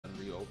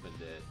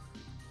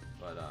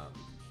but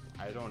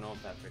I don't know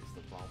if that fixed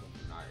the problem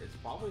or not. It's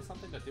probably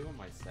something to do with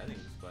my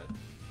settings, but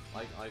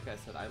like I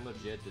said, I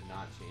legit did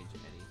not change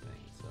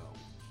anything, so.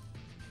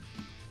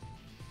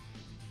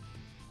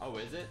 Oh,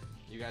 is it?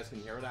 You guys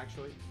can hear it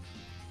actually?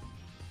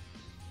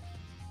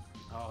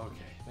 Oh,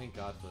 okay. Thank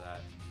God for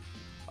that.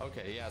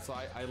 Okay, yeah, so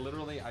I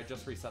literally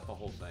just reset the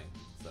whole thing,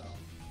 so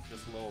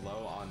just a little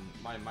low on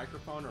my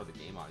microphone or the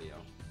game audio.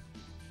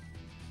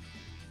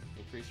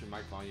 Increase your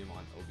mic volume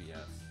on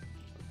OBS.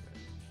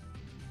 Okay.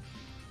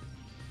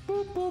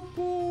 Boop boop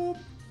boop.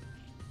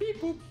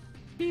 Beep boop.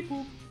 Beep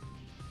boop.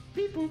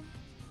 Beep boop.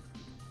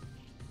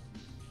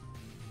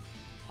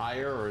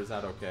 Higher, or is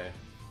that okay?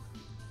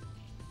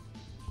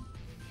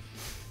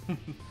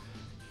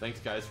 Thanks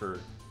guys for...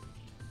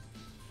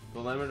 The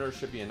limiter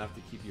should be enough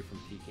to keep you from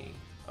peaking.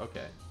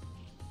 Okay.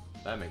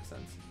 That makes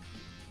sense.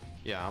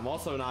 Yeah, I'm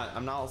also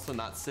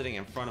not sitting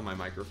in front of my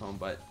microphone,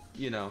 but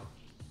you know.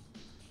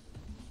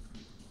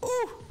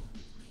 Ooh!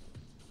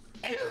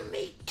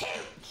 Enemy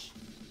couch!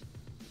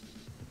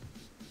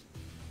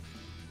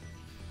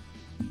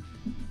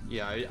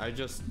 Yeah,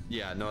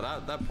 yeah, no,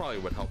 that probably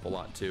would help a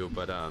lot too,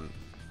 but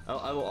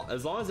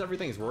as long as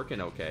everything's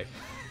working okay.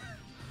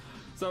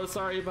 So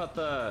sorry about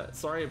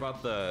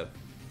the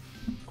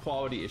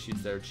quality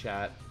issues there,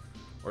 chat.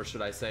 Or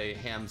should I say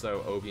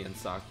Hamzo, Obi, and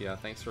Sakya.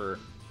 Thanks for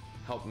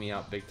helping me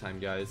out big time,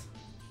 guys.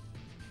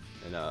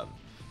 And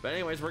but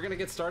anyways, we're gonna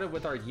get started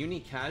with our uni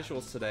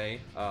casuals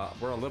today.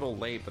 We're a little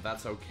late, but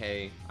that's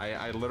okay.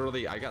 I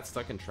got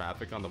stuck in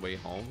traffic on the way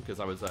home because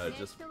I was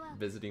just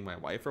visiting my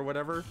wife or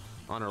whatever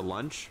on her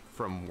lunch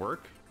from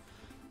work.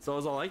 So I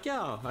was all like,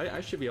 yeah, I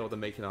should be able to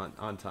make it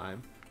on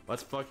time.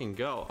 Let's fucking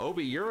go.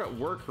 Obi, you're at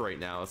work right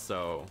now,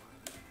 so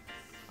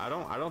I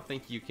don't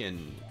think you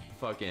can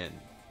fucking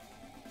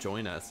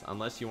join us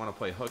unless you want to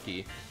play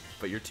hooky,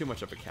 but you're too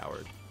much of a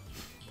coward.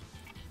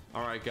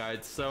 Alright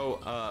guys,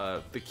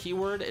 so the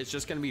keyword is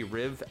just going to be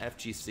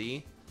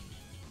RivFGC.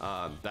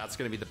 That's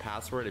going to be the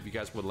password if you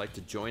guys would like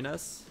to join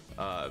us.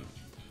 I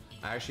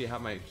actually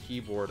have my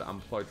keyboard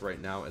unplugged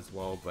right now as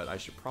well, but I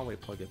should probably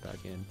plug it back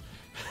in.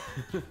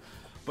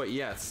 But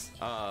yes,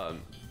 our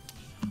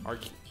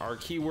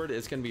keyword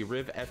is going to be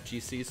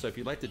RivFGC, so if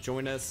you'd like to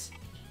join us,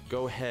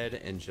 go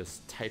ahead and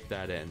just type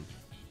that in.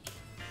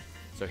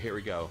 So here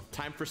we go.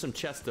 Time for some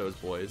chestos,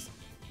 boys.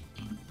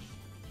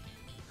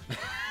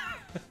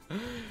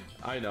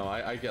 I know,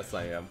 I guess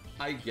I am.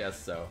 I guess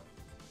so.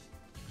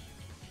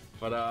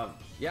 But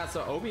yeah,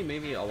 so Obi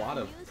made me a lot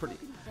of pretty...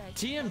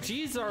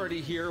 TMG's already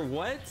here,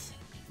 what?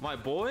 My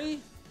boy?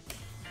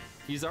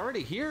 He's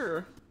already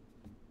here?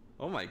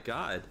 Oh my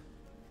god.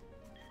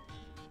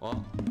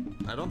 Well,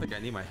 I don't think I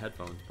need my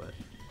headphones, but...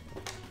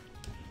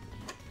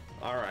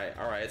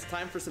 Alright, it's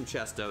time for some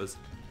chestos.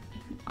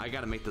 I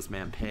gotta make this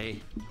man pay.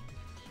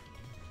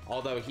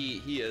 Although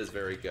he is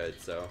very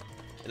good, so...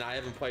 And I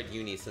haven't played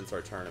Uni since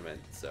our tournament,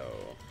 so...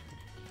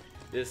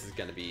 This is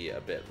gonna be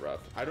a bit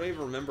rough. I don't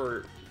even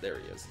remember... There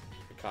he is.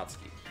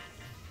 Akatsuki.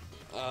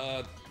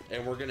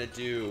 And we're gonna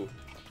do...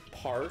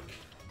 Park.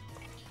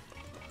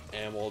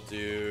 And we'll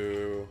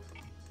do...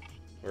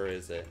 Where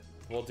is it?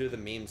 We'll do the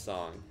meme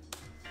song.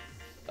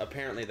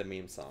 Apparently the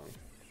meme song.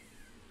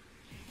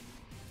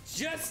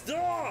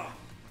 Jester!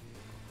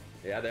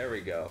 Yeah, there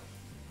we go.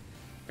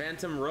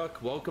 Phantom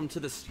Rook, welcome to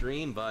the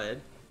stream,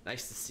 bud.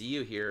 Nice to see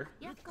you here.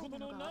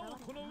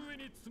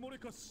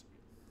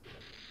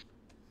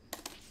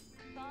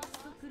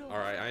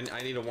 Alright,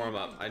 I need to warm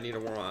up. I need to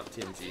warm up,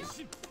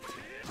 TMG.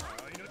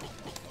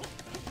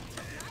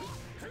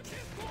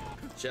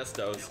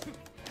 Chestos.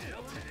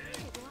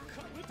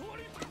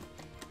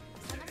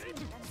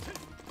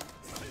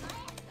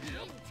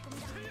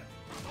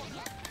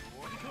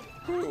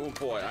 Oh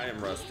boy, I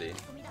am rusty.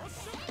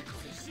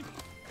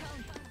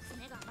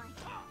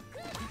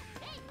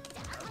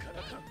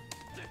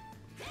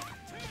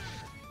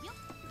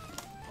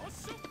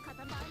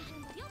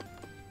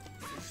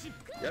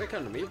 You gotta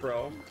come to me,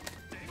 bro.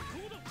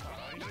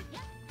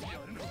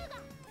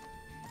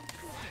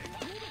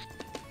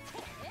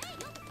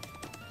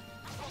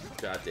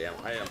 God damn,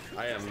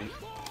 I am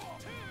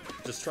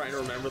just trying to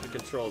remember the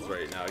controls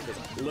right now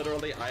because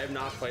literally I have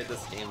not played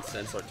this game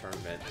since our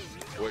tournament,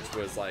 which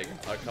was like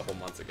a couple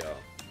months ago.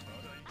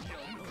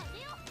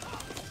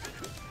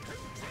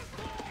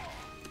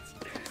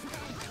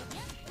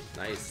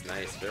 Nice,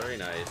 nice, very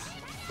nice.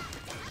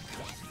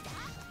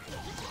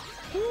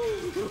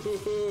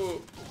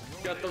 Woo!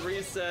 Got the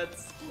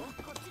resets.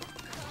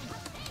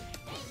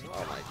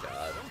 Oh my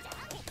god.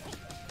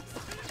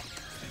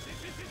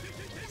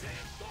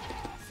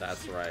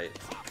 That's right.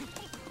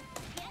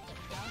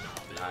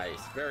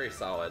 Nice, very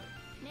solid.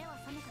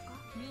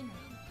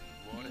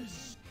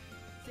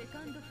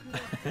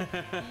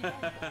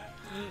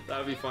 That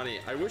would be funny.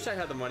 I wish I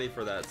had the money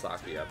for that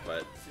Sakya,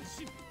 but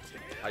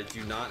I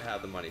do not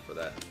have the money for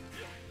that.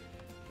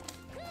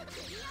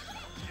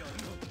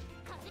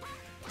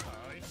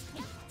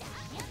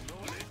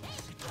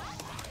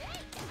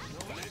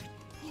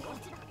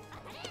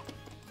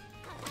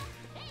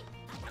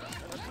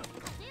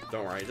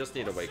 Don't worry, I just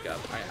need to wake up.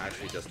 I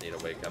actually just need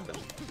to wake up and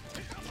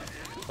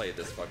play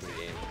this fucking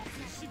game.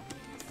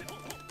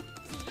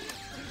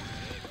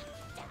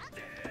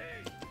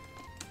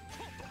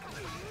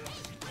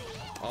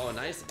 Oh,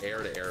 nice air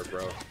to air,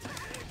 bro.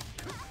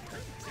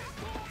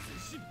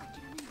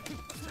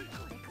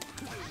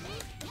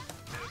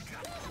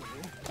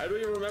 I don't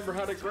even remember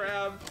how to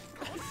grab.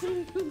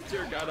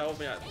 Dear God, help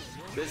me out.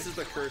 This is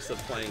the curse of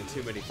playing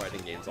too many fighting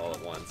games all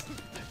at once.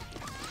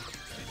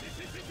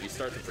 You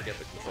start to forget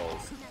the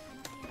controls.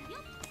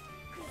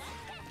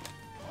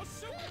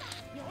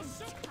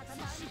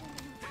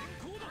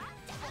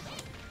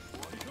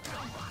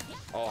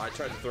 Oh, I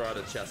tried to throw out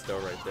a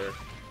chesto right there.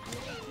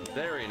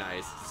 Very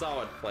nice.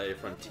 Solid play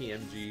from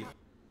TMG.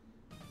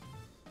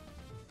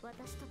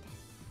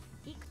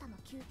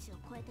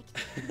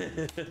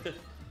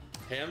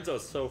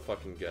 Hamzo's so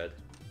fucking good.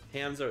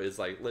 Hamzo is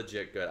like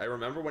legit good. I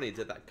remember when he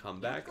did that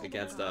comeback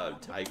against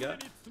Taiga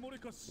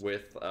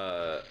with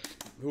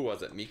who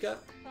was it? Mika?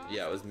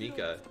 Yeah, it was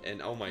Mika.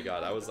 And oh my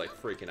god, I was like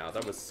freaking out.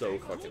 That was so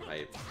fucking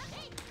hype.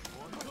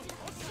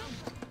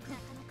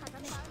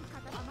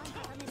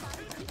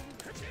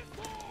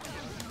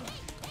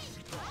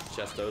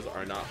 Chestos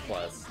are not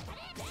plus.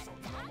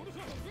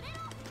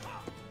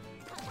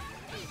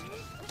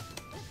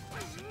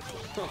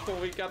 Oh,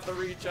 we got the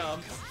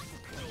re-jumps.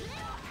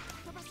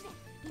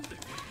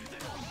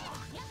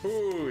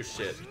 Ooh,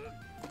 shit.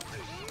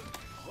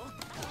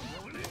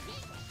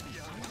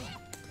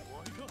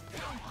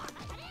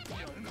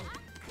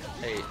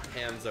 Hey,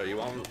 Hamzo, you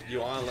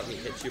wanna let me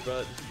hit you,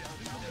 bud?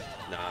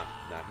 Nah,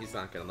 he's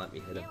not gonna let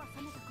me hit him.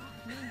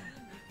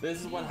 This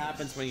is what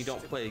happens when you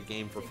don't play a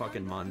game for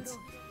fucking months.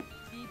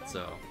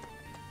 So.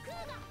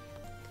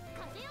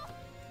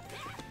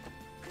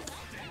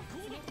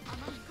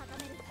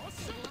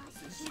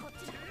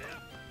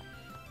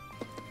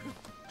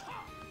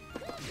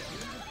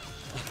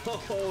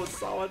 Oh,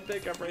 solid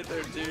pickup right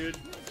there, dude.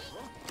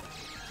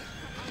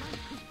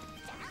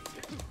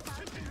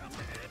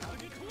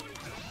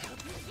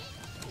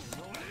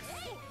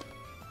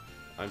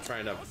 I'm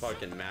trying to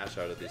fucking mash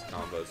out of these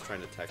combos,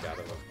 trying to tech out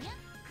of them.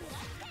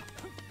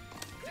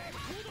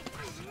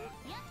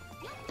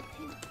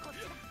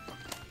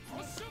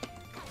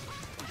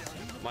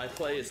 My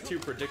play is too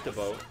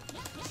predictable.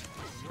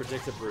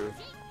 Predictable.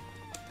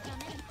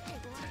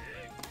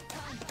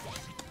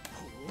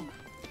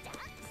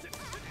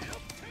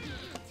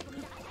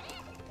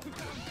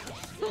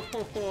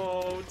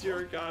 Oh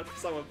dear God,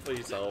 someone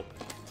please help.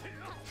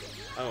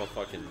 I'm a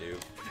fucking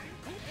noob.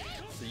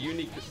 The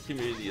UNIclr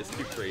community is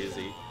too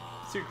crazy.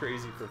 It's too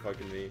crazy for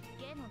fucking me.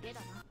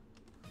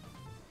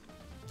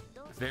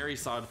 Very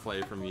solid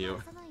play from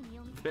you.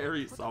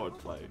 Very solid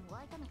play.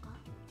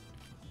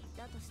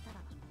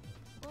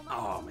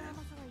 Oh man.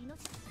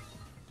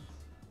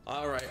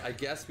 Alright, I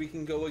guess we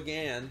can go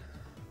again.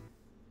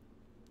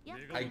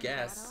 I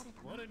guess.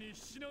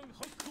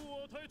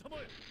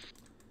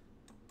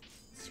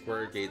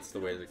 Square gate's the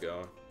way to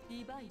go.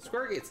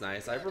 Square gate's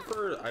nice. I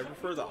prefer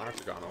the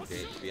octagonal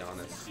gate, to be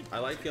honest. I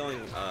like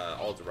going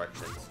all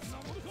directions.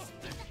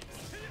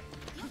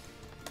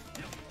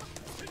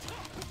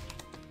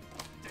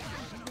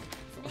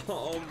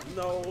 Oh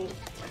no.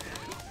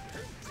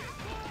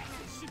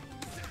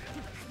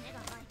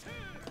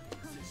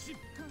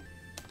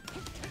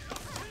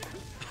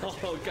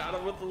 Oh, got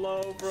him with the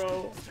low,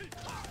 bro.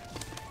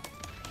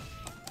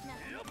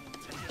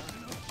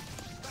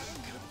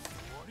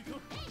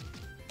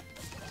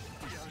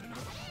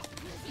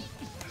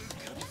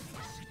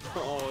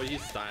 Oh,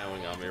 he's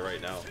styling on me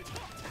right now.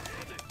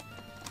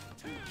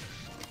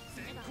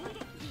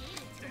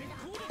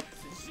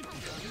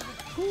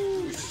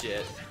 Ooh,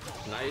 shit.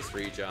 Nice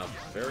re-jump.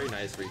 Very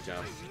nice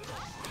re-jump.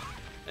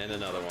 And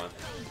another one.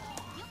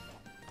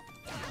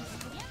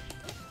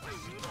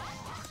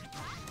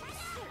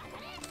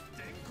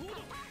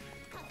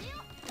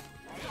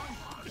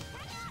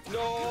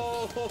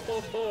 No!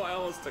 I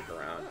almost took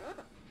around.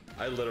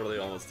 I literally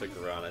almost took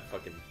around. I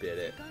fucking bit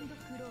it.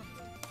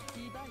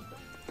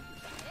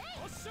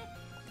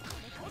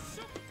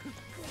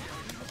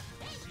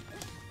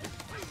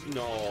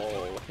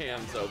 No,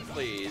 Hamzo,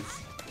 please.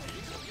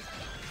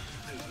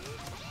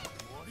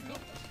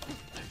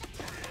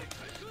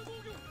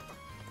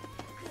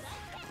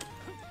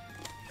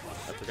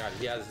 I forgot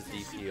he has his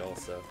DP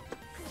also.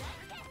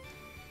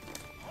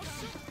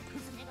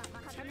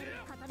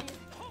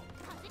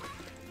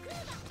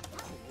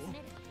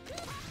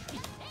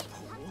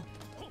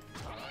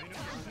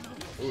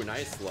 Ooh,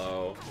 nice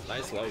low.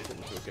 Nice low into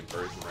a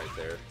conversion right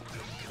there.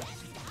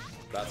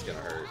 That's gonna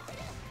hurt.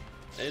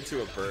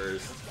 Into a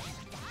burst.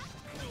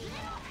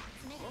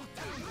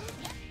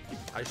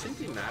 I shouldn't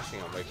be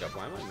mashing on wake up.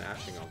 Why am I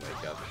mashing on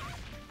wake up?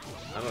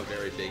 I'm a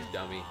very big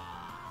dummy.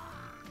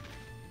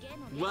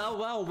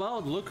 Well,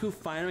 look who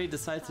finally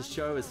decides to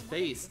show his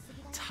face.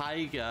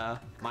 Taiga,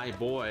 my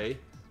boy.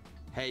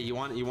 Hey, you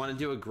want to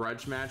do a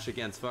grudge match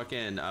against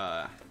fucking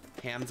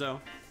Hamzo?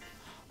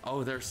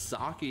 Oh, there's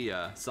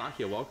Sakia.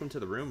 Sakia, welcome to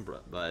the room,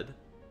 bud.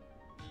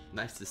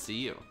 Nice to see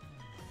you.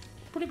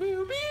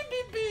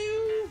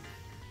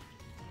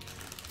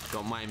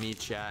 Don't mind me,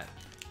 chat.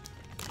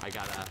 I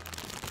gotta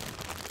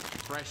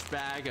fresh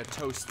bag of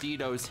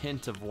Tostitos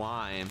hint of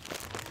lime.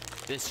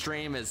 This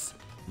stream is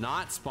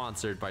not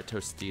sponsored by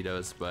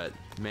Tostitos, but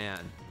man,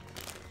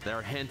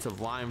 their hint of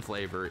lime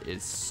flavor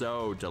is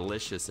so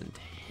delicious and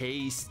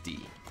tasty.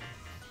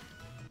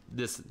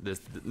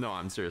 No,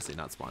 I'm seriously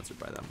not sponsored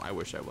by them. I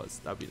wish I was.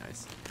 That'd be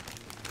nice.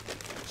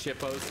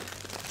 Chippos.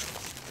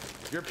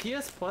 Your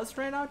PS Plus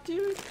ran out,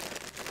 dude?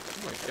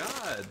 Oh my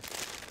god.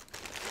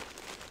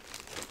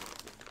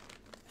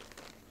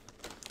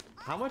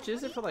 How much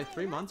is it for like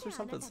 3 months or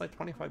something? It's like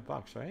 25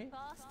 bucks, right?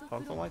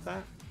 Something like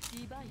that.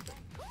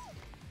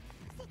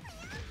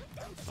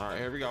 Alright,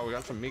 here we go. We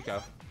got some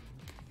Mika.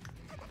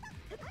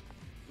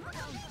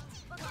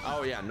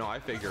 Oh yeah, no, I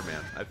figured,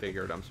 man. I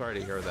figured. I'm sorry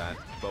to hear that.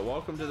 But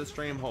welcome to the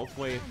stream.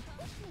 Hopefully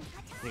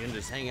you can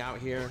just hang out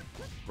here,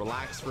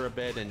 relax for a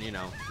bit, and you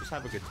know, just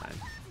have a good time.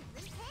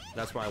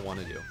 That's what I want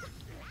to do.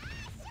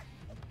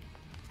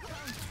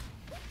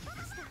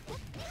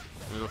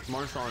 And let's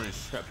munch on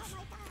his chips.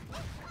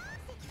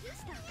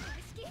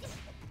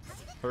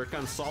 Here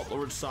comes Salt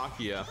Lord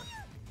Sakia.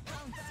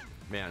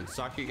 Man,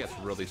 Sakia gets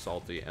really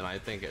salty, and I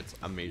think it's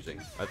amazing.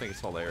 I think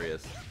it's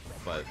hilarious,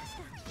 but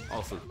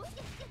also,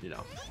 you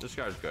know, this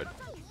guy's good.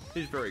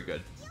 He's very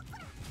good.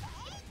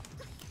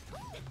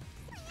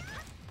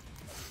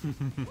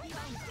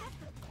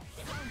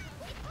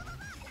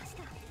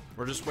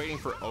 We're just waiting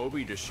for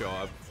Obi to show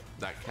up,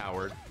 that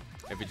coward,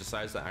 if he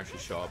decides to actually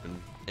show up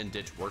and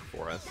ditch work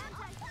for us.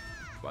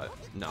 But,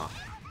 no.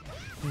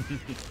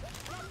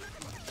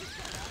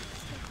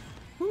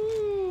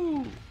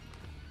 Woo!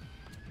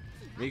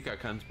 Mika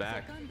comes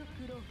back.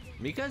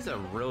 Mika's a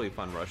really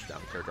fun rushdown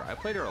character. I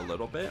played her a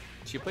little bit.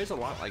 She plays a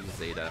lot like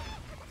Zeta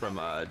from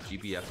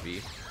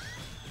GBFV.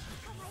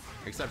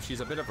 Except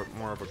she's a bit of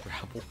more of a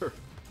grappler.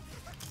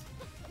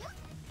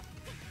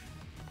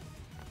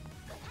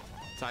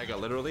 Taiga,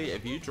 literally,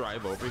 if you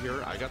drive over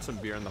here, I got some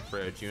beer in the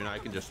fridge. You and I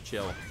can just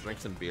chill,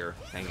 drink some beer,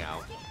 hang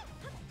out.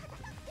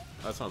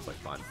 That sounds like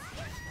fun.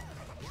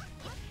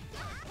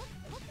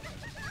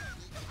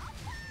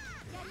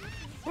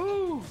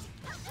 Woo!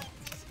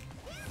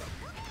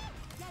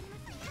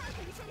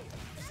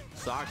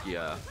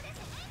 Sakia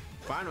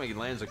finally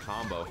lands a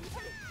combo.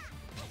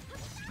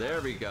 There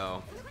we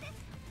go.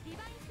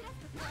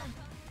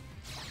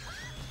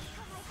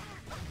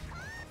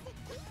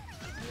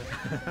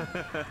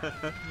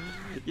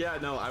 Yeah,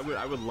 no, I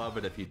would love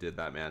it if he did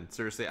that, man.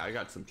 Seriously, I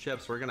got some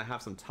chips. We're gonna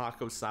have some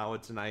taco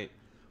salad tonight.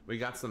 We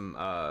got some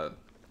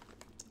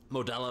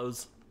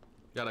Modelo's.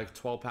 Got a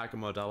 12-pack of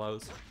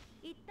Modelo's.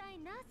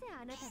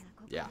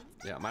 Yeah,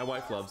 my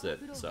wife loves it,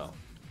 so.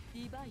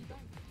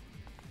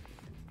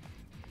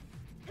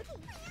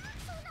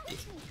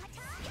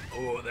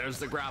 Oh, there's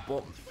the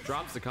grapple.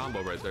 Drops the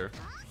combo right there.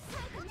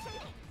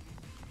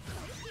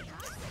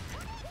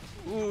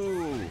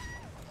 Ooh.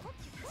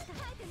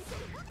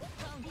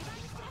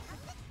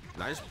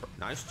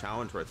 Nice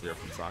challenge right there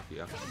from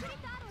Sakia.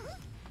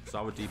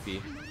 Solid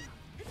DP.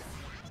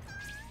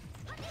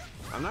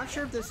 I'm not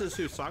sure if this is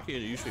who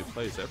Sakia usually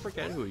plays. I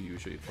forget who he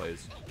usually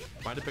plays.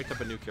 Might have picked up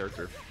a new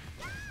character.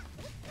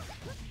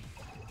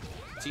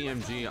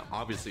 TMG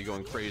obviously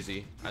going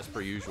crazy as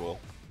per usual.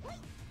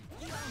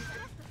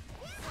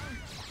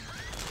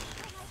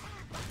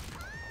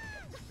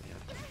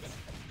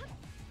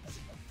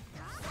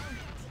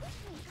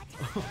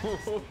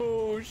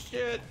 Oh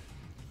shit!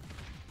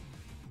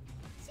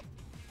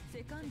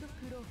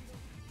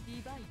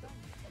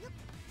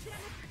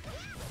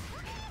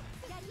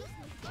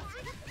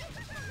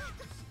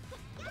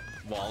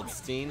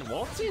 Waldstein.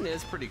 Waldstein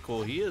is pretty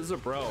cool. He is a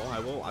bro. I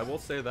will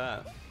say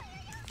that.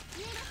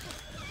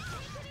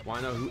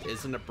 Wanna know who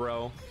isn't a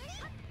bro?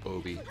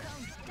 Obi.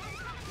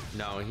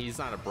 No, he's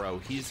not a bro.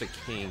 He's a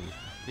king.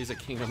 He's a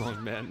king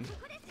among men.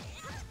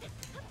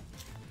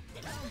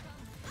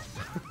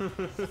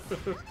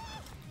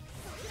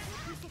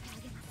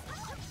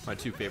 My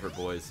two favorite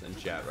boys in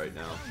chat right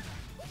now.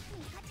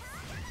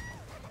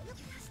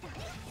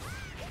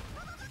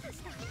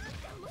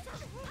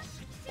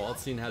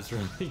 Waldstein has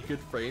really good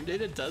frame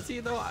data, does he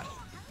though?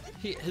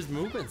 His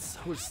movement's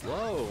so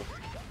slow.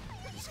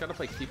 Just gotta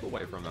play keep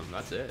away from him,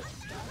 that's it.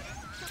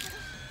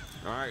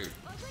 Alright.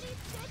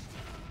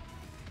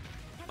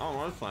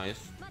 Oh, that's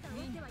nice.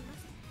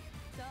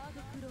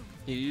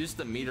 He used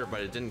the meter,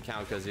 but it didn't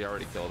count because he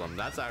already killed him.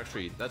 That's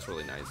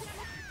really nice.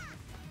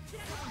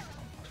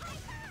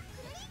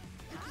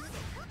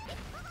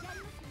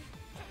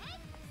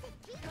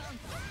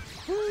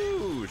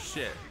 Woo,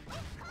 shit.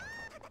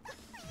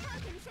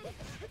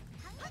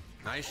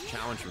 Nice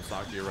challenge from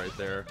Sakia right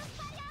there.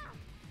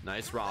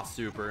 Nice raw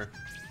super.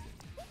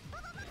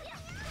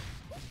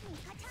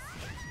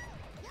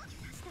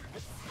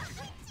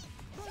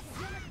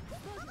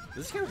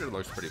 This character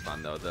looks pretty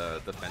fun though,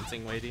 the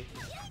fencing lady.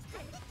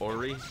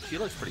 Ori, she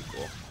looks pretty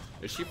cool.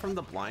 Is she from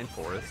the Blind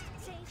Forest?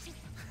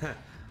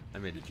 I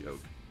made a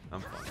joke.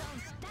 I'm funny.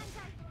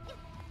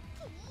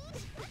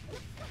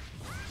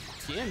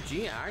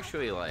 TMG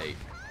actually, like,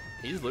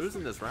 he's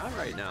losing this round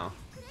right now.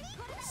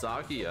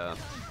 Sakia,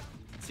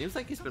 seems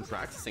like he's been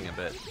practicing a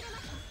bit.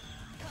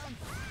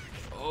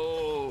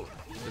 Oh,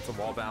 it's a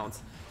wall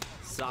bounce.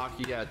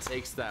 Sakuya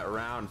takes that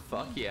round.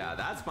 Fuck yeah,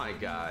 that's my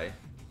guy.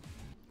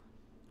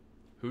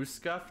 Who's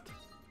scuffed?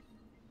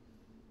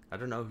 I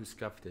don't know who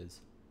scuffed is.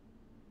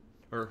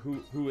 Or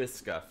who is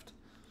scuffed?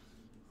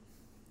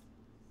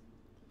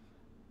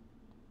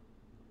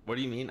 What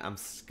do you mean I'm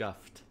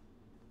scuffed?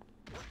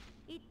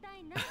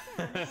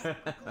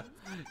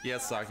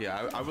 Yes,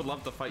 Sakuya, I would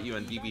love to fight you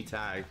in BB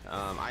tag.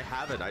 I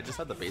have it, I just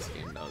had the base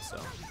game though,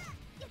 so.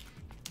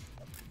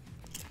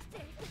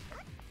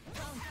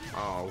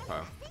 Oh,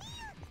 okay.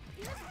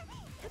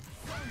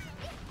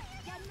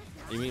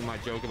 You mean my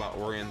joke about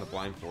Ori and the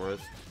Blind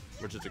Forest,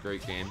 which is a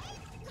great game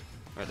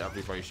that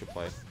everybody should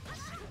play.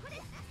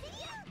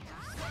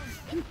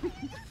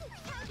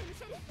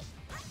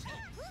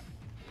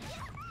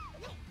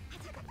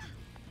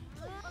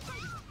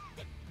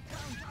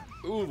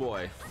 Ooh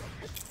boy.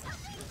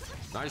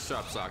 Nice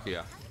job,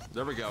 Sakuya.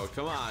 There we go.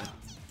 Come on.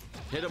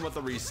 Hit him with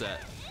the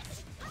reset.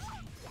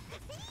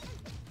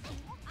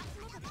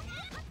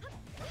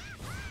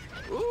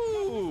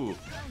 Ooh.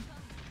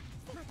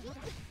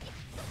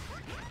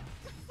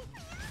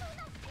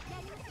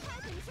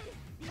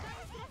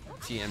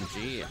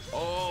 TMG.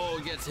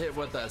 Oh, gets hit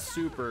with a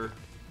super.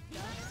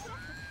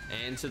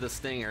 Into the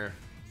stinger.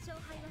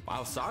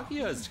 Wow,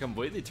 Sakuya is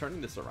completely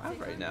turning this around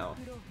right now.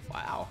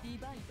 Wow.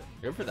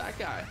 Good for that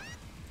guy.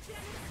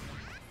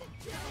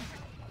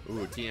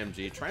 Ooh,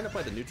 TMG. Trying to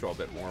play the neutral a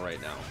bit more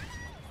right now.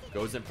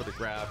 Goes in for the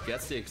grab.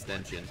 Gets the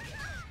extension.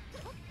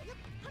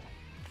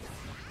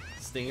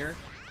 Stinger.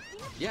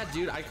 Yeah,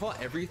 dude, I call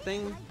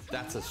everything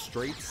that's a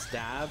straight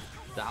stab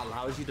that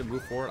allows you to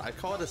move forward. I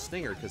call it a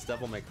stinger because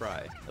Devil May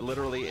Cry.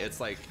 Literally, it's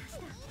like,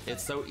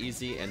 it's so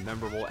easy and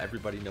memorable.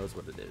 Everybody knows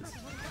what it is.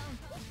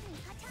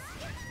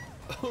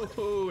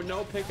 Oh,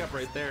 no pickup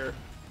right there.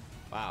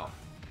 Wow.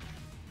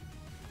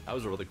 That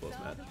was a really close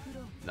match.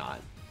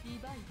 Not.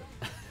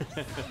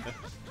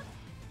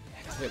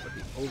 Hit with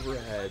the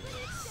overhead.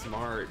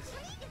 Smart.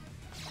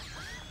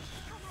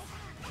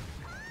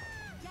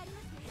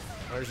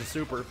 There's a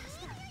super.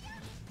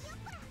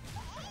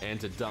 And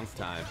to dunk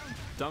time.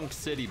 Dunk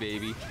City,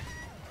 baby.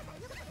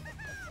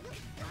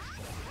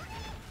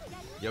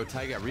 Yo,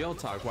 Taiga, real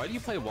talk. Why do you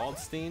play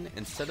Waldstein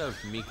instead of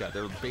Mika?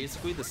 They're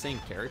basically the same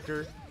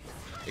character,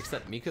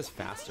 except Mika's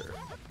faster.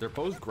 They're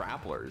both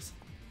grapplers.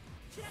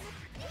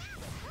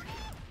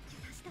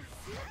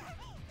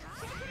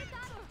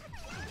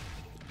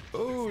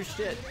 Oh,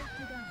 shit.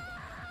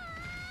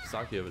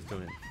 Sakuya was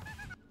doing it.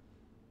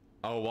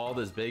 Oh, Wald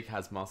is big,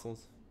 has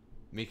muscles.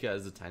 Mika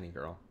is a tiny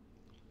girl.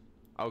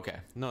 Okay,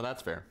 no,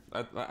 that's fair.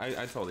 I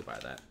totally buy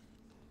that.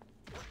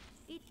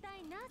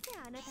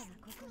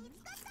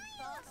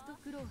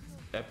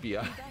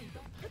 FBI.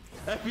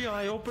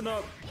 FBI, open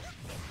up!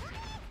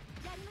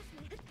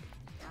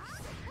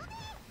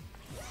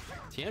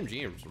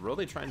 TMG is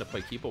really trying to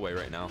play keep away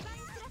right now.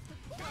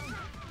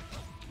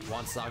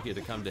 Wants Sakuya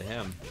to come to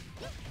him.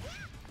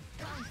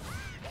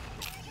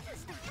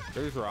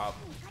 There's Rob.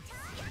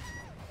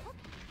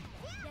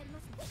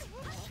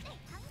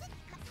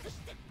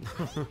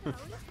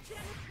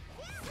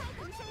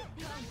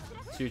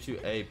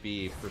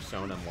 2-2-A-B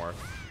Persona morph.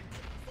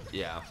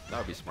 Yeah, that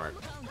would be smart.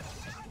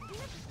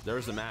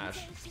 There's a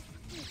mash.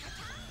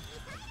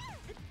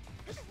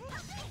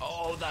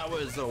 Oh, that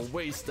was a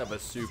waste of a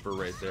super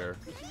right there.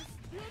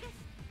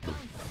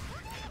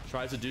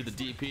 Tries to do the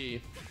DP.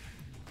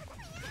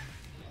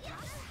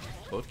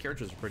 Both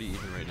characters are pretty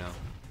even right now.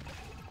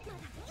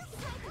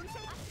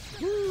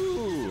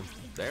 Woo!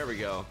 There we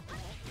go.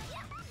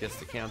 Gets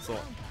to cancel.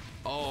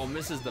 Oh,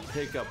 misses the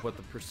pickup with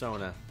the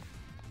Persona.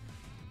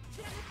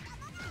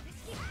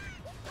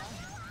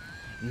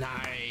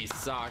 Nice,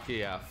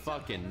 Sakuya.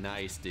 Fucking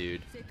nice,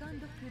 dude.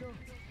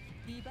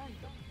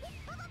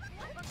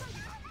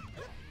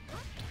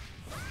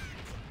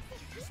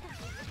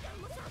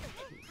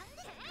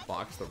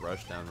 Blocks the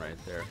rush down right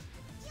there.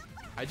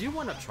 I do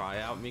want to try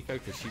out Mika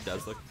because she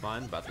does look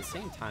fun, but at the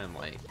same time,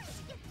 like,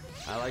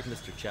 I like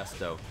Mr.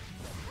 Chesto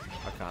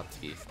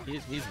Akatsuki.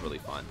 He's really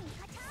fun.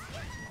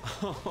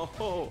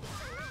 Oh,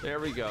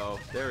 there we go.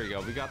 There we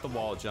go. We got the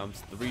wall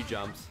jumps, 3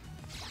 jumps.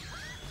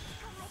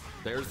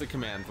 There's the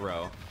command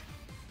throw.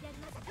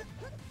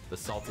 The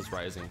salt is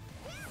rising.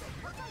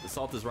 The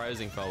salt is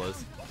rising,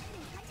 fellas.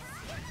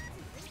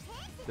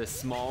 This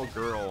small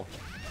girl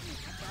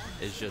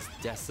is just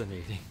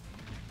decimating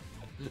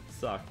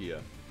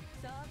Sakuya.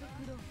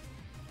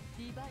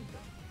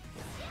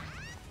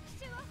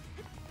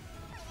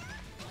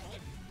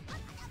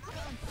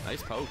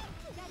 Nice poke.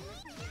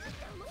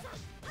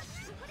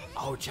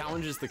 Oh,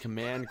 challenges the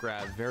command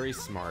grab. Very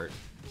smart.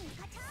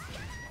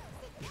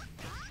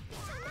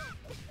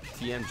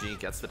 TMG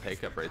gets the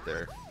pickup right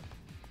there.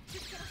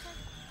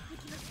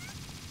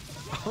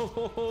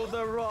 Oh,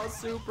 the raw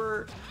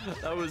super.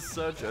 That was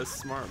such a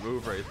smart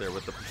move right there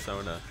with the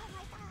Persona.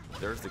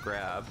 There's the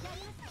grab.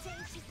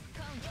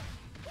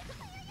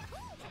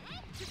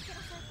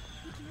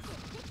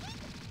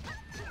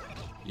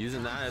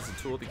 Using that as a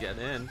tool to get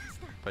in.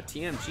 But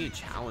TMG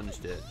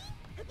challenged it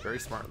very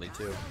smartly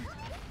too.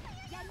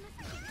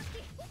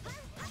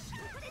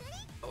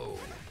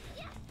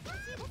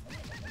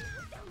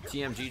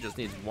 TMG just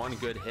needs one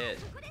good hit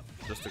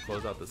just to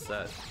close out the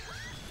set.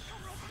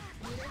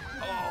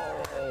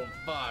 Oh,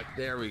 fuck.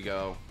 There we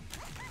go.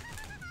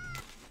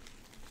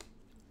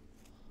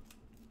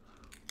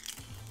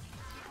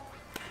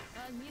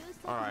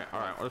 Alright,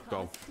 let's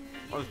go.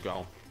 Let's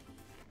go.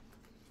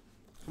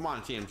 Come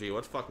on, TMG,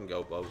 let's fucking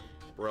go,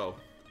 bro.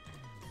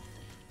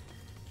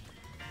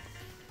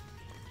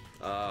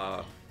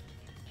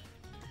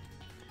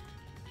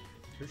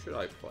 Who should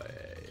I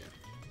play?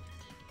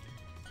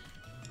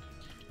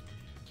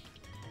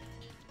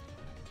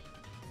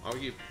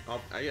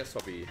 I guess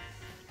I'll be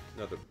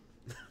another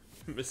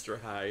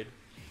Mr. Hyde.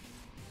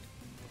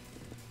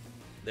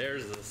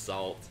 There's the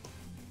Assault.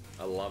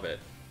 I love it.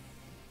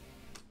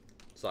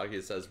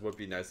 Saki says, would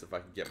be nice if I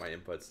could get my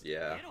inputs.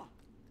 Yeah.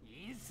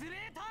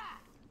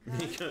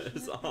 Mika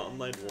is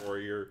online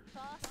warrior.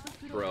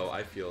 Bro,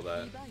 I feel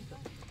that.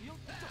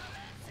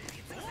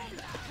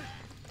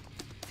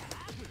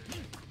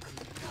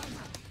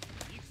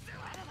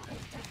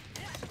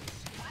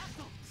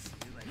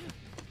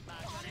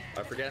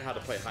 I forget how to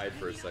play Hyde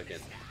for a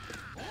second.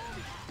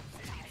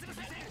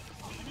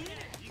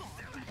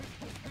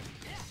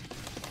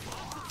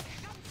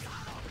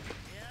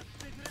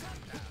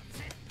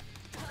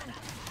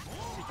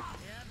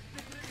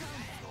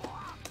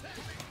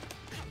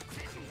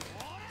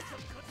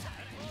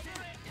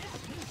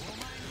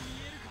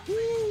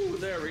 Woo,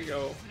 there we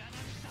go.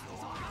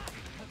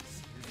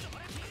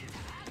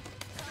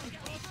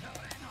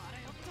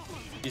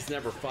 He's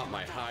never fought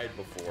my Hyde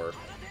before.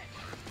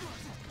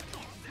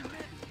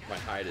 My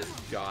Hyde is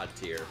god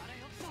tier.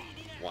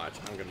 Watch,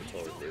 I'm gonna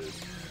totally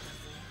lose.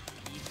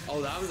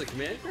 Oh, that was a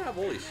command grab?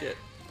 Holy shit.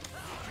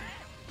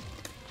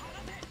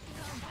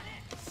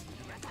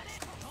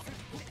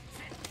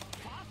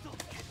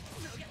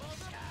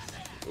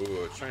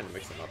 Ooh, trying to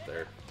mix him up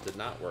there. Did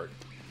not work.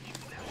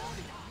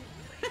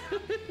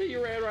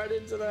 You ran right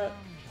into that.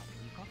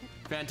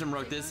 Phantom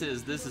Rook, this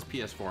is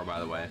PS4,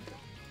 by the way.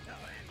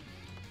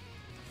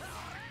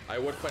 I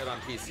would play it on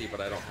PC,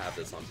 but I don't have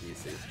this on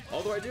PC.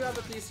 Although I do have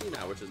a PC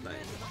now, which is nice.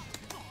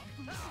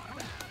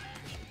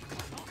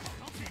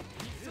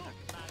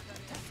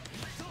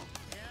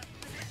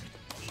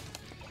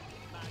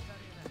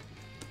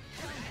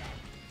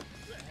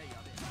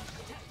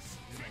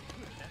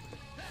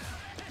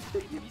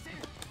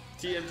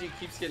 TMG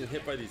keeps getting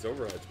hit by these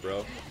overheads,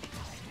 bro.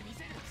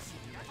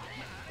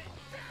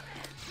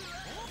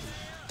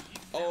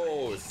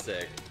 Oh,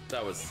 sick.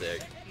 That was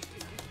sick.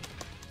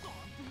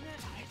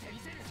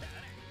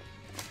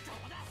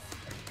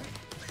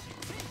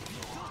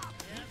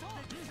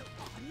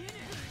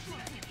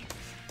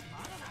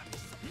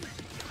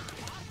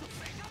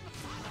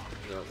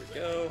 There we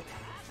go.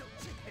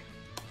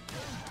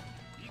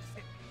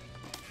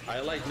 I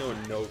like know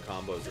no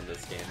combos in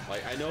this game.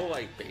 Like, I know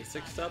like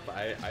basic stuff, but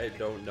I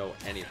don't know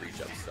any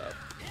reach up stuff.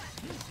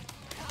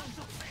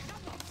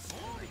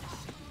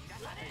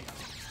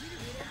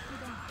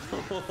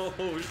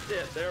 Oh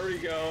shit, there we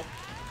go.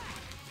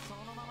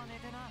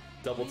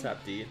 Double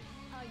tap D.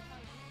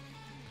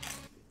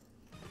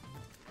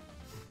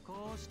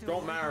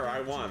 Don't matter,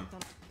 I won.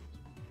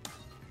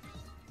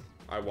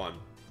 I won.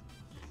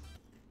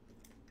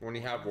 When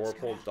you have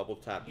Whirlpool, double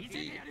tap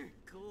D.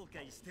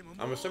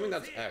 I'm assuming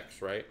that's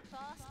X, right?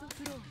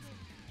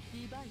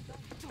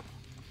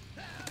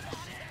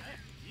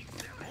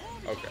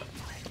 Okay.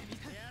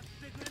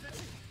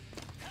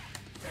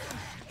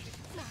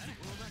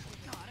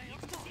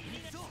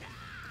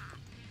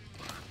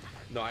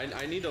 No,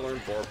 I need to learn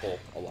Vorpal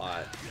a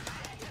lot.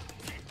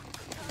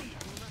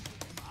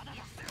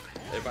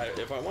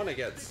 If I want to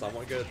get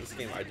somewhat good at this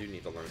game, I do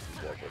need to learn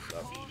some Vorpal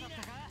stuff.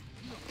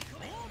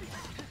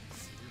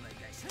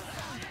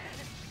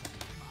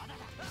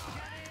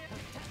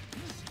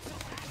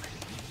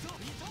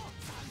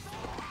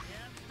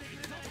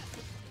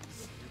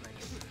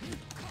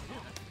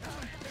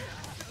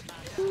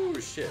 Ooh,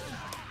 shit.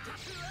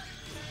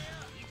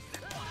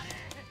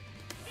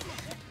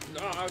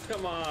 Oh,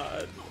 come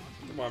on.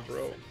 Come on,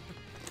 bro.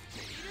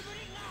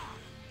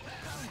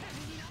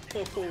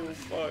 Oh,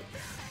 fuck.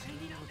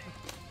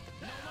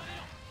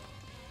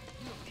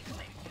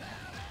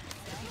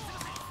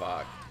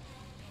 Fuck.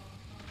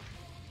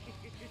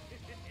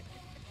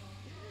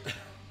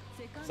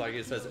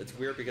 Sagi says, it's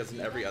weird because in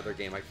every other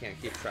game I can't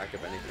keep track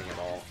of anything at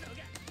all.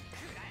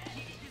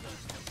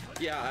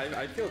 Yeah,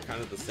 I feel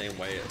kind of the same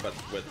way, but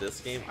with this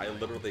game, I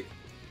literally...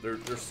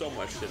 There's so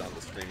much shit on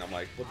the screen. I'm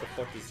like, what the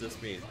fuck does this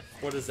mean?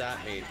 What does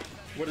that mean?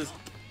 What does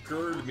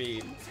GERD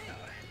mean?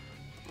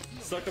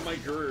 Suck on my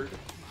GERD.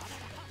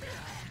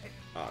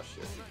 Oh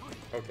shit.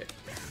 Okay.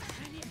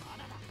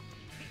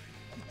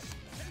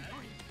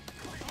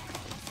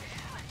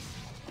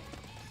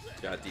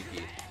 Got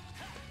DP.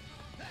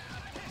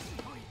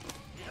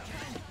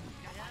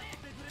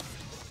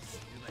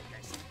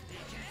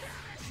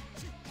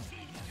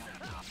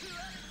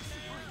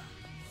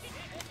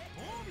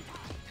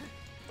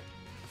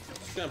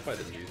 Just gonna play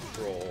the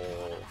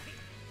neutral.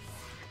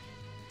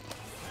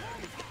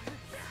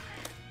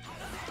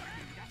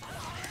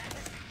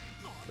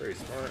 Very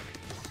smart.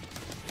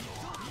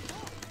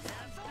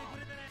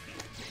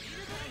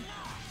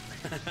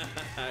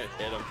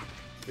 Hit him.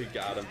 We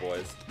got him,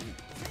 boys.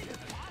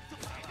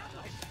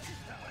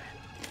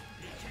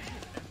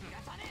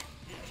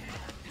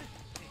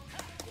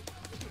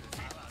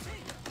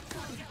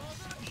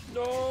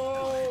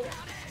 No!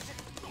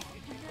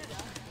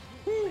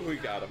 Woo, we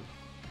got him.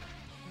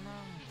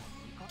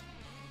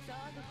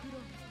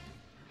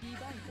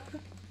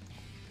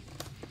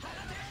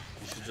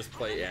 You should just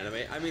play anime.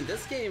 I mean,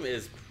 this game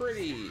is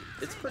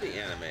it's pretty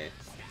anime.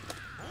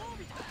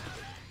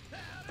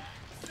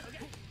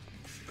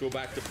 Go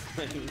back to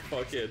playing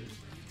fucking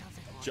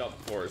Jump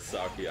Force,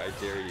 Saki, I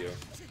dare you.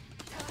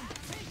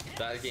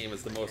 That game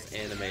is the most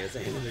anime as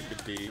anime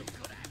could be.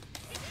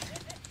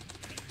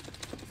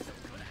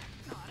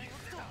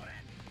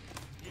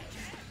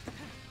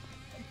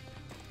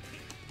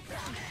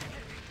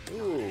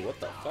 Ooh, what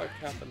the fuck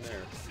happened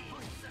there?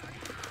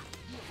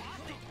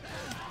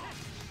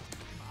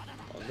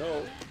 Oh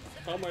no,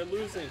 how am I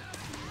losing?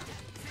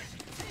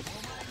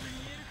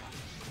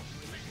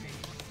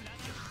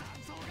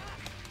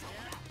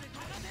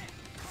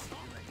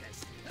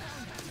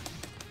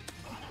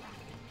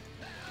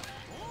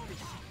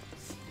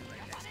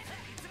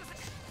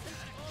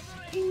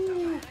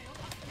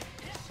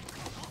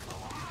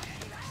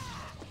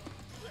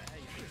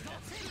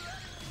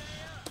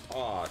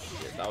 Oh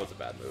shit, that was a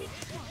bad move.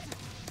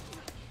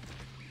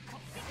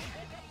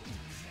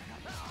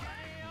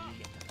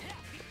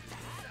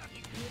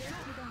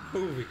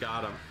 Ooh, we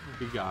got him.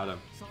 We got him.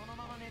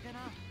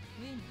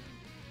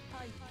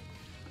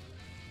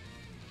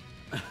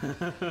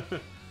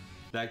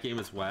 That game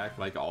is whack,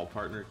 like all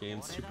partner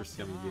games. Super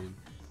scummy game.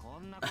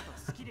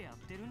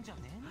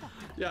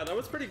 Yeah, that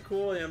was pretty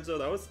cool, Amzo.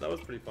 That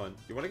was pretty fun.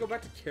 You want to go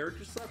back to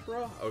character set,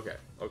 bro? Okay,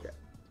 okay.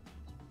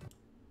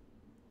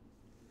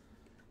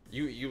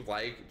 You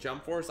like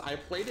Jump Force? I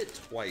played it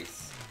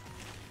twice.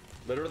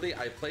 Literally,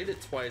 I played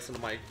it twice, and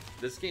I'm like,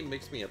 this game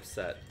makes me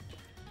upset.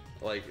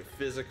 Like,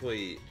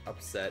 physically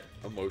upset,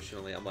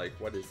 emotionally. I'm like,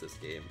 what is this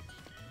game?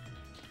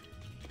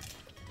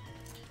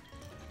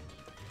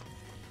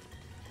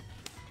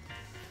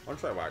 I want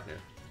to try Wagner.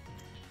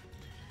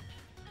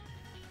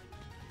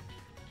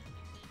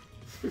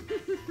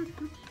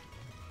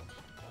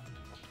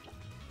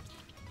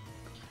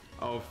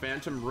 Oh,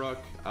 Phantom Rook.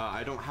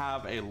 I don't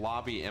have a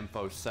lobby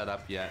info set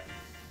up yet.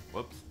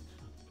 Whoops.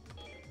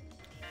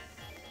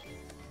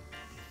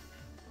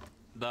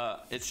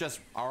 It's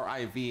just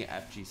RIV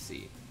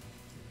FGC.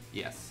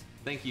 Yes.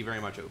 Thank you very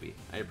much, Obi.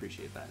 I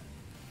appreciate that.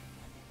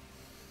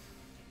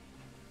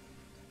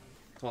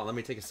 Come on, let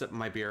me take a sip of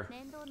my beer.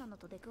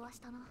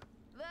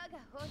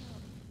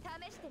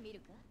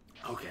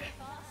 Okay.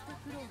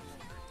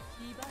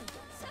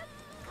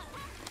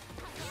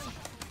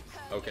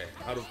 Okay,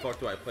 how the fuck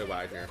do I play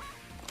Wagner?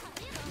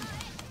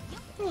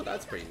 Oh,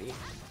 that's pretty neat.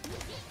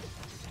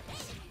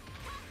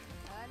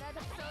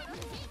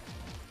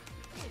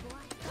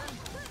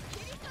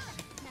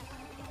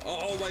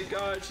 Oh my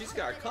god, she's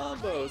got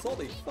combos!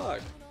 Holy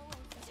fuck!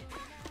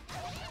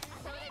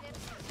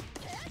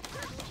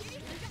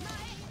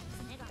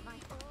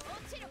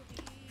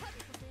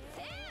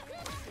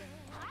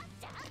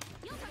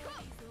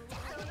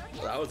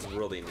 That was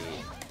really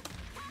neat.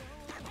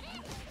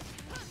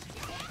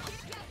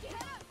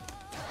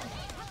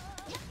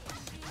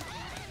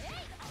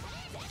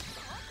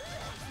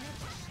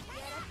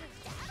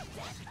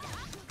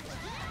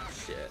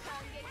 Shit.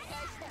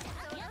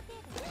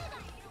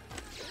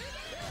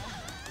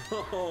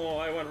 Oh,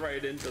 I went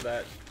right into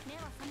that.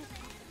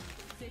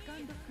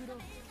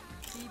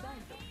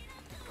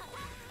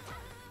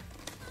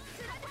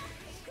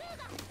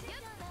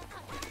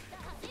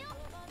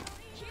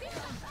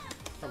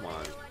 Come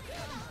on.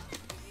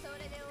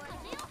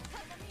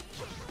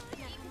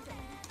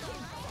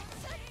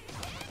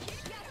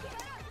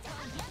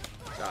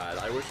 God,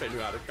 I wish I knew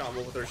how to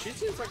combo with her. She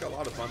seems like a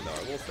lot of fun though,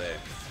 I will say.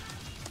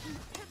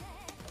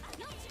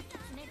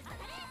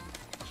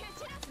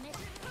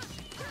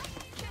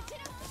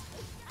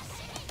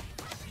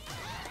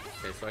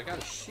 Okay, so I got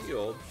a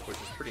shield, which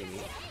is pretty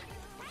neat.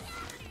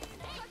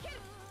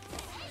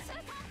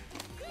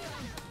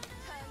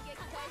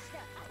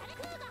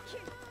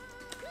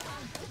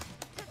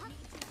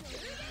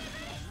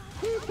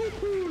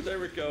 There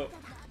we go.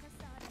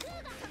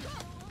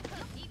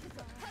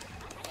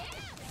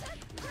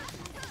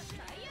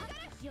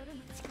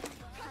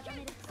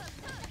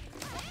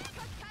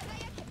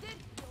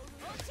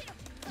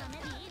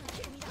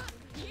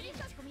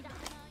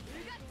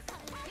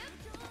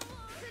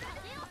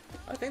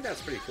 I think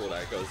that's pretty cool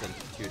that it goes in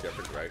two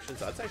different directions.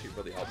 That's actually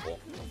really helpful.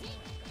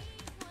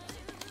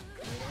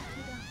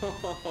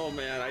 Oh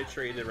man, I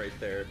traded right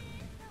there.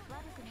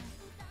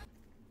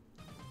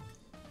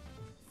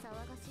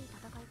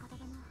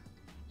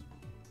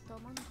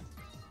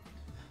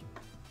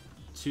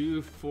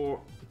 Two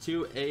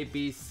A,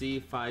 B,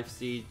 C,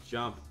 5C,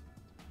 jump.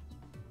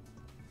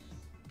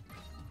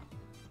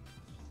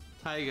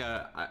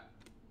 Taiga,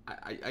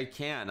 I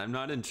can't. I'm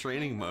not in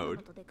training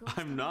mode.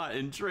 I'm not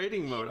in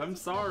training mode. I'm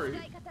sorry.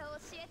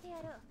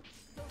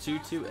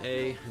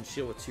 2-2A and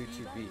shield with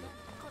 2-2B.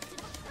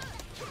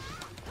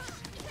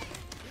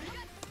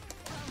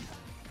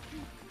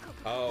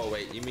 Oh,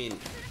 wait, you mean...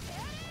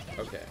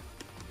 Okay.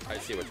 I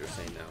see what you're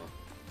saying now.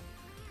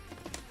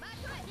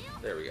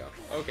 There we go.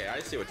 Okay, I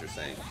see what you're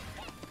saying.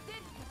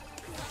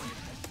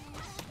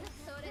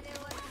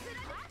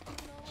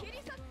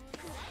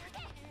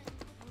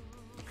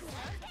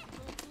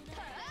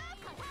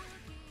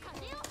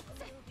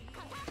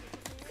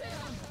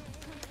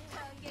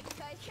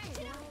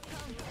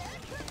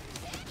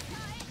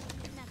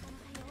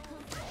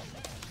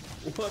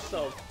 What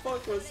the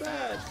fuck was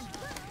that?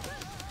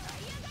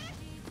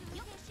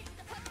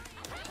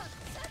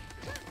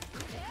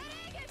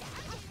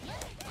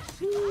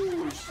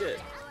 Ooh, shit.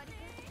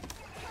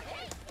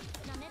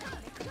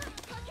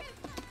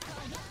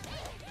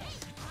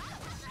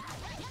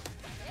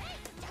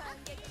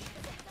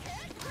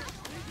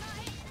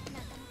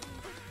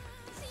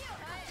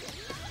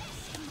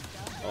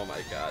 Oh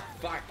my god.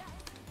 Fuck!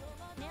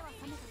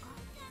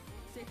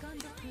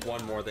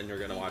 One more than you're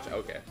gonna watch.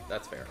 Okay,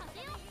 that's fair.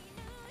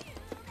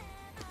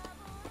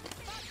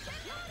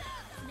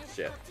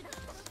 Shit.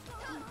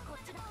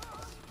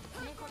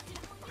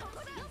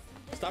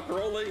 Stop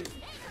rolling!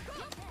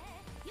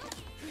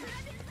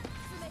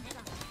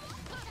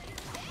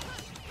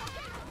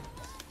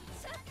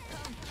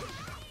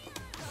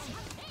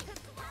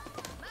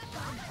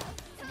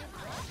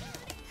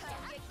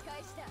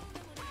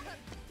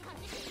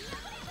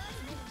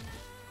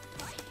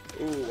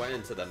 Ooh, went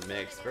into the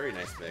mix. Very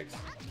nice mix.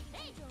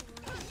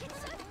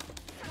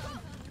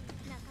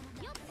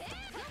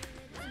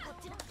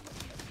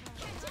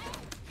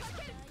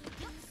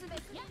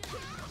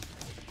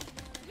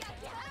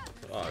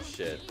 Oh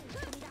shit.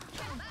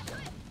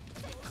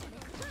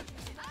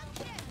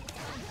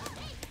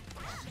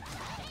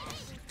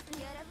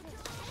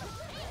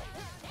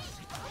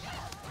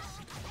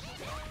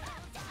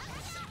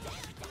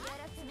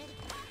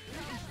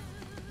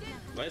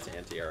 Nice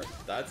anti-air.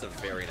 That's a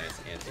very nice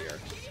anti-air.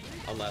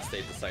 Unless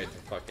they decide to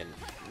fucking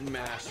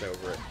mash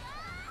over it.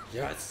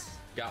 Yes!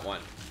 Got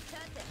one.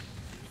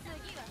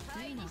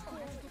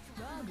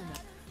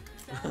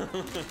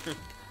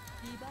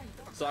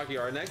 Saki,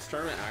 our next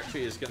tournament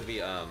actually is gonna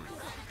be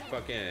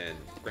fucking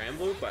Grand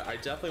Blue, but I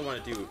definitely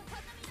want to do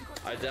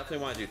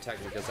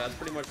Tekken because that's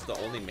pretty much the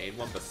only main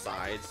one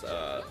besides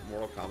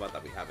Mortal Kombat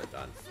that we haven't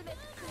done.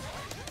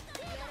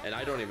 And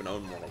I don't even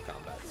own Mortal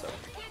Kombat, so.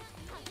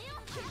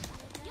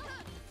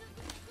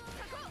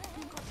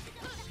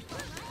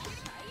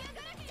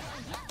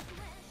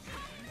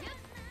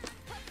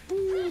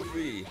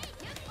 Woo-wee.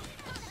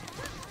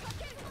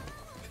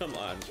 Come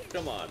on,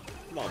 come on,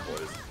 come on,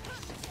 boys.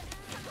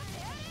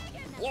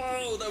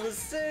 Whoa, that was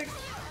sick!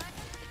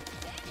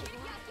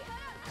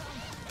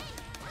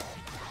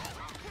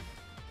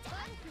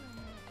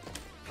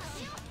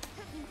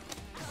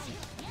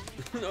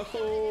 No!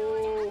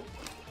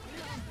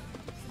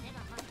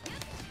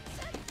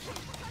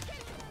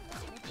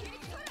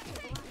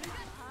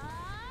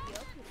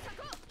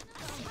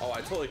 Oh,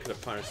 I totally could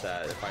have punished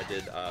that if I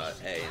did A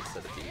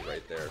instead of B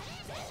right there.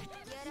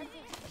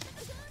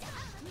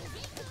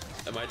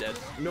 Am I dead?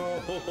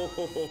 No!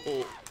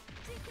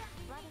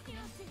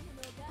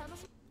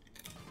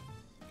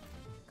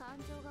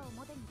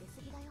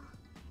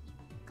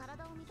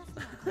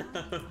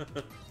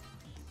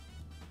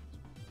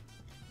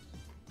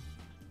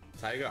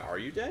 Taiga, are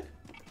you dead?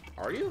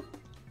 Are you?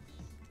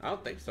 I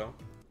don't think so.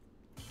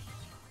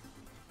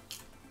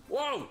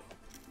 Whoa!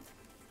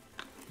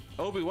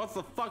 Obi, what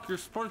the fuck? You're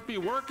supposed to be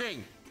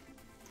working!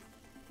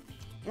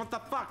 What the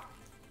fuck?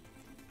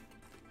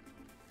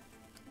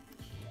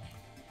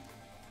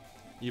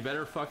 You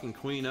better fucking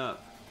clean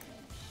up.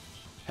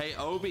 Hey,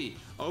 Obi,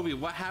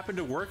 what happened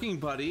to working,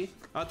 buddy?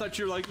 I thought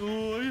you were like,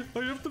 oh,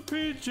 I have to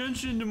pay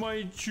attention to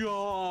my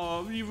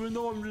job, even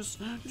though I'm just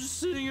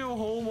sitting at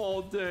home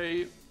all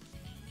day.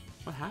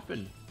 What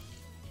happened?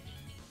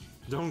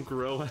 Don't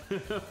grill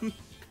him.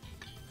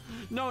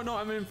 No,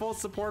 I'm in full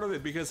support of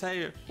it because,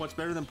 hey, what's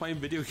better than playing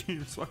video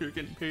games while you're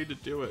getting paid to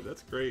do it?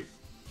 That's great.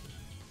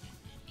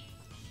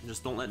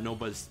 Just don't let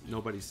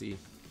nobody see.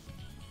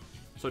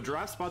 So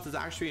Giraffe Spots is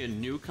actually a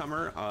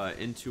newcomer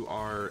into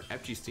our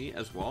FGC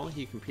as well.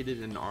 He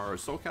competed in our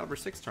Soul Calibur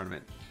 6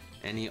 tournament.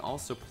 And he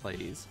also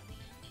plays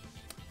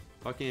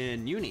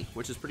fucking Uni,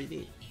 which is pretty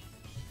neat.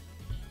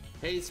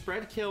 Hey,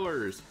 Spread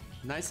Killers.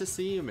 Nice to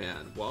see you,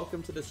 man.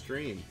 Welcome to the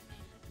stream.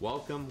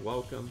 Welcome,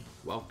 welcome,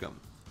 welcome.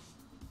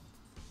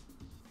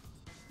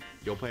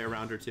 You'll play a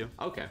round or two?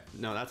 Okay,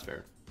 no, that's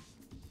fair.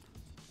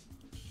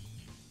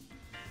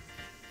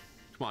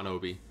 Come on,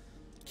 Obi.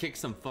 Kick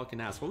some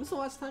fucking ass. When was the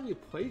last time you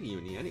played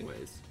Uni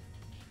anyways?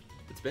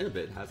 It's been a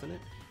bit, hasn't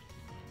it?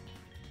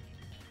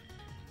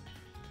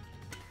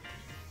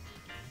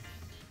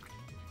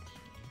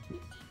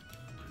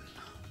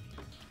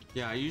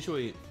 Yeah,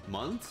 usually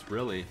months,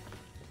 really.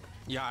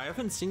 Yeah, I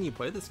haven't seen you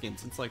play this game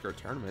since like our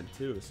tournament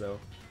too, so.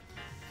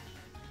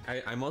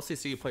 I mostly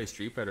see you play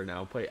Street Fighter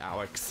now, play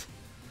Alex.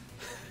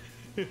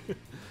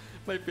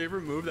 My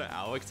favorite move that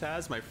Alex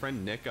has, my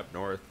friend Nick up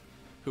north,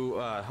 who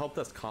helped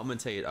us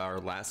commentate our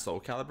last Soul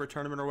Calibur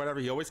tournament or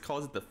whatever, he always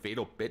calls it the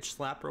fatal bitch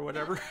slap or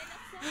whatever.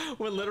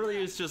 When literally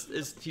it's just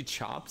he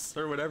chops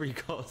or whatever he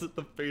calls it,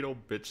 the fatal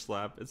bitch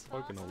slap. It's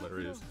fucking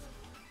hilarious.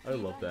 I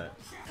love that.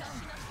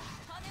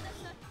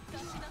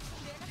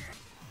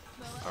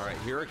 All right,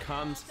 here it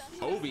comes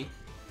Obi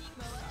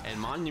and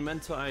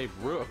Monumental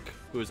Rook,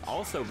 who is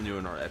also new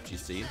in our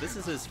FGC. This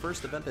is his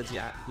first event that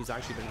he's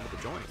actually been able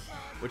to join,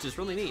 which is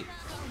really neat.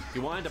 He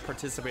wanted to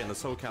participate in the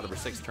Soul Calibur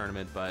 6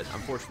 tournament, but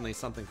unfortunately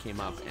something came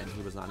up and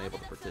he was not able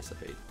to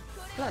participate.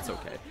 But that's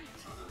okay.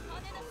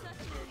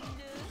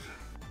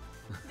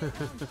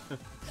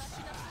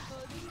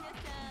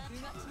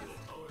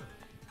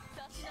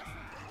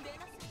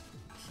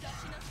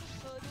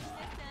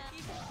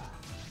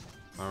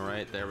 All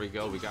right, there we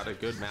go. We got a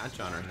good match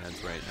on our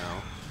hands right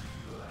now.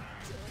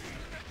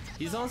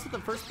 He's also the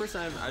first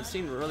person I've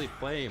seen really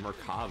play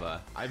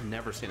Merkava. I've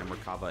never seen a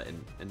Merkava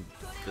in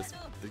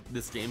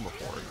this game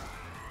before.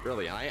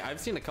 Really, and I've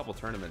seen a couple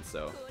tournaments,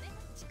 so.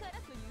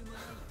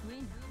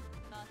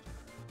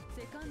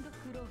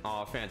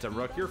 Aw, Phantom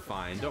Rook, you're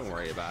fine. Don't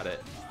worry about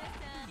it.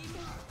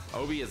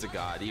 Obi is a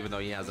god, even though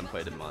he hasn't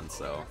played in months,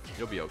 so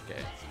you'll be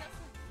okay.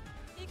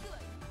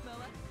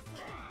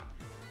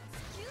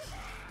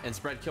 And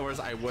spread killers,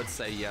 I would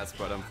say yes,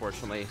 but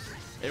unfortunately,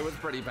 it was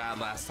pretty bad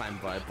last time,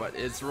 but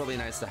it's really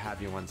nice to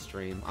have you on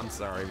stream. I'm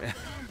sorry, man.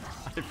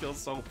 I feel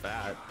so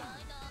bad.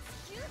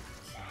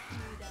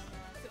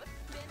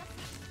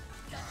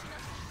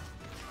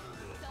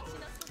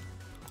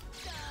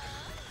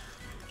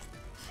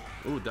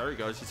 Ooh, there he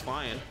goes. He's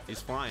flying.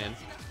 He's flying.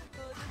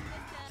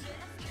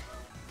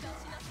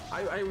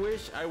 I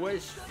wish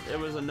it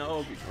was a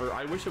no, or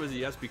I wish it was a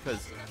yes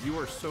because you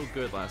were so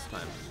good last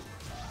time.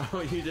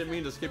 Oh, you didn't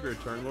mean to skip your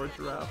turn, Lord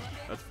Giraffe?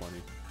 That's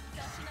funny.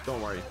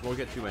 Don't worry, we'll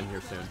get you in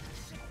here soon.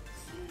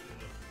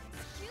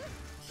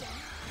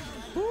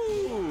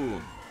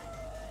 Woo!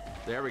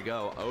 There we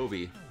go,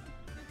 Obi.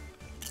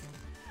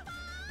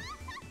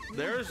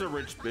 There's a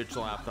rich bitch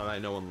laugh that I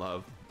know and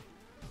love.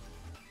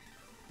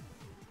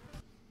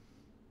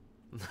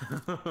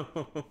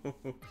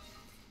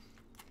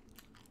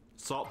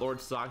 Salt Lord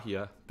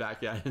Sakya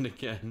back at it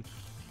again.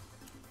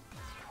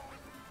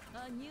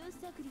 A new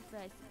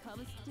sacrifice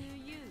comes to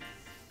you.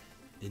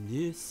 A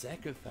new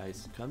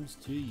sacrifice comes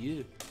to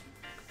you.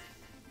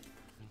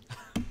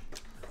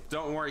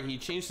 Don't worry, he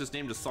changed his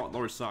name to Salt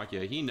Lord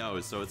Sakya. He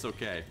knows, so it's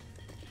okay.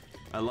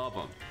 I love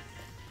him.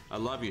 I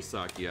love you,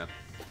 Sakya.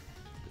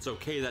 It's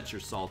okay that you're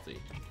salty.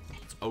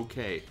 It's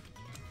okay.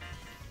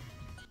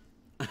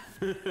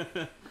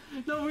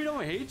 No, we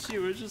don't hate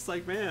you. It's just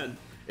like, man,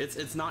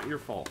 it's not your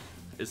fault.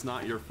 It's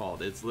not your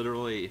fault. It's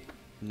literally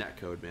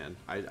netcode, man.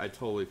 I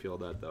totally feel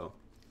that though.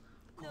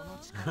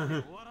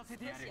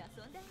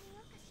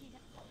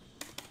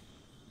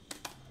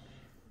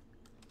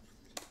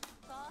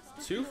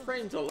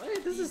 2-frame delay?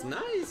 This is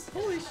nice.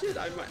 Holy shit,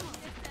 I might.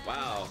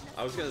 Wow,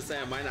 I was gonna say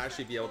I might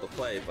actually be able to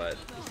play, but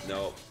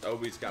no.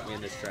 Obi's got me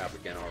in this trap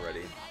again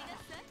already.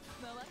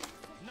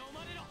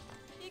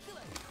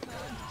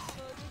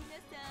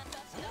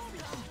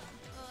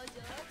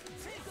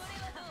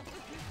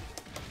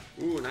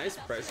 Ooh, nice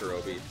pressure,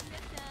 Obi.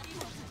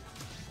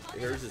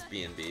 Here's his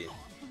B&B.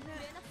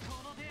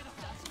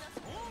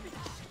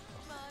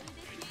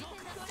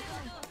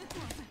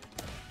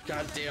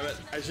 God damn it,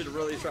 I should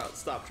really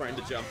stop trying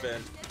to jump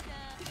in.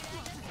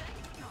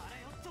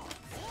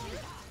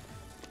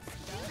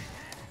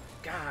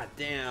 God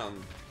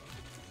damn.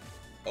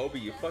 Obi,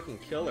 you fucking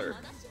killer.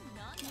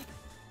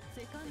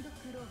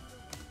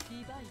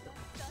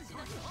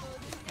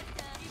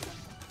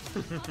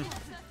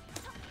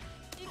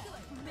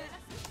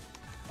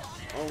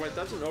 Oh wait,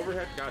 that's an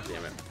overhead? God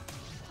damn it.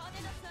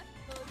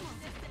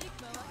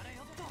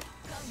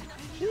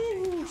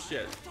 Woo,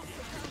 shit.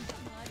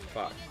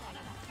 Fuck.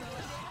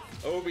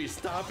 Obi,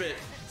 stop it.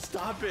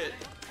 Stop it.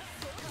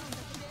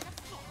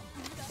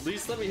 At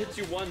least let me hit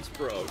you once,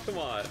 bro. Come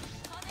on.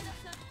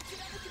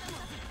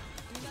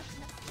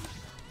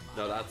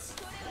 No, that's...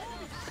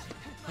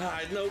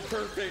 Ah, no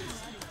perfect.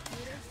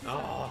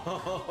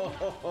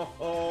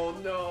 Oh,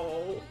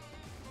 no.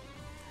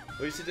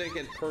 At least you didn't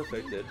get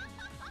perfected.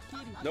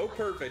 No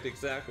perfect,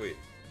 exactly.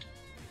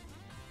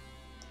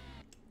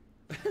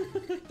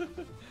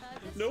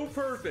 No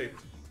perfect.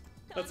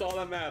 That's all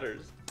that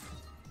matters.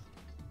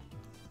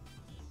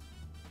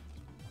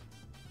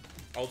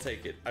 I'll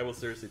take it. I will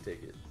seriously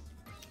take it.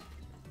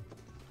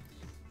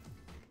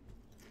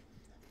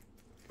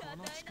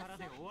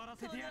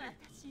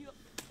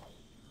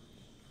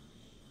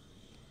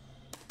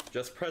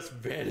 Just press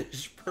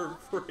vanish for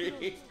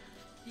free.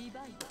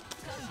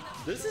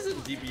 This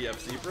isn't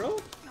DBFC, bro.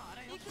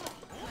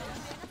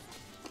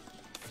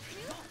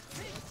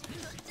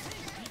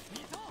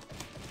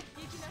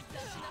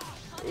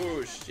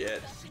 Oh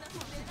shit.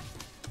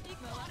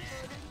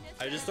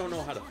 I just don't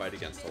know how to fight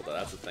against Hilda.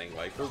 That's the thing.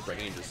 Like, her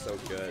range is so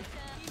good.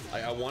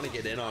 I want to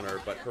get in on her,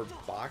 but her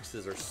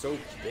boxes are so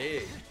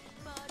big.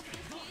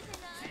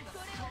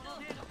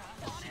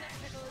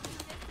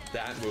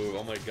 That move,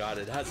 oh my god,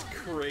 it has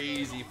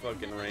crazy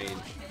fucking range.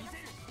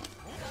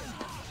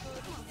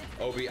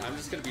 Obi, I'm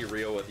just gonna be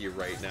real with you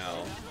right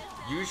now.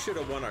 You should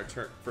have won our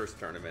first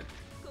tournament.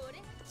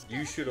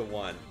 You should have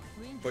won,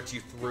 but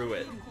you threw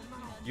it.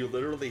 You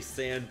literally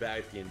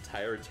sandbagged the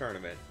entire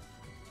tournament.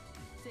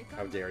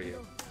 How dare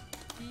you?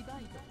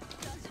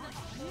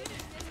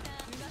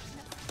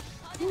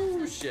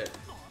 Ooh, shit.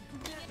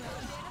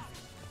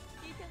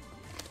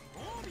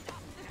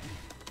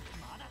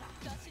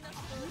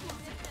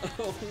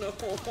 Oh no!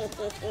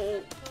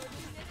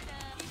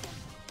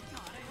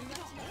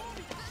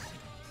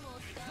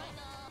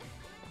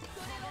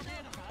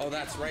 Oh,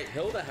 that's right.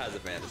 Hilda has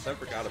advantage. I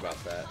forgot about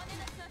that.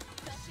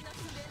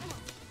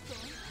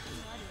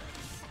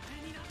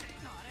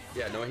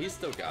 Yeah, no, he's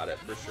still got it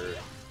for sure.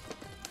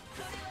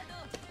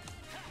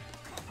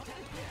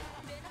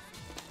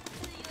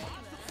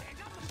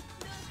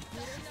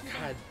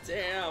 God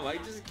damn, I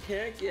just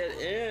can't get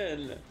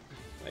in.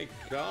 My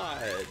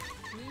god.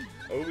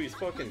 Obi's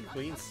fucking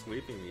clean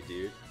sweeping me,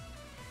 dude.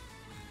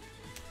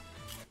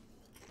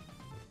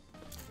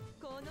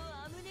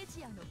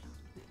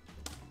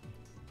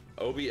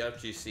 Obi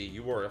FGC,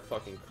 you are a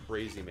fucking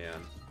crazy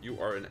man. You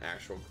are an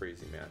actual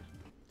crazy man.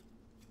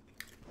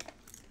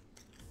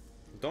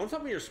 Don't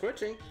tell me you're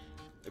switching.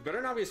 It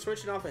better not be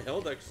switching off of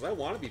Hilda, because I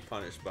want to be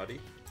punished,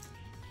 buddy.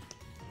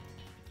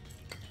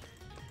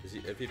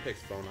 If he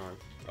picks phone on.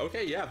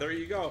 Okay, yeah, there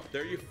you go.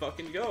 There you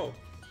fucking go.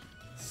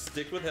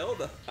 Stick with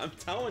Hilda. I'm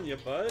telling you,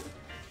 bud.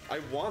 I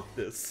want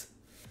this.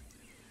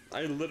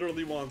 I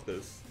literally want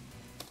this.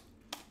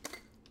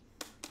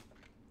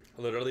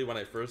 Literally, when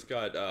I first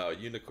got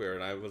UNIclr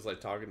and I was like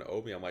talking to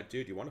Obi, I'm like,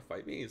 dude, you want to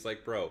fight me? He's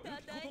like, bro,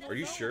 are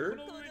you sure?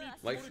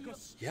 Like,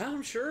 yeah,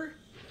 I'm sure.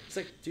 He's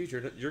like, dude,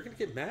 you're gonna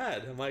get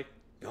mad. I'm like,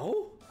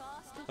 no,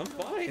 I'm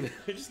fine.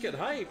 I just get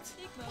hyped.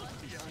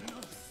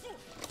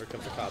 Here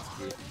comes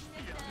Akatsuki.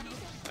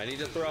 I need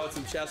to throw out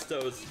some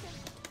chestos.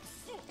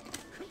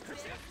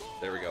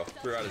 There we go.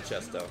 Threw out a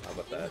chesto. How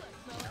about that?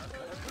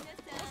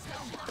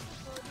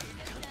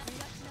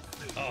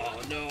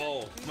 Oh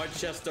no, my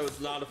chesto is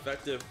not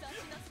effective.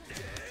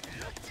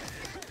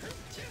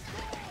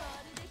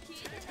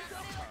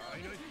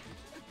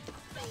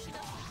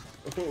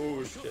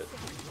 Oh shit.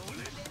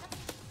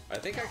 I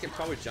think I can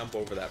probably jump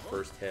over that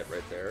first hit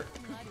right there.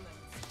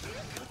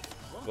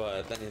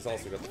 But then he's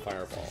also got the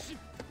fireball.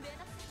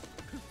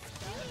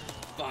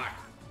 Fuck.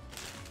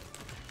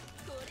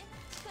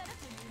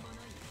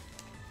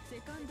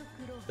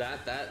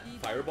 That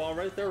fireball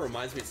right there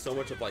reminds me so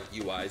much of like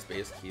UI's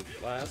base Keep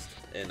Blast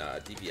in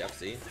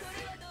DBFC.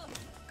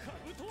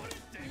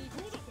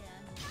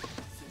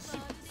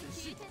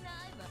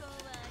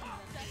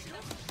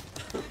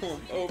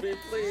 Obi,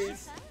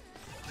 please.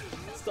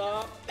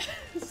 Stop.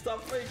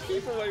 Stop playing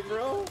keep away,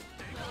 bro.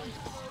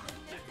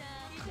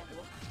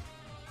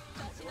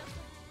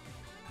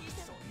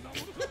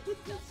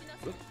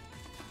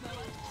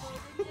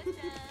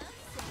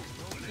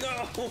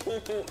 No.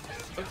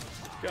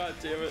 God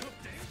damn it.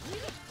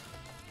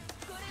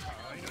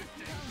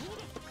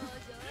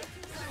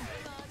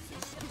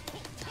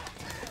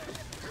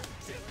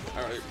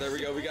 Alright, there we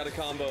go. We got a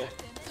combo.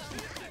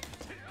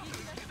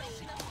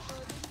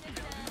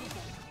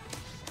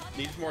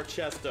 Needs more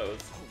chestos.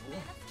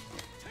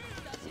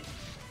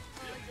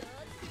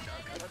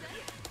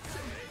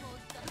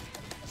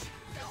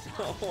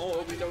 Oh,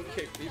 Obi, don't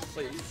kick me,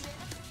 please.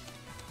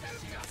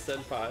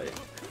 Senpai.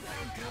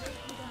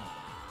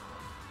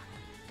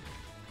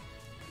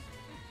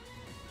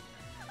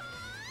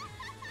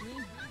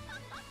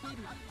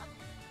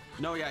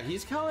 No, yeah,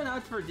 he's calling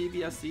out for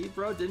DBSC,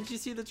 bro. Didn't you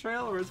see the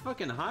trailer? It's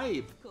fucking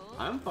hype.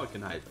 I'm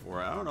fucking hyped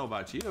for it. I don't know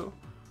about you.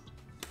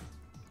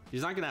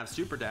 He's not gonna have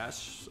Super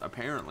Dash,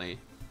 apparently.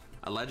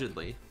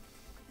 Allegedly.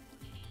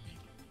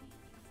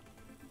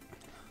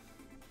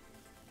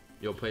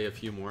 You'll play a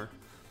few more.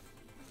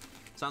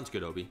 Sounds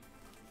good, Obi.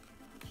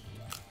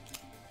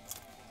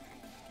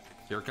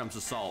 Here comes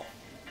Assault.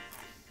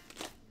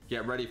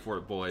 Get ready for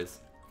it, boys.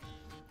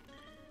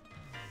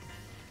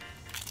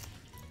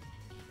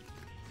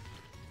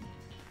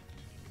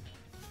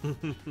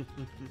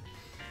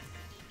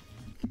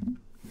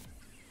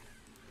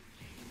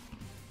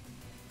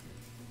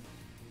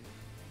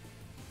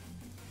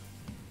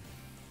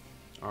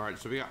 Alright,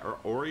 so we got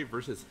Ori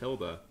versus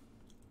Hilda.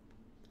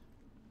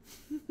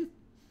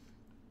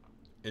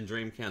 And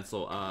Dream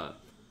Cancel.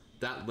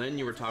 That Lin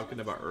you were talking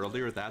about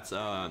earlier, that's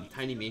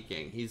Tiny Meat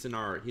Gang. He's in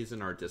our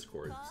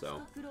Discord,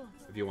 so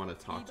if you want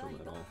to talk to him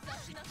at all.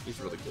 He's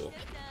really cool.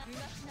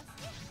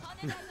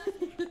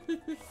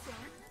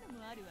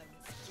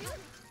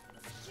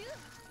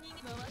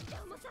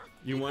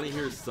 You want to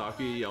hear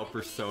Sakuya yell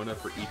Persona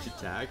for each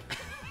attack?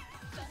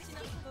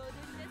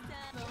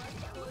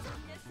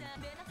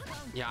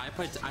 Yeah, I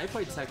play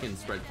Tekken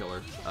Spread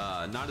Killer.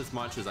 Not as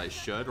much as I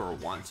should or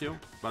want to,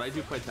 but I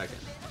do play Tekken.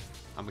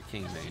 I'm a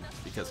King main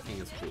because King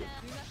is cool.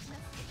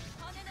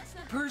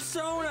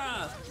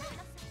 Persona!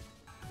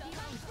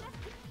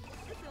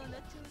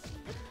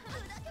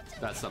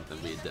 That's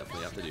something we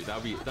definitely have to do.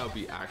 That would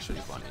be actually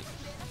funny.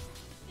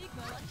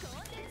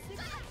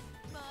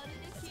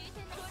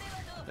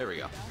 There we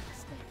go.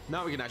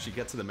 Now we can actually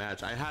get to the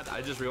match.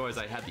 I just realized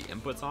I had the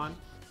inputs on.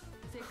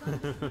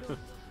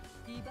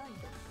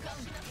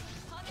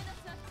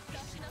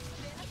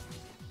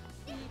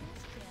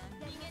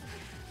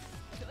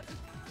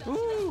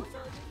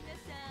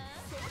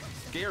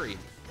 scary.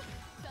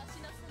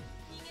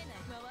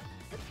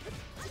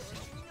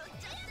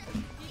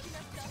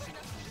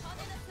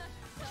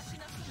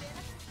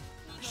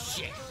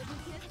 Shit.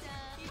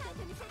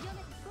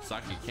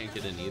 Saki can't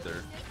get in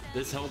either.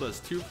 This Hilda's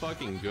too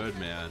fucking good,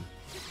 man.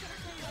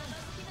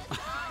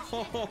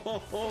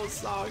 Oh,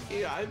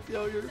 Saki, I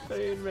feel your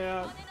pain,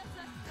 man.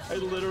 I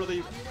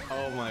literally,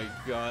 oh my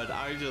god,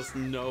 I just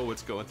know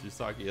what's going through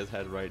Saki's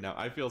head right now.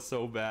 I feel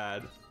so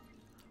bad.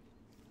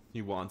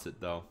 He wants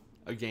it though.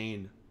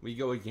 Again, we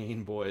go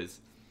again, boys.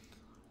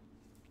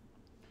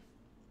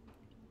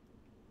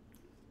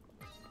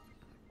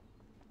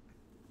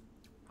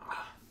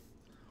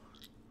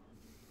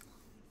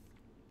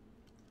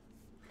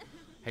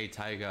 Hey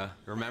Taiga,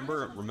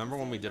 remember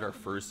when we did our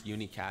first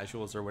uni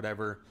casuals or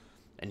whatever,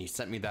 and you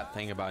sent me that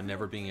thing about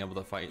never being able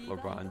to fight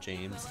LeBron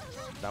James?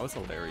 That was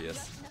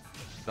hilarious.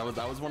 That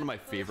was one of my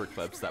favorite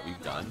clips that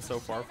we've done so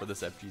far for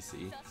this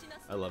FGC.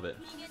 I love it.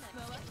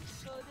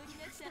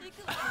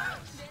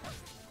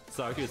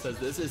 Saki says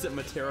this isn't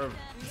Matera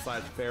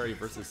 / Fairy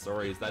versus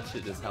Stories. That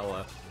shit is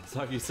hella.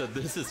 Saki said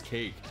this is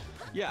cake.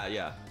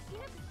 Yeah.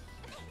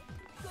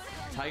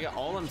 Taiga,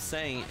 all I'm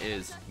saying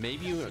is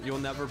maybe you'll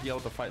never be able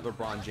to fight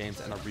LeBron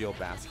James in a real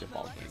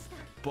basketball game.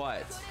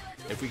 But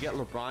if we get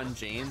LeBron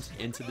James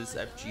into this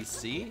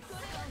FGC,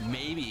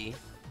 maybe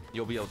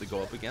you'll be able to go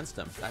up against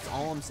him. That's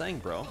all I'm saying,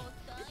 bro.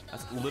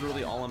 That's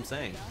literally all I'm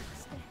saying.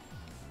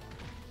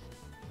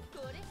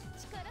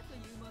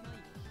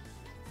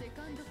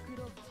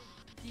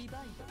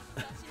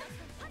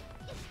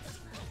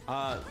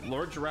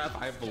 Lord Giraffe,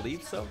 I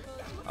believe so.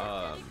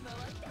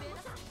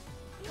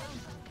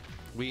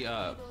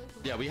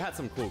 Yeah, we had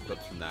some cool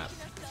clips from that.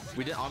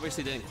 We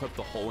obviously didn't clip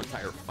the whole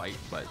entire fight,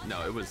 but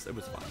no, it was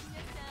fun.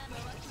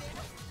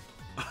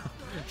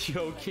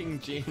 Yo, King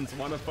James,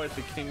 wanna fight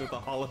the king of the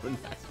Hollow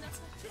Knight?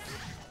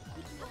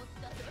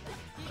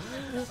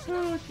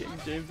 Oh, King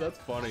James, that's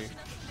funny.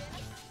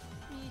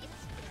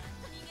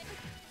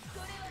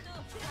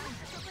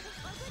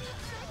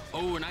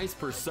 Oh, nice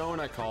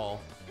persona call.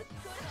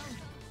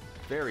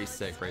 Very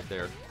sick right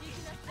there.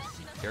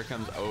 Here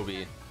comes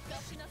Obi.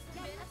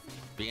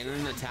 Being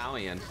an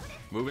Italian,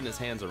 moving his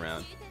hands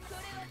around.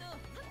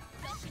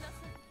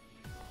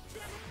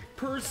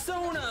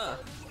 Persona!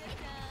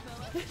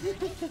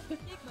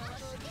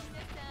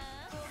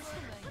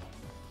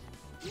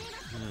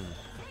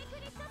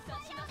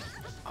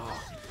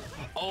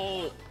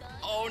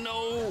 Oh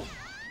no!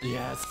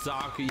 Yeah,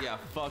 Saki, yeah,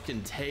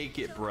 fucking take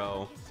it,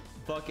 bro.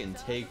 Fucking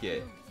take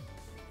it.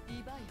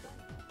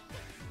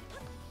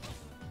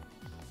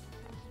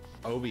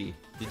 Obi,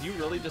 did you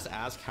really just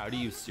ask how to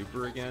use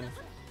super again?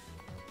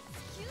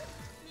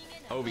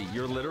 Obi,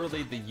 you're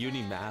literally the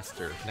uni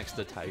master next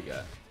to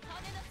Taiga.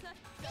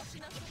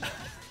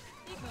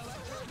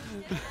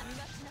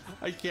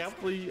 I can't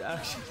believe you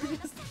actually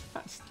just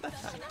asked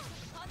that.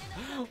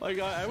 Like,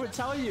 I would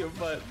tell you,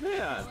 but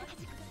man.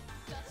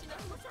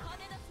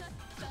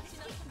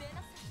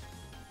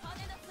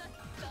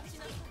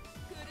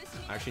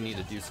 I actually need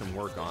to do some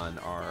work on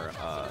our,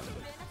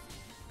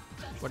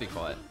 what do you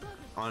call it?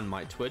 On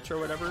my Twitch or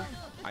whatever.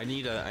 I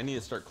need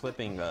to start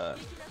clipping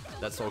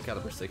that Soul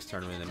Calibur 6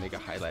 tournament and make a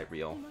highlight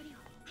reel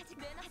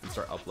and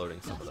start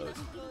uploading some of those.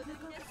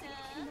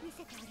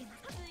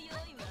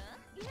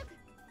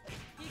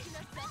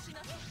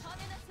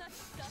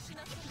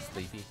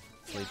 Sleepy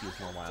is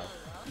more wild.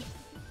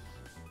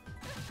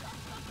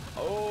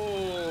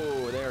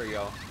 Oh, there we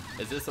go.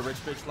 Is this a rich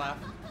bitch laugh?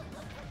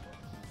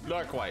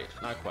 Not quite.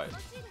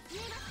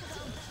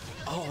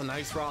 Oh,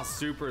 nice raw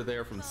super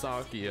there from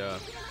Sakia.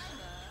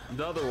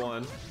 Another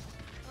one.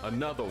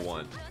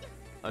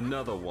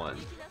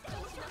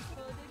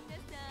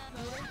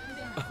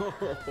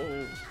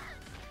 Oh.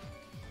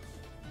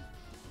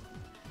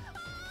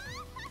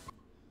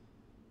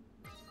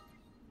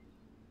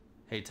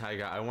 Hey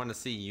Taiga, I want to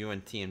see you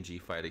and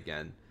TMG fight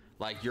again.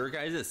 Like your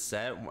guys'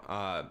 set,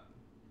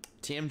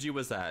 TMG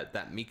was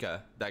that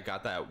Mika that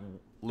got that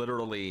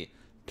literally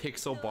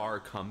pixel bar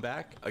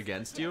comeback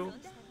against you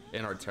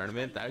in our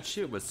tournament. That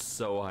shit was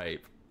so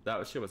hype.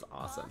 That shit was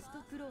awesome.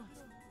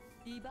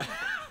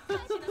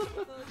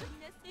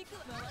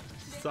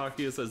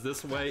 Sakia says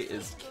this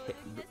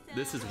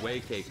is way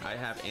cake. I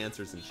have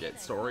answers and shit.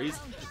 Stories?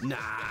 Nah.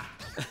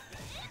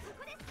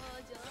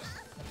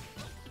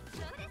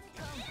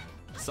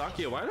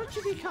 Sakia, why don't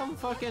you become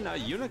fucking a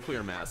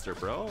UNIclr master,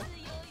 bro?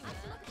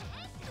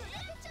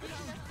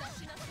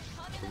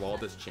 The wall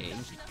just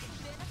changed.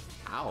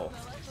 Ow.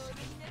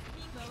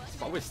 It's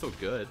probably still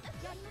good.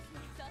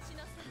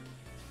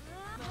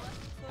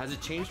 Has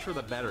it changed for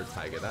the better,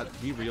 Taiga?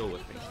 Be real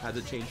with me. Has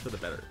it changed for the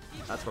better?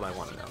 That's what I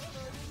want to know.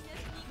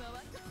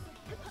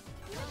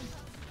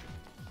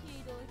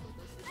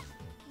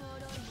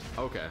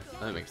 Okay,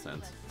 that makes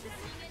sense.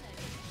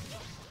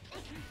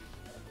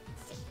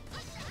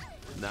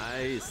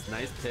 Nice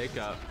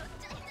pickup.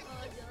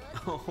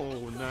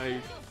 Oh,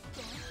 nice.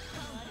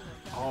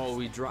 Oh,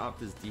 we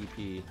dropped his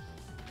DP.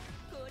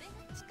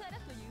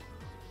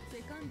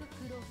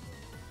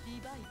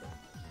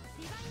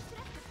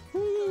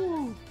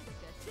 Woo.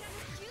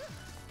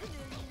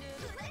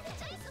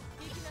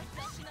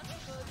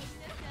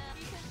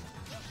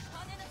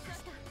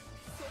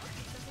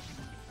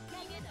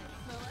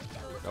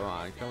 Come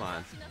on, come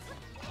on.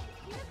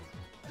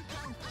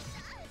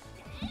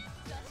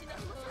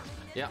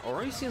 Yeah,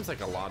 Ori seems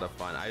like a lot of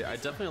fun. I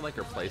definitely like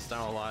her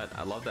playstyle a lot.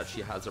 I love that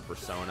she has a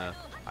persona.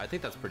 I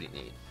think that's pretty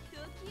neat.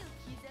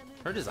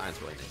 Her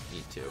design's really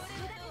neat too.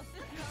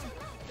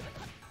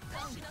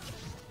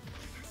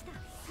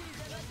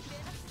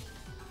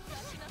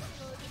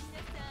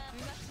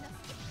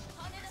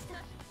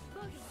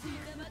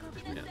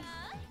 Yeah.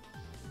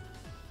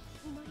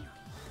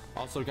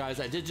 Also, guys,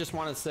 I did just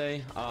want to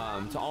say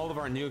to all of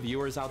our new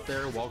viewers out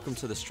there, welcome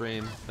to the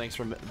stream. Thanks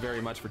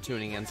very much for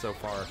tuning in so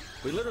far.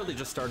 We literally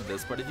just started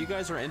this, but if you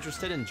guys are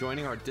interested in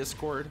joining our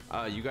Discord,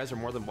 you guys are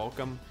more than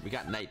welcome. We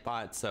got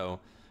Nightbot, so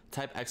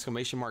type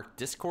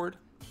 !Discord,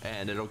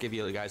 and it'll give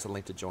you guys a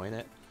link to join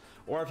it.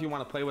 Or if you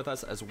want to play with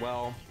us as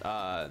well,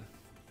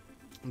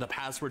 the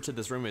password to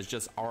this room is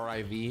just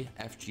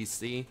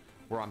RIVFGC.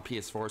 We're on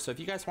PS4, so if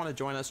you guys want to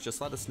join us,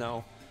 just let us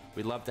know.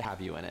 We'd love to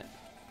have you in it.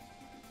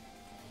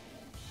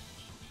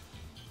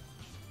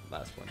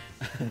 Last one.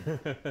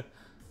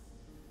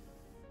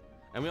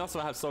 And we also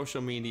have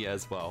social media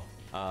as well.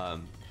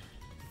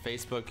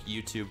 Facebook,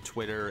 YouTube,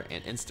 Twitter,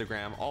 and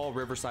Instagram, all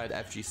Riverside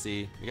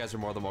FGC. You guys are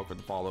more than welcome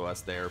to follow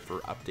us there for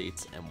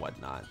updates and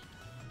whatnot.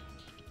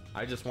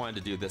 I just wanted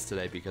to do this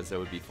today because it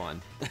would be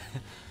fun.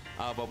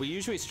 But we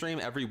usually stream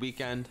every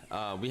weekend.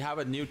 We have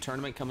a new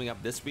tournament coming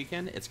up this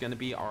weekend. It's going to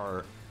be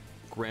our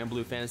Grand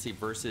Blue Fantasy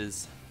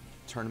Versus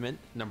tournament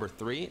number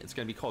 3. It's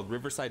going to be called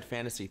Riverside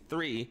Fantasy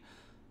 3.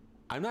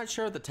 I'm not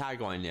sure of the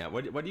tagline yet.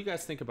 What do you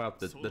guys think about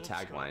the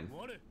tagline?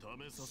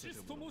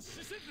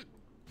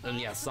 And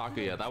yeah,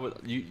 Sakuya, that was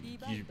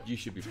you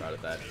should be proud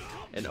of that.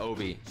 And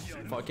Obi,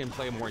 fucking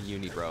play more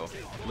Uni, bro.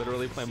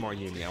 Literally play more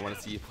Uni. I want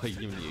to see you play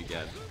Uni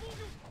again.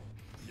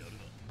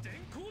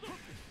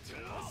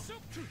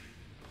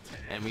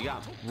 And we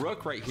got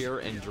Rook right here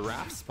in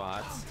draft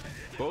spots.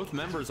 Both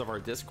members of our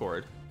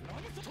Discord.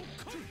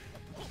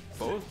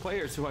 Both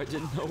players who I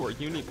didn't know were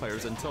Uni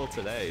players until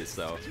today,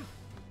 so.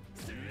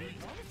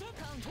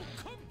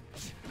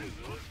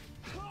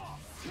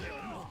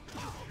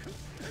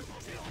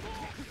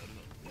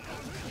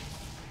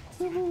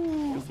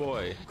 Good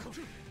boy.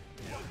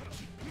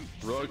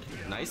 Rook,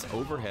 nice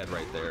overhead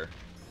right there.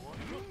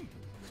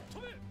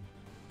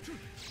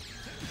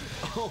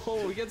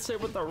 Oh, we get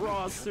hit with the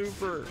raw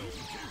super.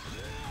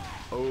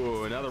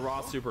 Oh, another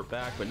raw super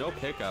back, but no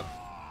pickup.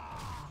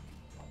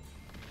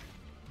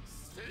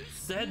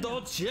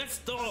 Sedo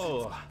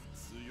Chesto!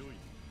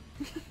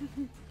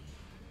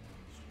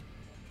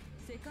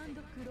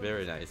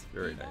 Very nice,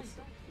 very nice.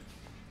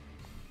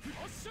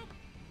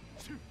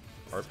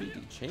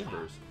 RPD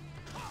Chambers.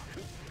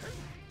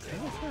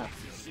 What's that?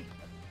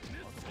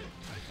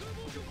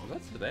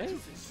 What's today?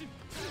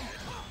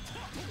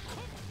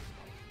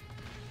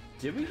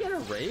 Did we get a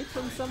raid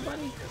from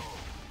somebody?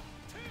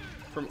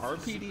 From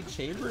RPD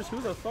Chambers? Who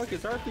the fuck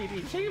is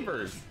RPD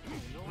Chambers?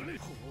 It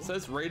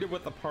says raided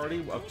with a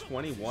party of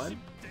 21?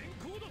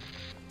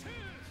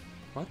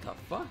 What the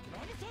fuck?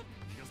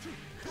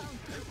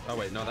 Oh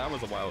wait, no, that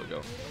was a while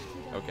ago.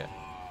 Okay.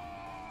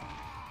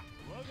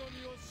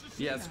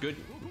 Yeah, it's good.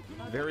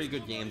 Very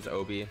good games,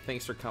 Obi.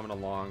 Thanks for coming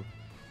along.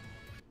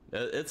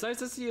 It's nice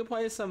to see you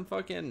play some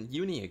fucking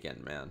Uni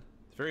again, man.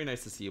 It's very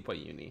nice to see you play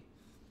Uni.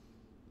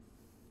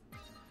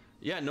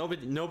 Yeah,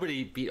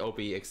 nobody beat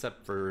Obi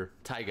except for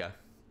Taiga.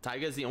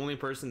 Taiga's the only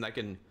person that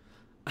can...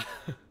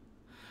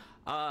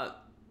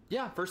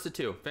 yeah, first to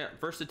two.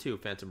 First to two,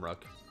 Phantom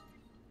Rook.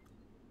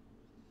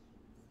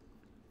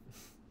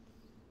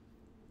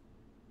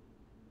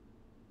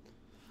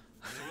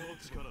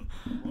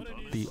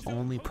 The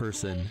only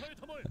person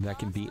that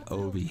can beat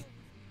Obi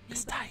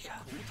is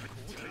Taiga,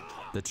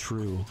 the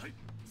true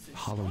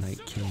Hollow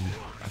Knight King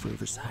of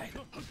Riverside.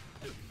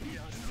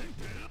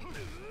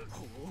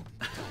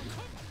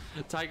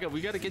 Taiga, we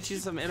gotta get you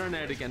some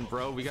internet again,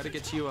 bro. We gotta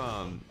get you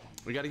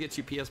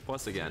PS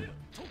Plus again.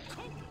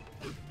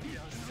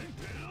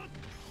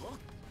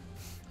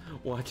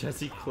 Watch as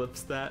he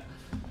clips that.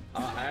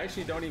 I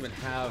actually don't even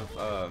have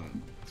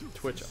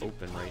Twitch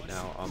open right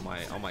now on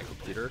my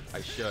computer.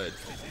 I should,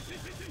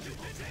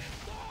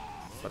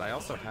 but I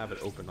also have it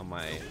open on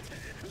my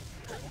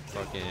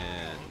fucking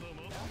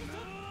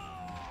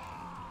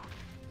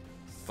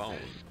phone.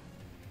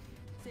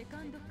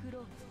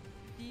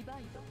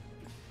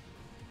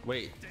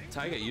 Wait,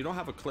 Taiga, you don't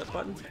have a clip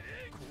button?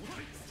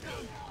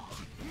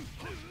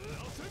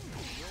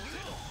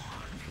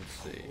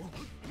 Let's see.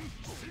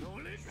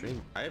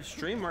 Stream. I have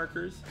stream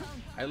markers.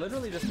 I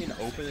literally just need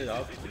to open it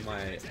up on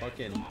my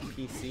fucking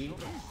PC.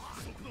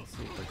 Let's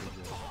see if I can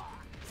do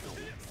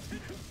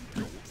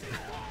it.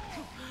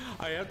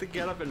 I have to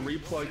get up and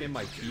replug in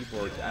my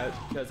keyboard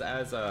because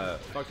as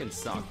fucking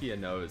Sakia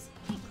knows,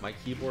 my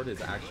keyboard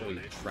is actually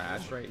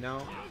trash right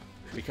now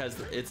because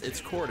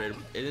it's corded.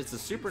 It is a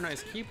super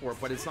nice keyboard,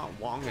 but it's not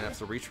long enough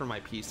to reach from my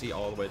PC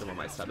all the way to where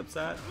my setup's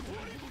at.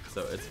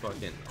 So it's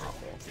fucking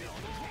awful.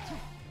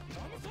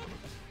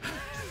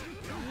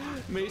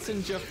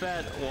 Mason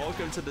Jaffet,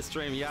 welcome to the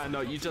stream. Yeah,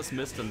 no, you just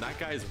missed him. That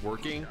guy's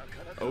working.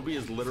 Obi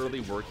is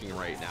literally working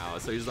right now.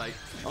 So he's like,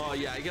 oh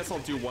yeah, I guess I'll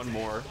do one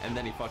more. And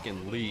then he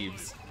fucking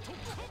leaves.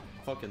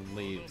 Fucking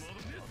leaves.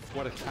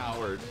 What a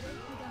coward.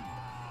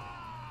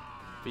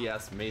 But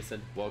yes,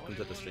 Mason, welcome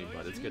to the stream,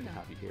 bud. It's good to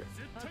have you here.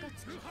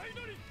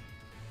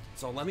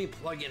 So let me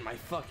plug in my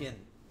fucking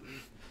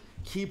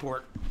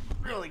keyboard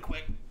really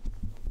quick.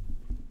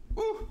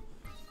 Woo!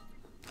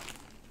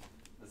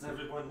 As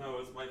everyone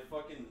knows, my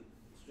fucking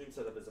stream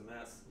setup is a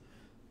mess.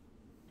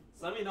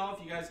 So let me know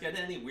if you guys get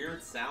any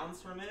weird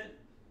sounds from it,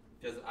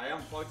 because I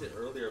unplugged it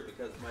earlier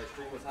because my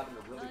stream was having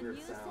a really weird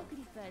sound.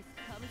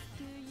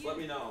 So let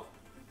me know.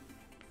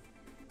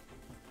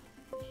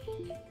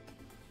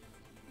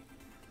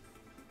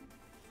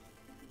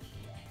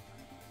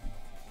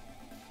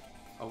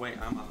 Oh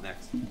wait, I'm up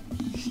next.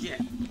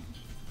 Shit.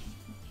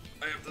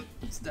 I have to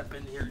step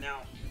in here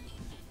now.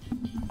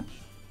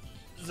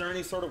 Is there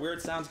any sort of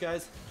weird sounds,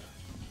 guys?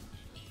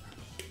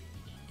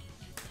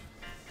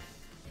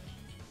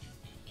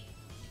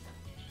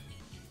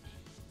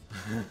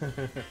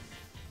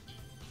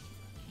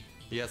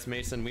 Yes,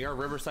 Mason, we are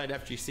Riverside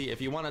FGC.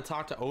 If you want to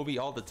talk to Obi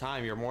all the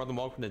time, you're more than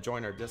welcome to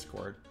join our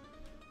Discord.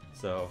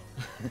 So,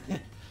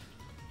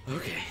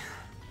 okay.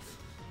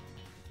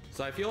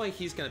 So I feel like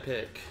he's gonna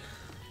pick.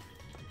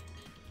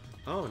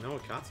 Oh, no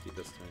Akatsuki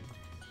this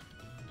time.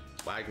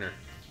 Wagner.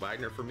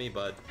 Wagner for me,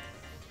 bud.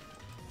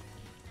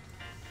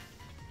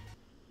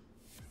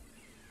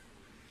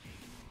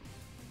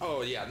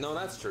 Oh yeah, no,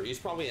 that's true. He's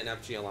probably an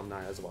FG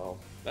alumni as well.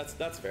 That's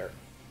fair.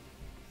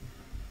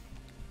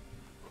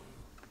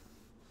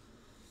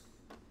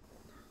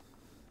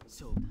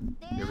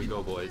 Here we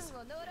go, boys.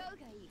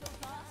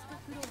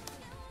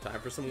 Time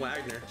for some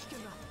Wagner.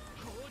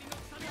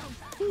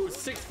 Ooh,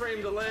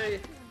 6-frame delay.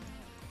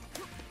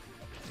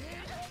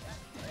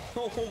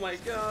 Oh my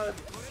god.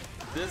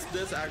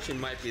 This actually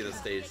might be the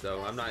stage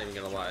though. I'm not even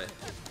gonna lie.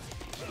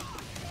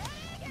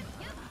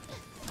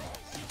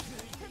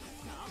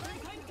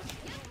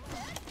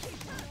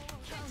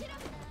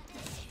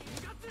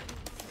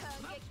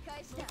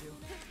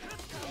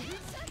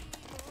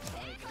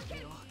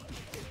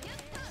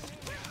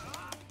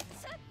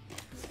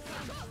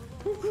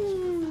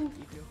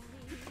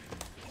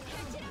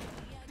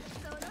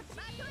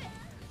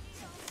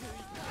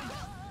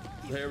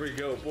 There we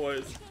go,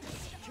 boys.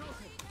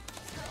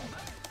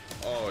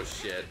 Oh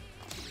shit.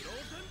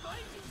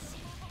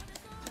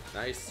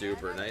 Nice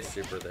super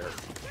there.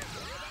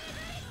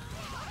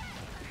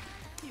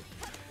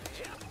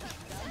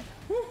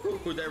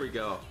 Woo, there we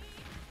go.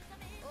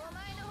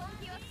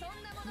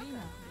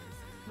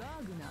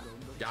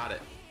 Got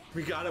it.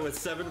 We got it with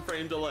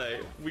 7-frame delay.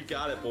 We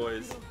got it,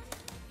 boys.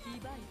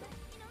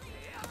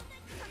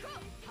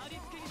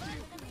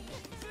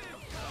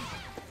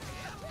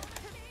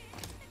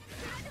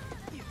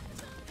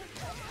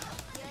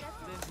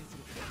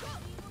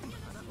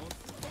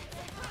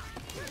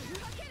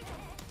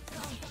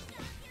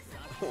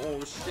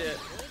 Oh shit.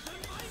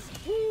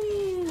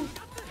 Woo!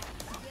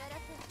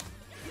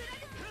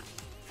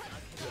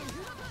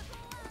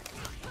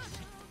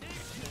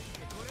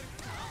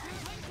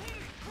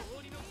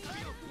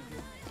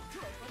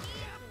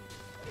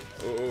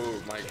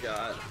 Oh my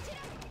god.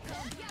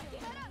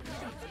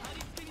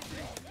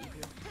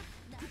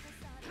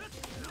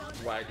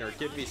 Wagner,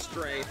 give me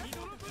strength.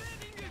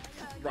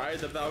 Ride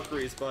the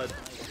Valkyries, bud.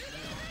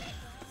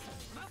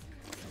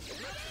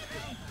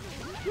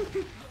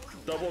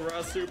 Double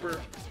raw super.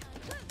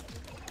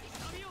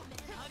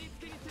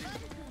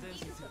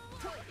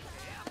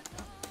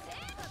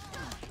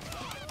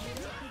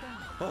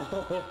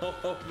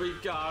 Oh, we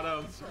got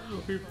him.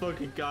 We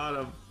fucking got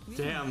him.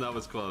 Damn, that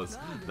was close.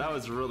 That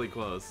was really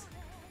close.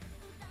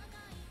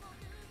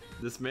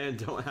 This man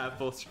don't have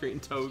full screen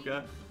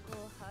Tuga.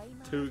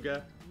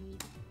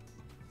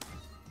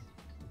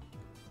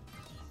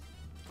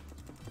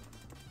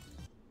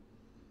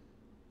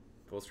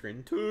 Full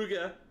screen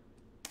Tuga.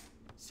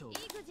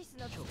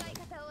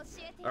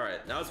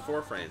 Alright, now it's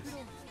 4 frames.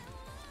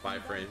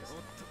 5 frames.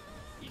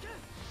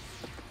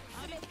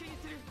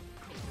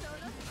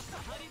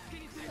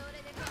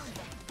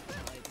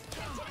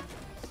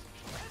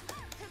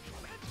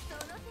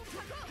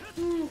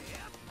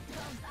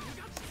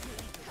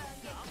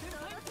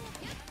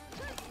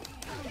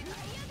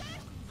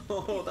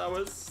 Oh, that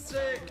was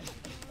sick!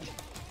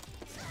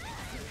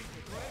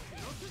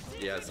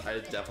 Yes, I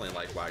definitely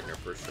like Wagner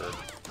for sure.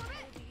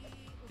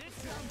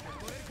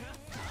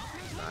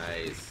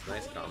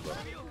 Nice combo.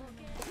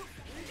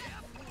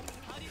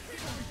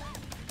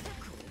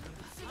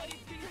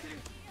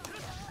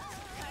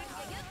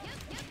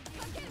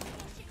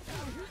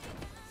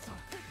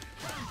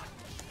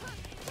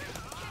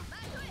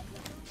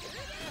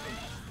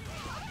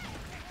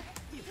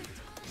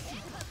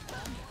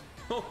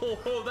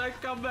 Oh,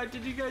 that comeback,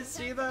 did you guys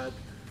see that?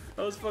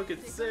 That was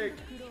fucking sick.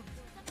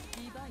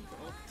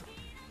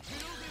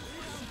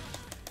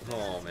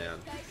 Oh, man.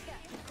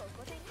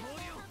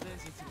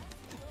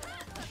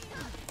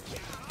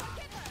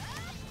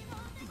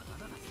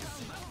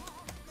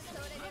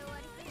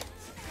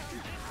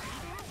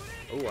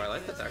 Oh, I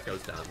like that that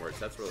goes downwards.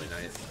 That's really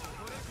nice.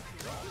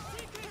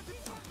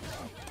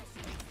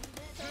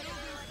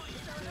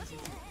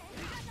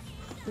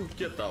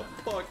 Get the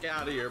fuck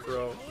out of here,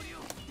 bro.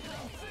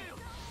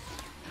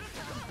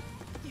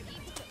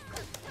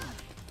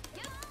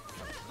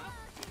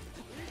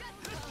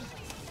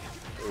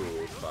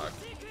 Ooh, fuck.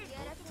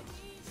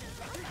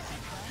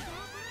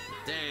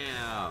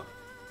 Damn.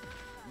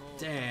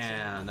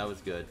 Damn, that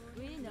was good.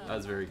 That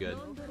was very good.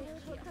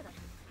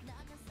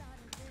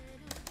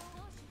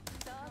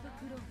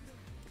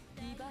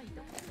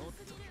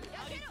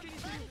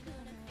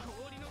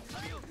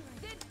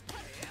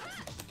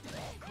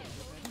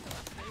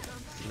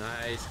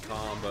 Nice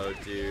combo,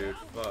 dude.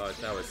 Fuck,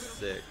 that was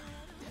sick.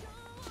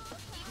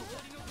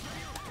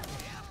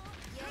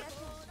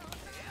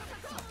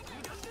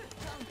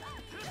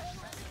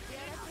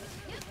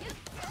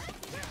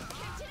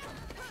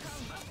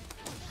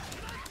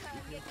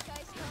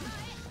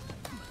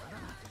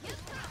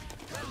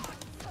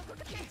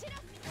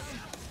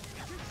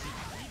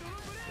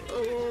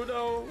 Oh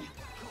no!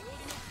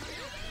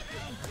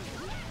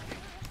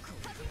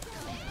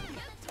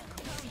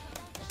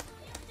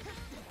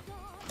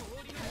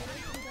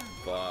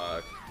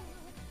 Fuck.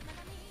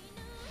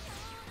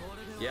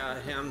 Yeah,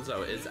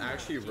 Hamzo, it's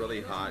actually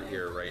really hot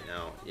here right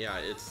now. Yeah,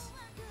 it's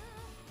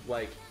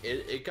like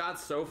it got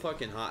so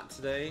fucking hot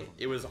today.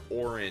 It was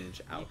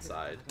orange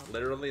outside.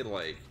 Literally,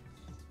 like,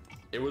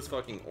 it was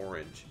fucking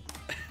orange.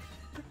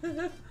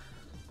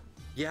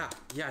 Yeah,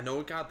 no,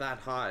 it got that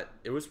hot.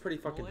 It was pretty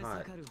fucking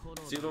hot.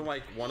 It's either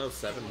like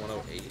 107,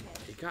 108.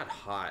 It got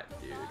hot,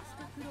 dude.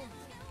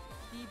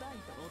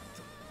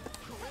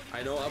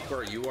 I know up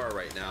where you are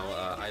right now,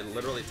 I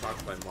literally talked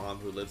to my mom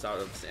who lives out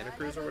of Santa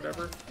Cruz or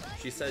whatever.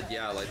 She said,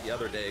 yeah, like the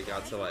other day it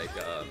got to like,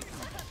 hold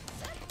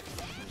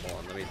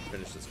on, let me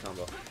finish this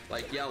combo.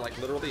 Like, yeah, like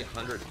literally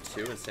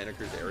 102 in Santa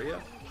Cruz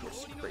area, which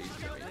is crazy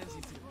to me.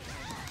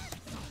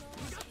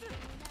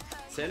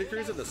 Santa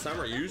Cruz in the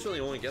summer usually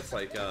only gets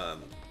like,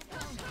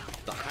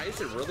 the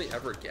highest it really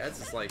ever gets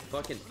is like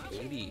fucking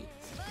 80.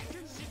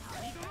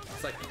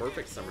 It's like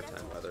perfect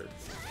summertime weather.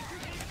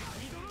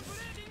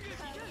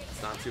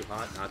 It's not too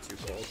hot, not too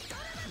cold.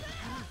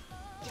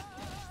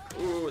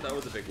 Ooh, that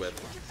was a big whip.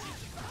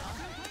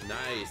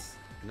 Nice.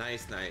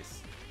 Nice,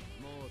 nice.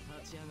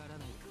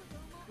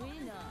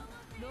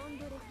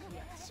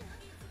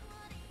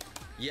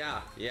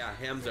 Yeah,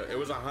 Hamzo. It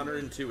was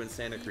 102 in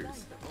Santa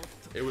Cruz.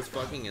 It was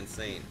fucking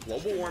insane.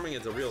 Global warming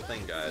is a real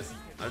thing, guys.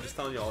 I'm just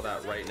telling you all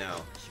that right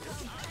now.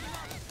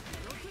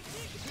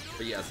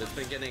 But yes, it's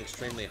been getting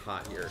extremely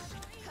hot here.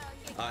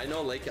 I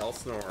know Lake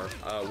Elsinore,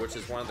 which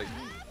is one of the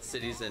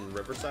cities in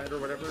Riverside or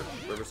whatever,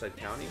 Riverside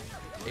County,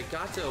 it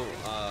got to,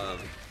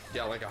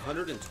 yeah, like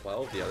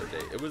 112 the other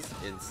day. It was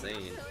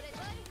insane.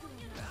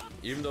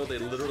 Even though they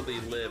literally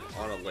live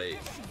on a lake.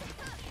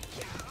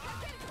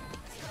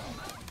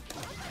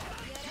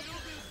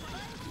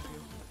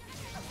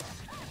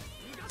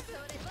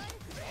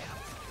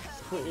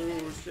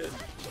 Oh shit.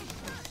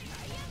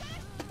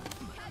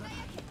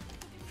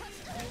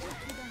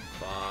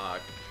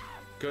 Fuck.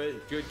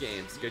 Good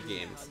games, good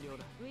games.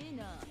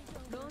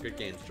 Good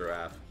games,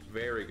 Giraffe.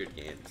 Very good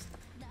games.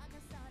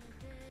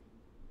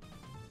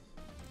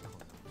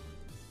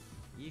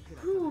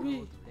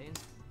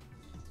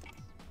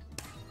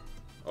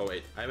 Oh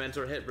wait, I meant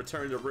to hit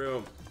return to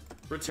room.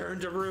 Return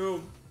to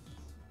room!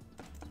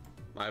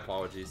 My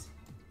apologies.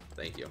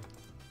 Thank you.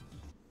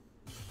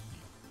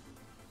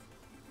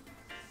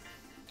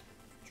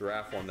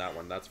 Giraffe won that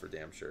one, that's for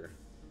damn sure.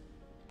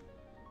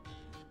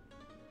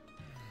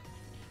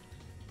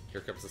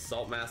 Here comes the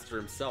Salt Master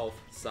himself,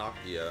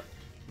 Sakia.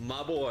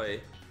 My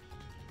boy.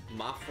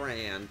 My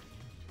friend.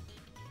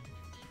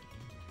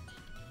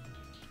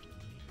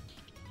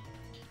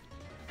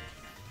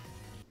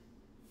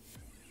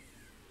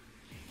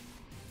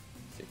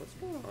 Let's see what's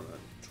going on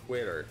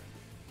Twitter.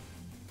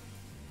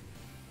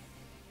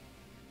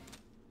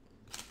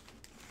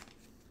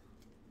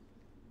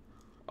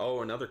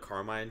 Oh, another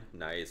Carmine?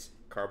 Nice.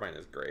 Carmine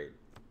is great.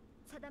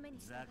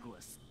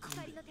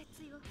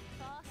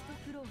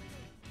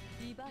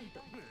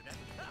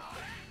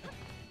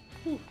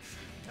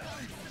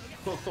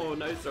 Oh,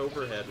 nice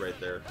overhead right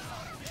there.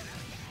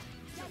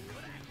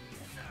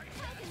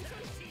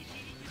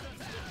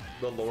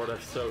 The Lord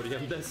of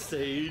Sodium, the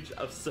Sage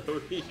of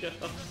Sodium.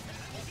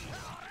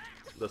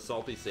 The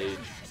Salty Sage.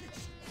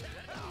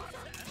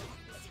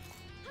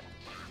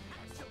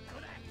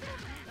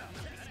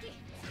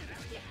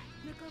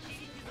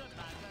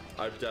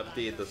 I've dubbed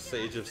the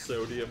Sage of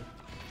Sodium.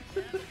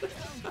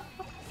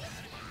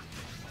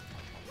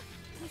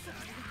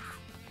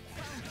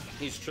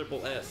 He's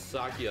triple S,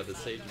 Sakia, the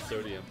Sage of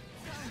Sodium.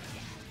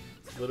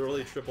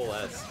 Literally triple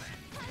S.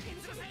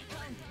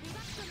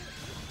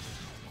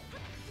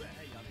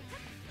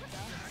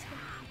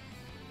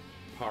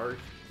 Park.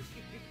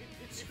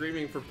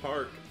 Screaming for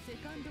Park.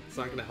 It's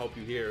not gonna help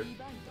you here.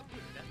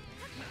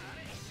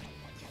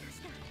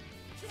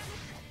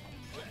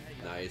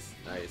 Nice,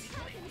 nice.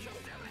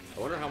 I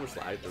wonder how much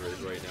lag there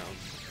is right now.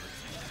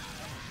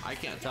 I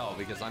can't tell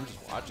because I'm just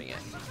watching it.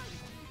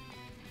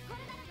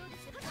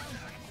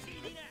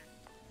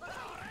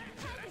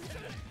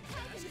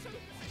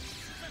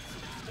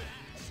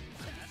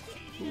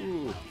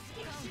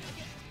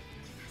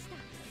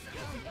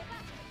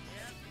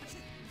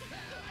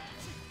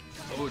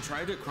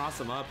 tried to cross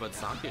him up, but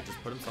Sasuke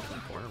just put himself in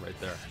the corner right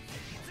there.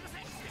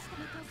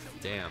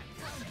 Damn.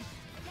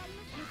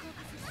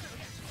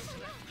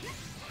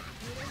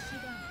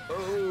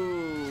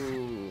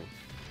 Oh.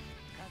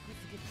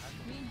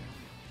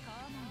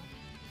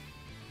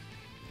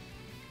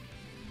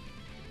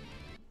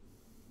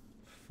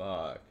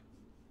 Fuck.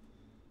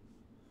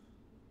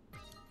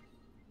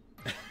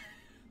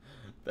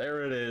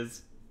 There it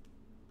is.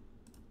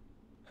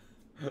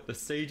 The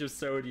Sage of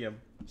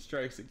Sodium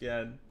strikes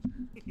again.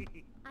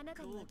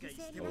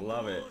 I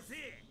love it.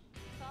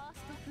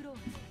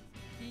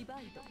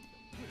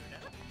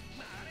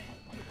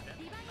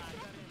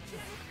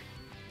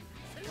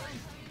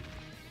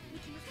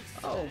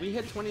 Oh, we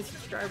hit 20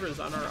 subscribers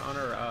on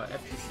our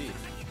FTC.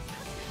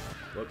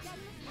 Whoops.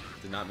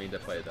 Did not mean to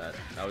play that.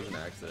 That was an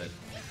accident.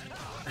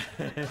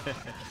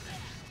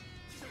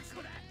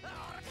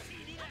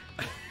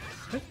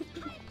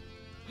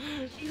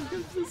 Look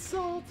at the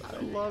salt. I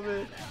love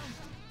it.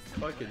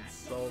 Fucking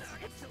salt.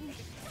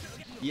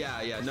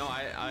 Yeah. No,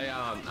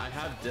 I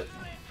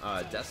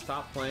have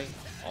desktop playing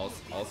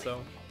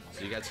also,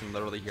 so you guys can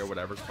literally hear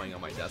whatever's playing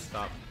on my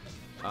desktop.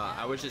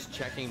 I was just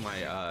checking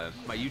my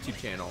my YouTube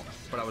channel,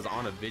 but I was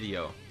on a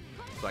video,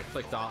 so I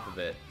clicked off of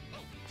it,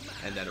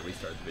 and then it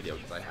restarted the video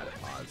because I had it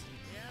paused.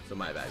 So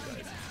my bad,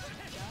 guys.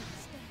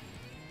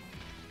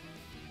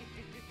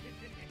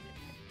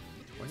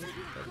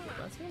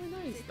 That's really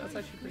nice. That's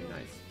actually pretty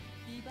nice.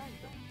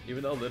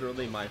 Even though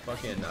literally my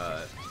fucking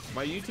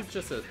my YouTube's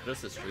just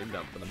a stream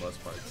dump for the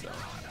most part, so.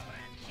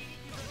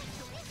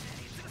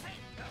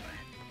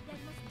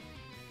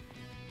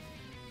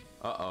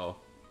 Uh-oh.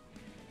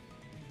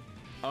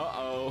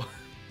 Uh-oh.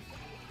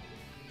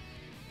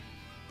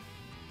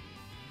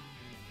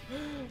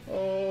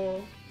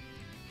 Oh.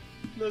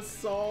 The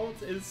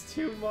salt is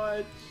too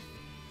much.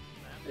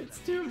 It's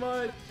too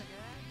much.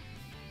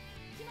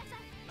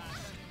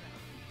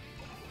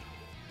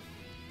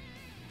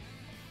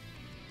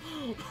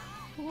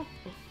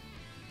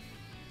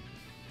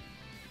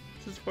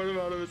 Just put him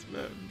out of his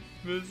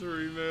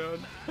misery, man.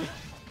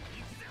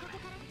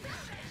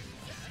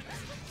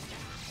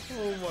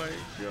 Oh my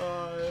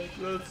god,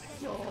 that's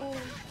so...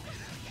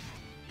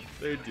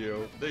 They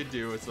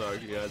do suck,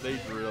 yeah, they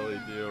really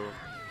do.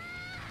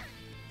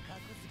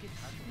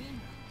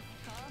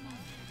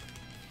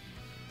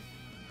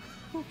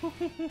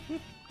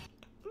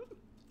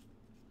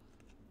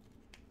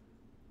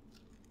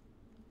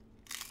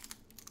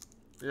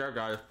 Yeah,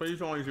 guys,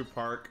 please only do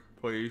park,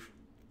 please.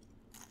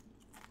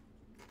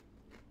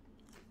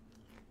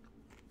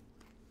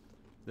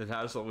 It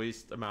has the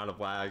least amount of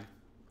lag.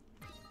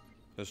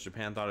 Because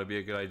Japan thought it'd be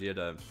a good idea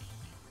to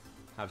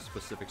have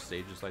specific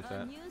stages like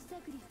that.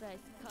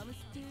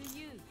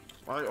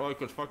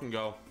 Alright, let's fucking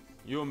go.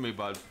 You and me,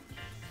 bud.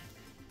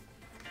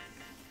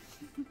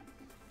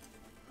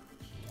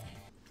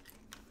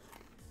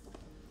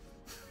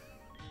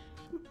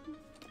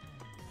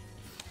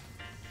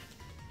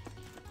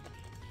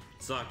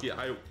 Saki,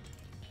 I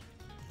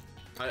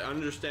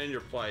understand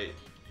your plight.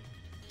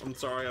 I'm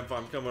sorry if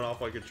I'm coming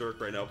off like a jerk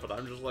right now, but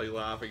I'm just like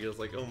laughing. It's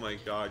like, oh my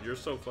god, you're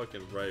so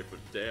fucking right, but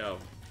damn.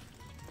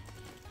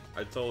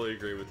 I totally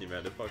agree with you,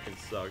 man. It fucking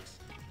sucks.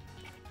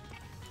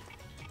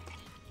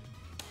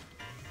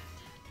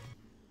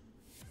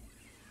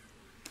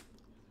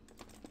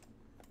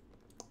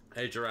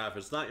 Hey, Giraffe,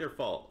 it's not your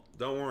fault.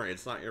 Don't worry,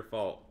 it's not your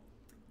fault.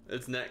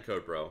 It's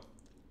netcode, bro.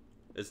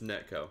 It's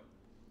netcode.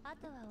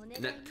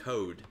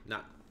 Netcode,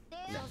 not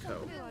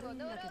netcode.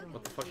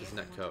 What the fuck is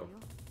netcode?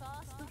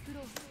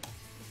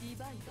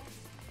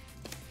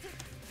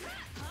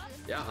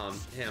 Yeah,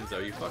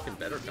 Hamzo, you fucking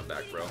better come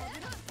back, bro.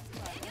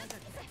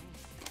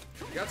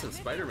 You got some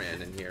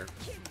Spider-Man in here.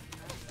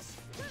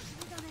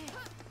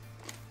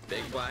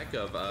 Big Black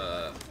of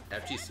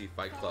FGC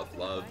Fight Club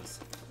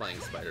loves playing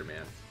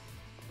Spider-Man.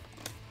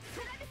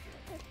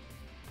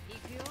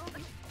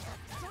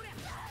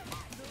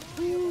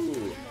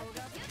 Ooh.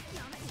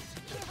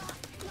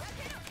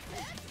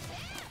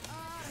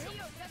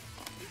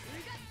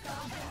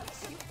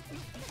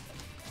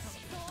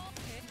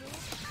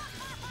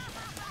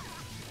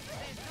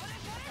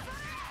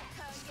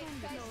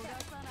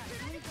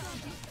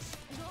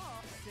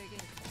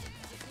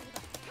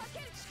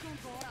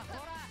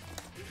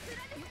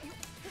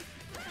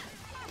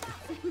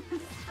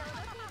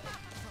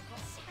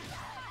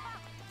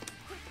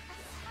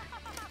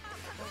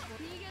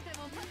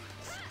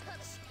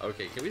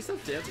 Okay, can we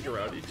stop dancing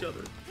around each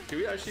other? Can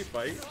we actually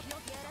fight?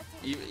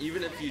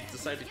 Even if you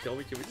decide to kill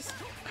me, can we just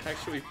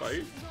actually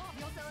fight?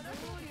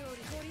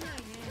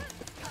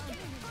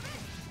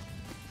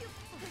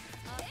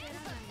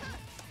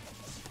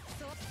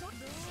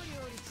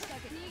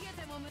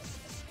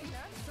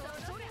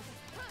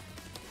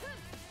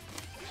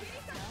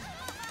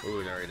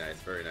 Ooh, very nice,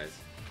 very nice.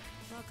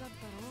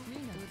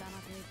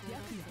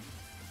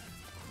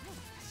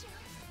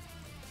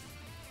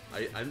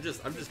 I'm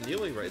just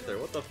kneeling right there.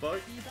 What the fuck?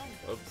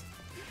 Oops.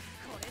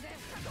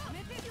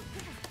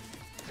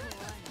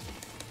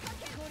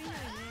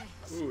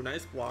 Ooh,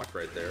 nice block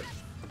right there.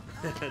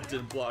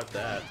 Didn't block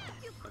that.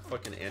 A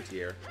fucking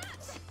anti-air.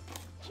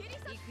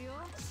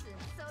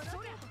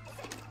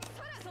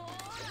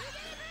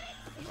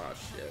 Oh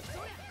shit.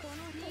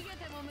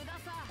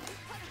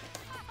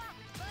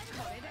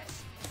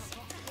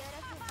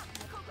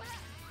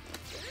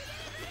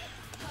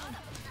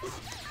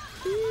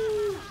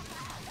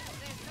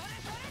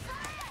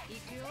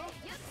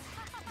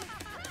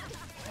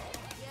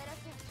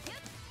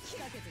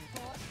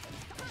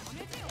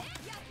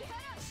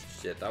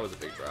 Shit, that was a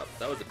big drop.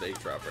 That was a big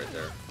drop right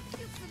there.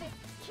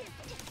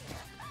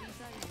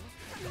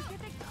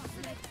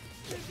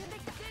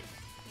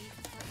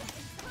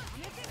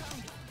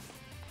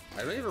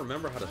 I don't even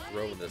remember how to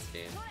throw in this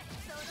game.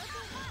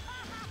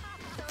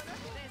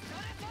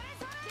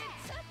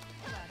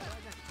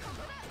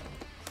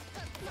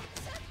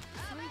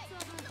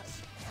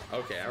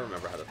 Okay, I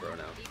remember how to throw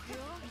now.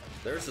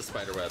 There's the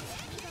spider webs.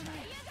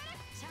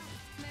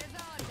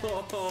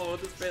 Oh,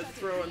 this man's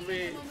throwing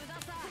me.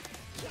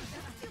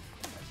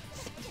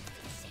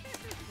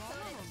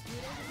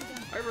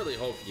 I really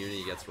hope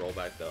Uni gets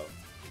rollback though.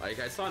 Like,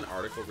 I saw an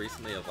article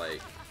recently of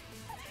like...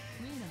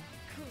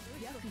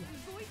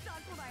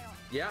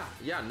 Yeah,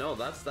 no,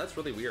 that's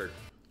really weird.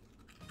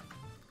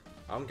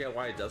 I don't get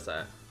why it does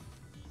that.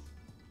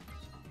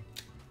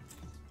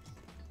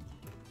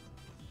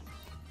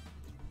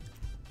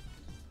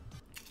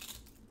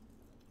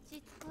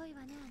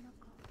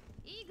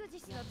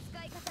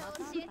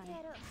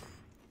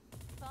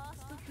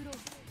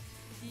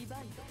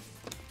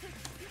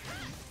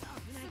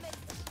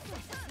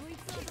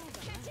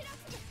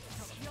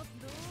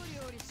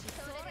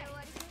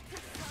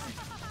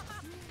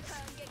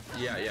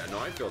 Yeah, no,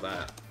 I feel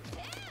that.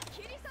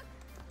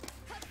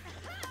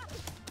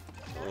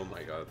 Oh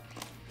my god.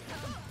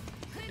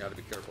 Gotta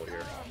be careful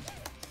here.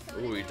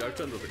 Ooh, he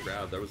ducked under the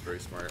grab. That was very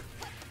smart.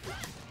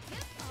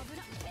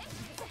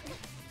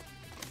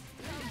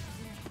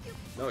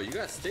 No, you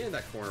gotta stay in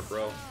that corner,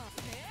 bro.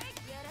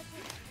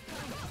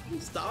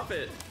 Stop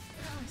it!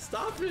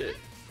 Stop it!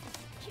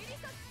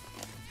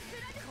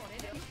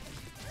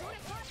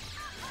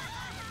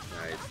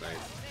 Nice, nice.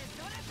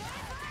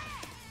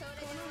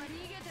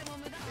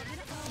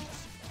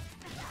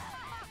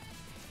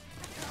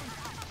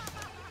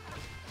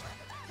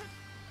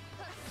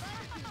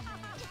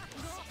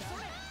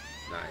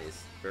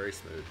 Nice. Very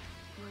smooth.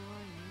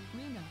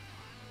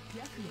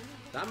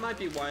 That might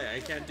be why I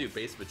can't do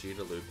base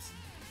Vegeta loops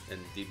in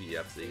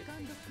DBFZ.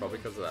 Probably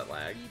because of that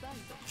lag.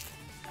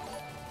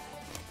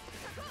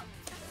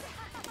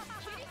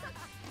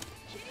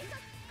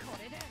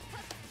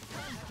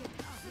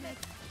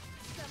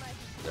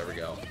 There we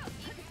go.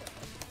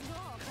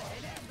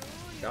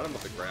 Got him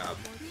with the grab.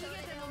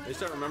 I just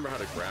don't remember how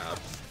to grab.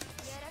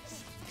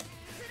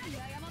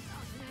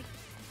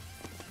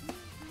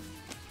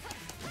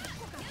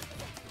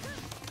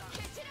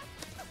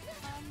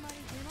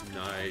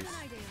 Nice.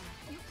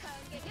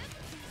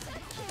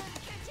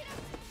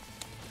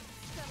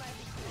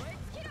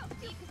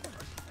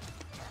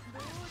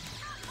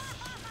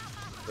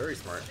 Very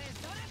smart.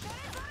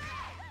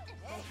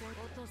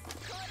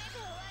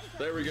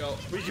 There we go.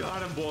 We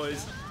got him,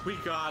 boys. We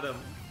got him.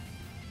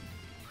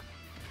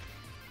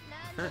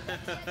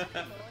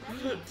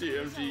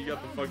 TMG, you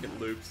got the fucking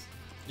loops.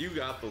 You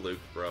got the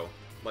loops, bro.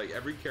 Like,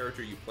 every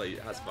character you play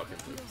has fucking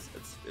loops.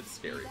 It's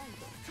scary.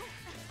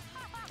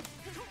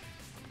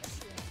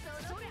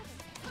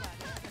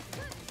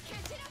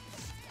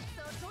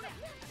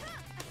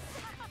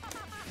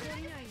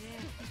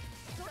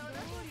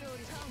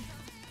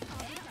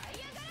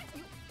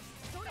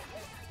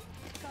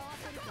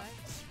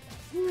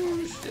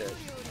 Ooh, shit.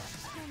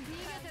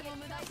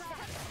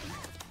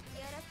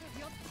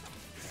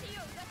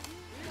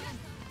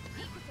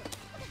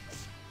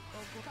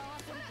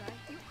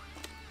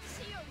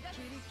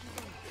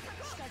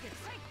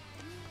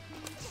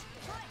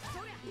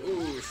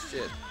 Ooh,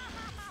 shit.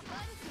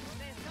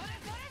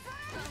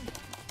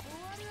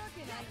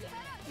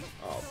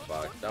 Oh,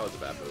 fuck. That was a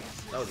bad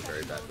move. That was a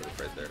very bad move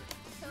right there.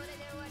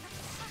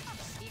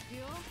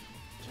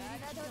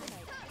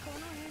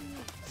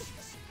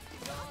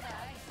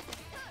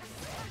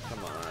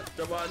 Come on.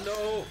 Come on,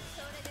 no!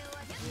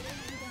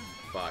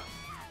 Fuck.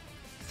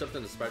 Stepped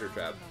in the spider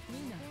trap.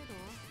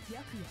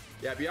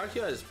 Yeah,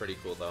 Byakuya is pretty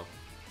cool, though.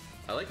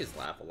 I like his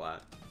laugh a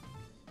lot.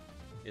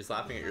 He's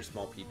laughing at your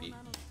small pee-pee.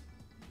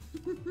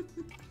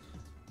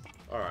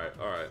 Alright,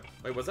 alright.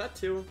 Wait, was that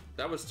 2?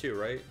 That was 2,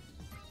 right?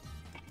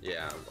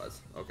 Yeah, it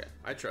was. Okay,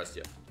 I trust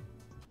you.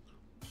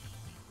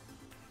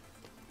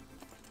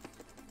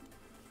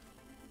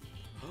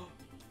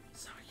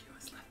 Sayu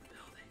has left the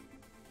building.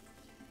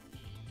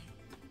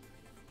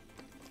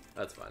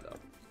 That's fine, though.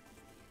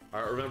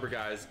 Alright, remember,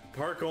 guys.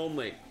 Park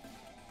only.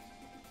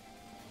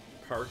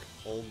 Park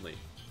only.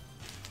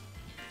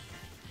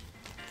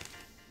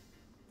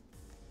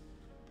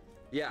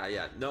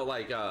 Yeah. No,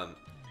 like, I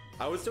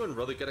was doing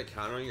really good at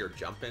countering your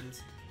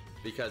jump-ins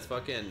because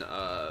fucking,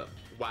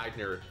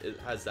 Wagner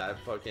has that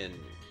fucking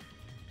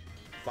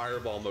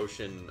fireball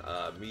motion,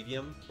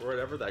 medium or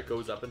whatever that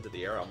goes up into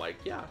the air. I'm like,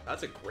 yeah,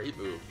 that's a great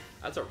move.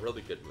 That's a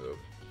really good move.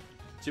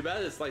 Too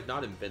bad it's, like,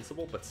 not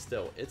invincible, but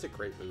still, it's a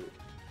great move.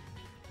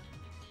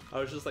 I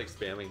was just like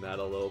spamming that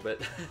a little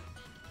bit.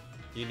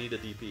 You need a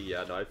DP.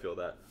 Yeah, no, I feel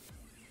that.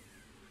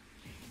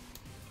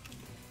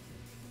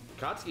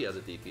 Katsuki has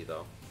a DP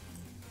though.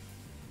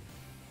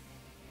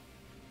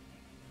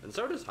 And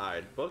so does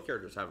Hyde. Both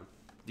characters have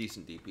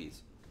decent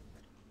DPs.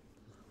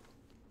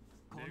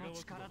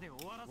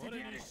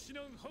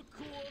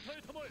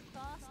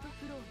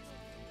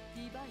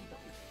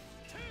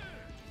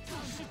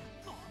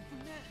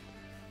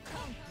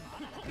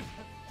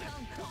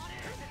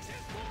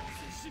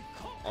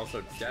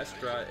 Also,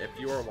 Destra, if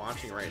you are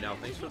watching right now,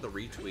 thanks for the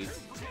retweets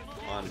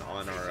on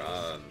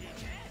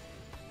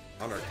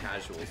our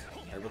casuals.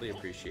 I really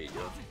appreciate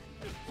you.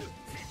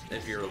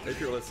 If you're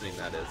listening,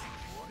 that is.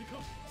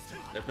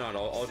 If not,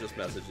 I'll just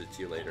message it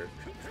to you later.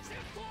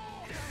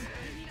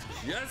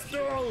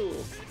 Chesto!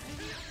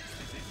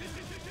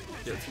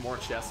 Get some more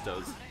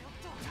Chestos.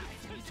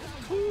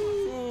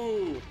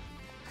 Ooh!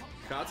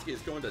 Katsuki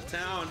is going to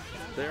town.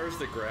 There's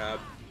the grab.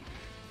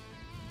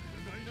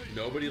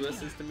 Nobody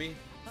listens to me?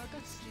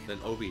 Then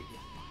Obi.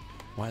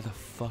 Why the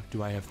fuck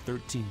do I have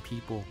 13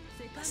 people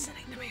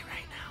listening to me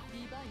right now?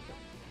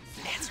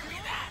 Answer me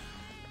that.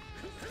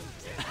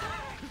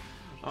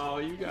 Oh,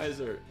 you guys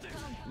are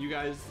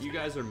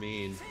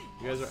mean.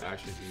 You guys are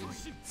actually mean.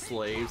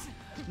 Slaves.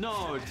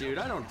 No, dude,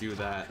 I don't do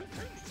that.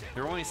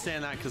 You're only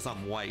saying that because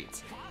I'm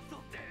white.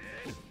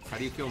 How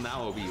do you feel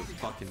now, Obi, you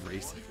fucking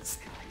racist?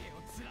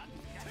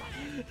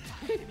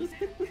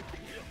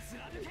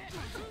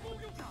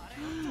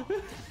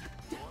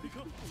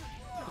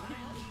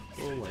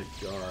 Oh my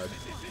god.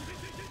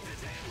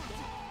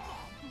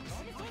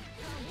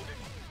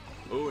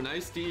 Oh,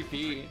 nice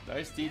DP.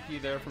 Nice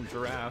DP there from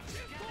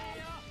Giraffe.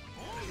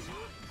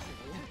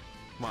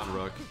 Come on,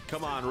 Rook.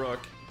 Come on, Rook.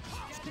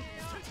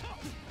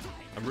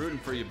 I'm rooting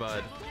for you,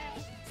 bud.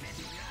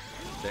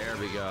 There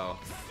we go.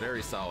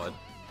 Very solid.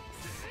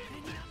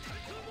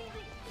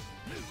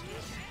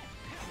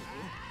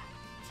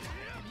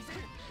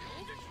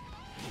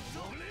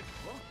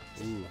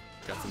 Ooh,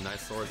 got some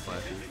nice sword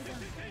slashes.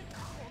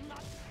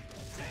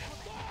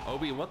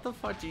 Obi, what the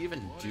fuck do you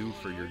even do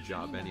for your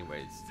job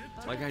anyways?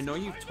 Like, I know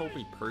you've told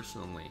me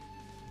personally,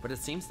 but it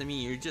seems to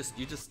me you just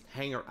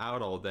hang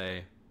out all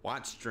day,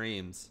 watch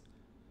streams,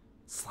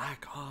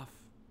 slack off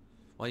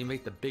while you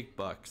make the big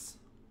bucks.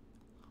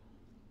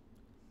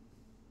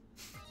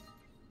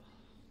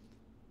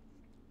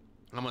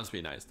 That must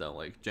be nice though,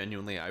 like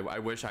genuinely, I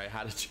wish I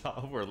had a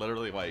job where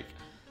literally like,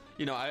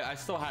 you know, I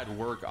still had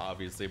work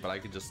obviously, but I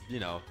could just, you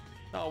know,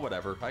 oh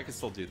whatever, I could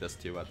still do this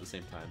too at the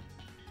same time.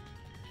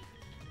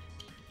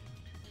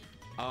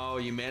 Oh,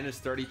 you manage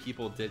 30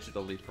 people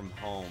digitally from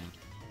home.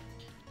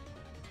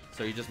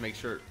 So you just make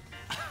sure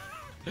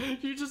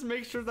you just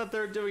make sure that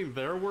they're doing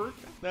their work?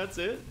 That's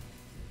it?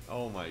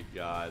 Oh my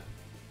god.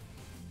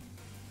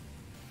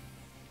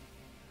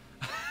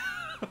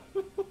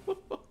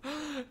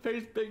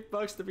 Pays big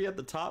bucks to be at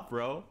the top,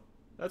 bro.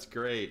 That's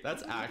great.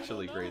 That's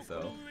actually great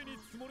though.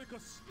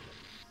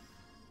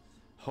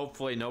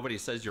 Hopefully nobody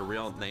says your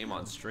real name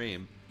on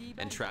stream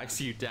and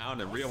tracks you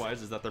down and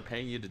realizes that they're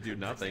paying you to do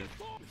nothing.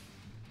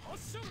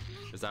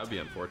 Because that would be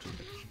unfortunate.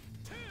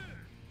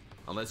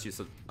 Unless you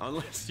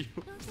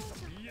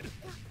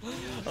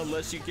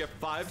get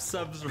 5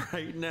 subs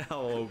right now,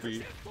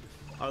 Obi.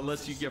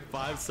 Unless you get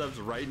 5 subs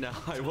right now,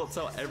 I will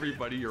tell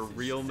everybody your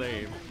real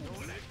name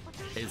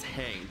is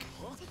Hank.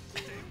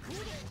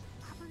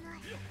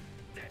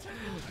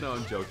 No,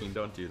 I'm joking.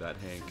 Don't do that,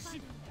 Hank.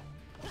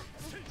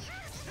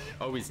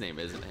 Obi's name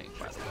isn't Hank,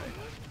 by the way.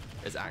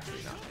 It's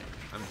actually not Hank.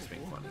 I'm just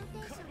being funny.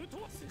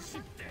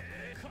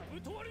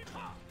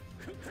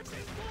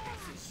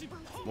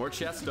 More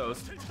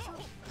Chestos.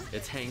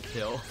 It's Hank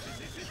Hill.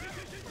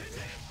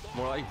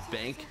 More like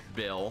Bank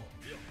Bill,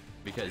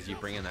 because you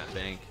bring in that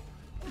bank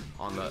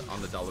on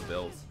the dollar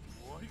bills.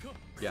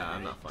 Yeah,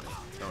 I'm not funny.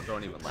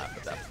 Don't even laugh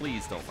at that.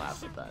 Please don't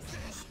laugh at that.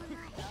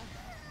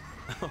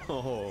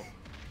 Oh,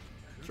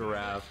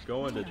 Giraffe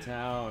going to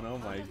town. Oh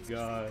my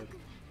god.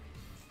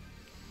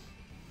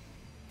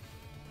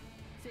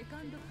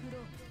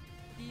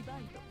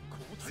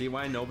 See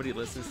why nobody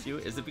listens to you?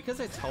 Is it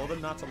because I told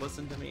them not to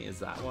listen to me? Is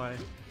that why?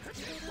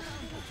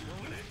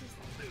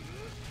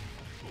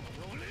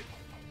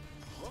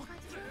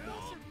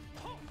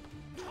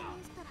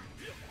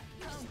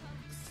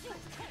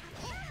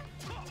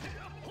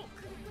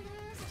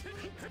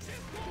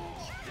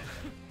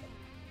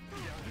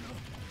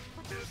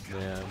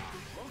 Man.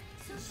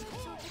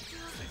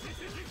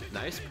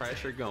 Nice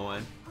pressure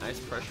going. Nice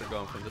pressure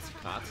going from this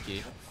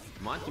Akatsuki.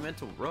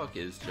 Monumental Rook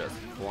is just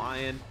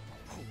flying,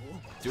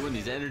 doing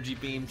these energy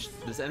beams,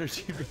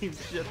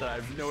 shit that I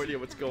have no idea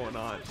what's going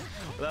on.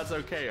 But that's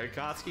okay.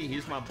 Akatsuki,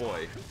 he's my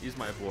boy. He's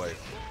my boy.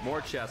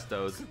 More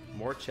Chestos.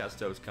 More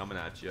Chestos coming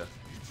at you.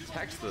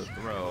 Text the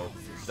throw.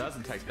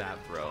 Doesn't text that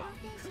throw.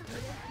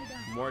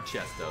 More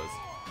Chestos.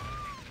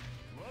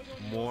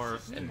 More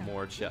and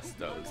more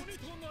Chestos.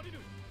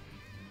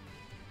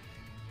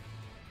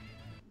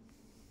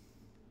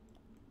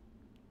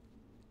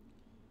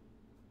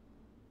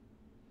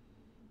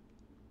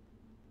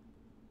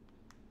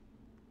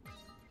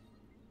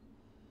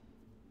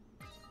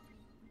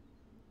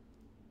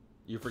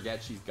 You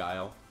forget she's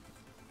Guile.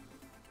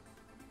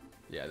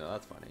 Yeah, no,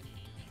 that's funny.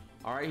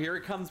 All right, here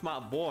comes my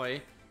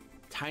boy,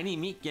 Tiny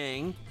Meat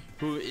Gang,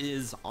 who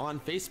is on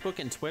Facebook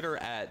and Twitter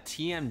at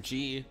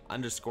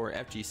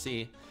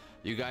TMG_FGC.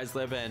 You guys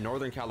live in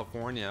Northern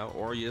California,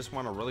 or you just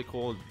want a really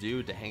cool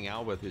dude to hang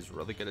out with who's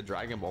really good at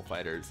Dragon Ball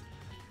fighters,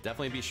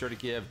 definitely be sure to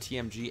give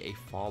TMG a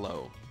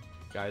follow.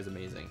 Guy's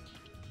amazing.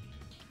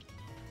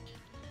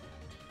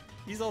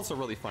 He's also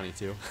really funny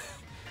too.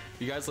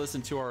 You guys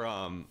listened to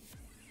our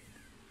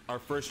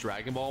first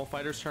Dragon Ball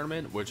Fighters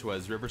tournament, which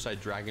was Riverside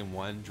Dragon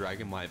 1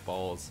 Dragon Might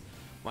Balls.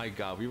 My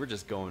god, we were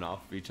just going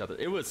off of each other.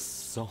 It was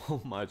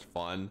so much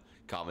fun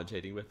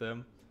commentating with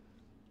him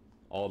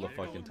all the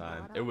fucking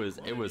time. It was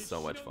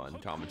so much fun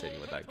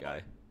commentating with that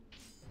guy.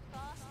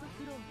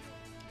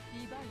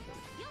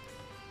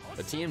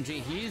 But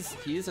TMG,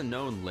 he's a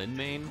known Lin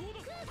main.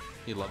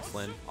 He loves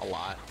Lin a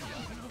lot.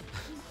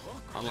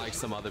 Unlike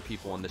some other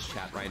people in this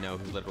chat right now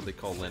who literally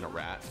call Lin a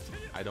rat.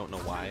 I don't know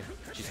why.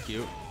 She's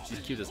cute. She's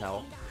cute as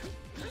hell.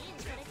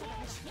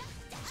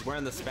 She's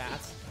wearing the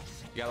spats.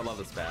 You gotta love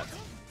the spats.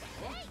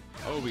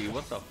 Obi,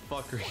 what the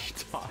fuck are you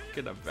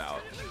talking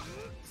about?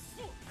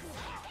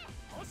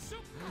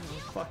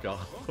 Fuck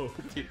off,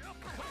 Obi.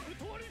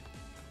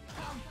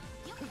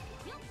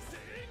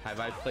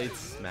 Have I played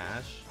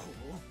Smash?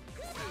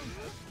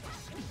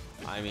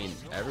 I mean,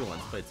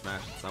 everyone's played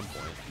Smash at some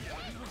point.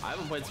 I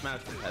haven't played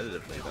Smash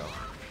competitively though.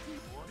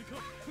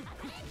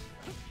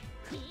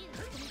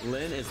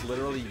 Lin is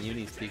literally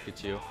Uni's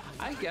Pikachu.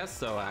 I guess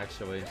so,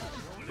 actually.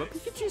 But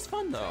Pikachu's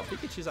fun though.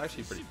 Pikachu's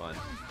actually pretty fun.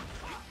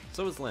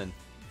 So is Lin.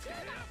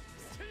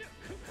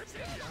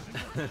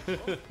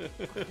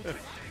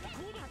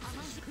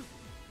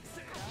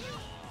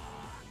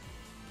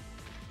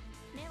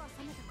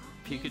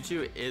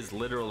 Pikachu is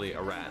literally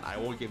a rat. I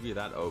will give you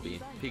that,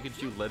 Obi.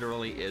 Pikachu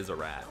literally is a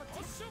rat.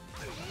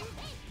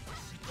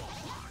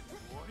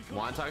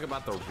 Want to talk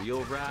about the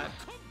real rat?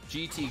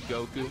 GT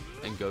Goku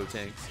and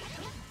Gotenks.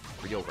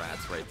 Real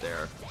rats right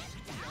there.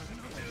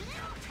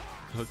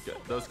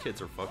 Those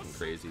kids are fucking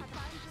crazy.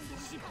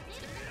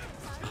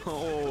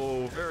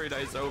 Oh, very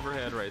nice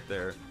overhead right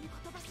there.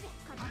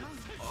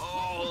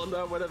 Oh,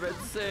 that would have been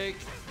sick.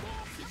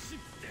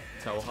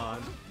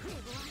 Tohan.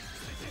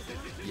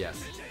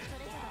 Yes.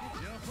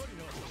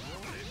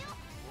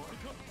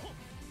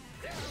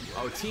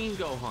 Oh, Teen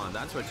Gohan,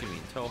 that's what you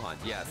mean, Tohan.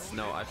 Yes,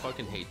 no, I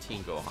fucking hate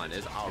Teen Gohan.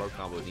 His auto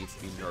combo needs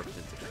to be nerfed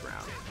into the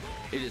ground.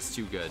 It is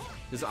too good.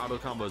 His auto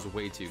combo is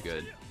way too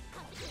good.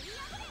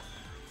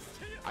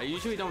 I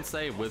usually don't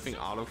say whipping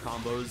auto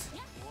combos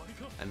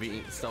and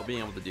still being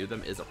able to do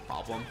them is a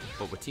problem,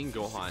 but with Teen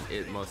Gohan,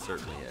 it most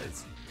certainly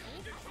is.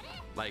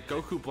 Like,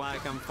 Goku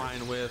Black I'm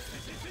fine with,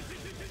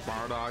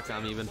 Bardock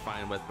I'm even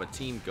fine with, but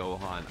Teen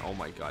Gohan, oh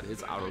my god,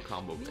 his auto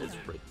combo is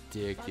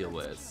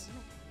ridiculous.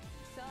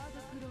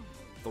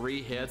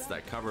 3 hits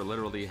that cover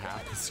literally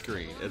half the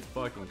screen. It's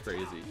fucking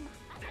crazy.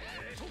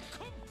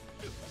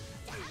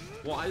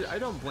 Well, I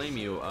don't blame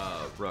you,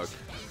 Rook,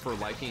 for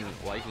liking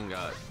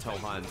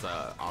Tohan's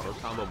auto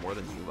combo more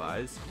than you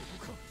guys.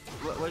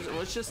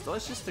 Let's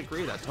just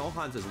agree that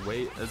Tohan's is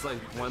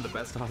like one of the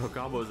best auto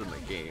combos in the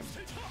game.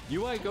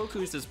 UI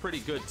Goku's is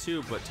pretty good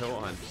too, but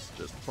Tohan's is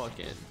just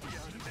fucking.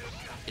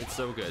 It's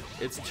so good.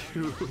 It's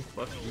too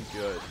fucking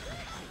good.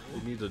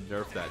 We need to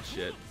nerf that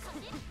shit.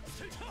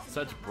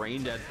 Such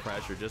brain dead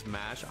pressure. Just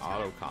mash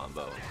auto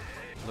combo.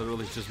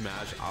 Literally just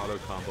mash auto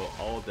combo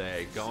all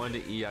day. Go into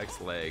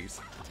EX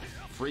legs.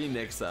 Free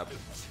mix up.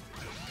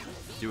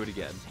 Do it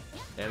again.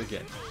 And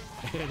again.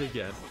 And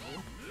again.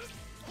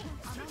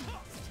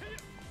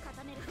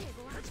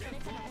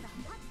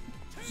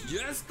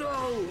 Yes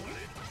though!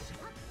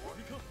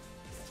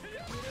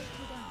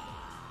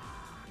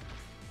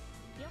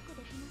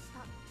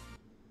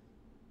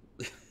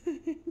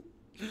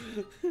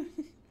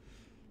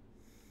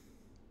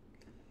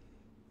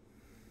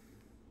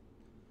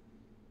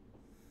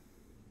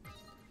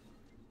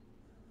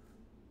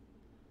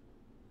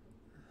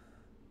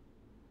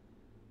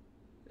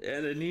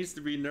 And it needs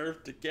to be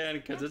nerfed again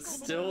because it's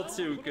still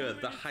too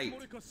good. The height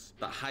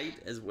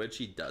as which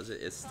he does it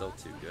is still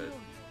too good,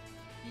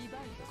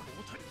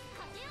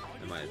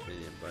 in my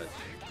opinion. But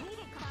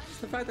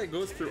just the fact that it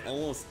goes through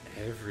almost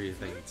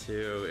everything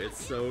too, it's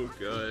so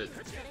good.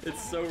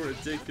 It's so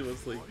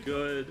ridiculously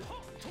good.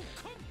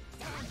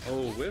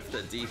 Oh, whiff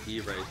the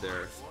DP right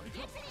there.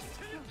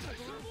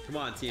 Come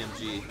on,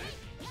 TMG.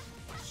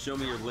 Show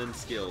me your Lin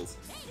skills.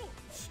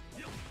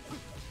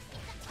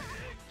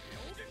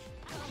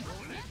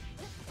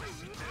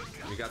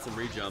 We got some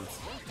re-jumps.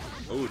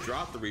 Oh,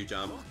 drop the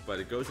re-jump, but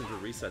it goes into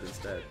reset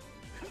instead.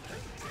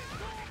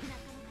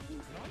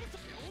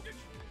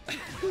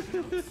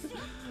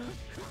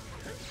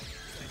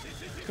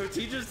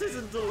 He just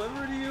doesn't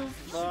deliver to you?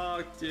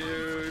 Fuck,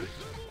 dude.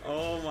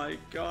 Oh my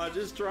god,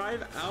 just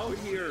drive out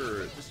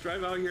here. Just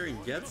drive out here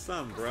and get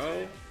some,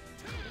 bro.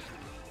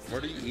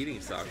 What are you eating,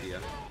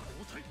 Sakia?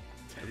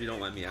 If you don't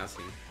let me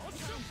asking.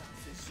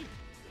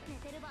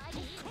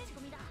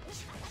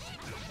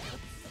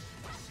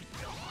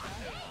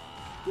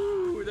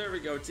 Woo, there we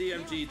go.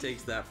 TMG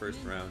takes that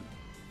first round.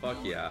 Fuck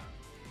yeah.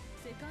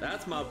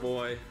 That's my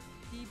boy.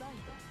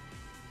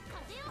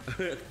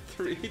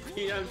 3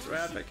 p.m.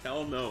 traffic,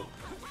 hell no.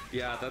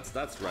 Yeah,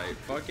 that's right.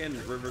 Fucking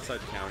Riverside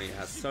County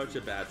has such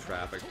a bad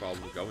traffic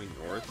problem going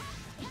north.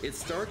 It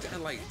starts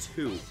at like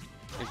 2.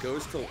 It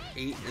goes till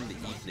 8 in the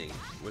evening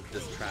with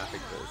this traffic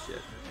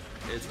bullshit.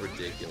 It's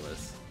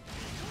ridiculous.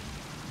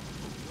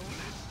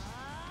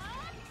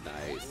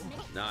 Nice,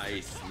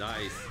 nice,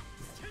 nice.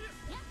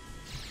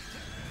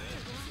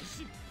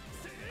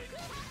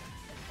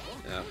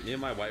 Yeah, me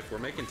and my wife, we're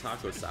making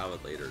taco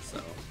salad later,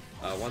 so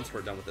once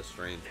we're done with the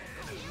stream,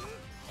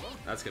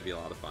 that's gonna be a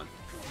lot of fun.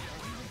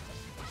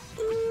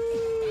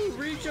 Ooh,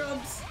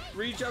 rejumps!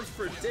 Rejumps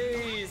for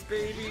days,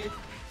 baby!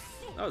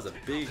 That was a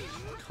big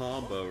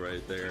combo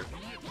right there.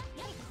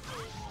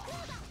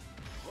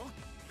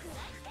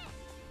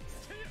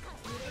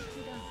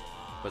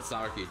 But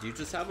Saki, do you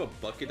just have a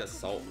bucket of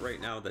salt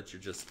right now that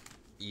you're just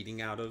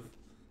eating out of?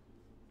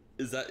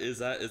 Is that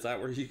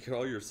where you get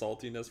all your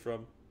saltiness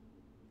from?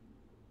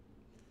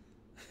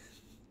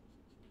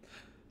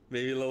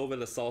 Maybe a little bit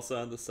of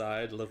salsa on the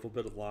side, a little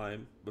bit of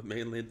lime, but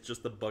mainly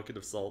just a bucket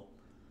of salt.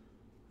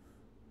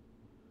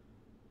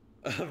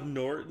 Of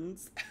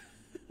Norton's?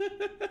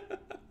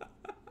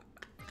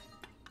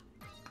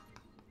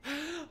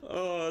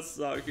 Oh,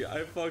 Saki,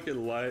 I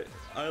fucking like.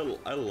 I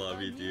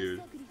love you,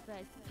 dude.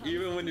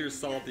 Even when you're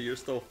salty, you're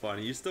still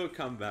funny. You still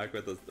come back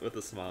with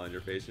a smile on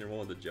your face and you're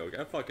willing to joke.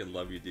 I fucking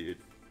love you, dude.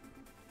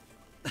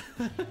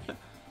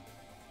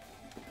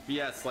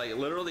 Yes, like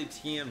literally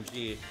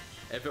TMG.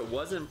 If it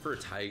wasn't for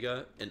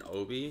Taiga and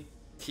Obi,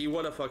 he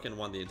would have fucking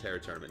won the entire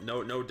tournament.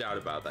 No doubt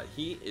about that.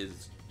 He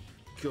is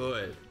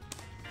good.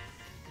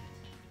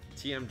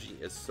 TMG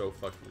is so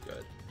fucking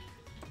good.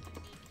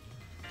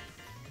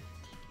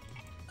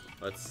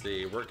 Let's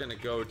see. We're gonna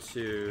go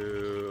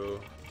to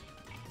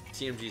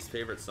TMG's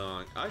favorite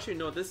song. Actually,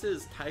 no, this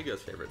is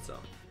Taiga's favorite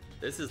song.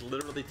 This is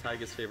literally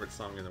Taiga's favorite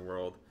song in the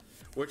world,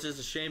 which is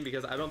a shame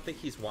because I don't think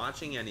he's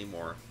watching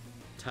anymore.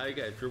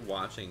 Taiga, if you're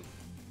watching,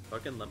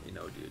 fucking let me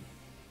know, dude.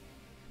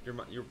 You're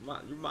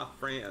my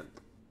friend.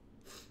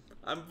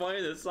 I'm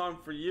playing this song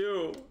for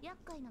you.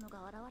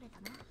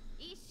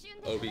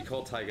 Obi,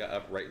 call Taiga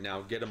up right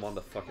now. Get him on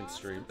the fucking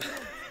stream.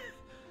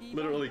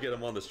 Literally get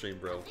him on the stream,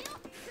 bro.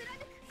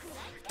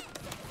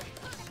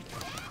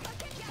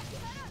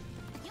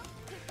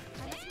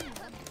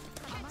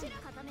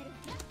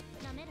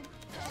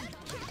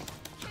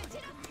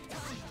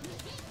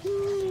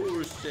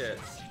 Ooh, shit.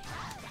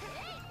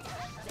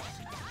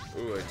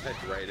 Ooh, I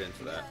typed right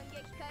into that.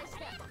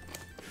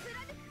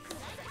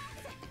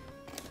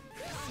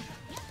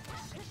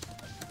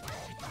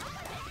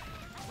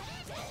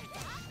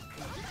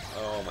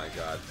 Oh my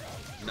god.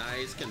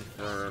 Nice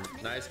confirm.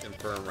 Nice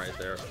confirm right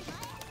there.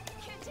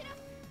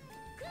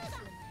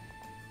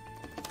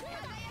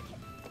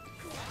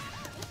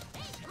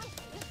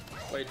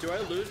 Wait, do I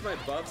lose my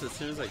buffs as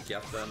soon as I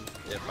get them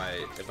if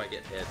I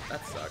get hit?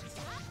 That sucks.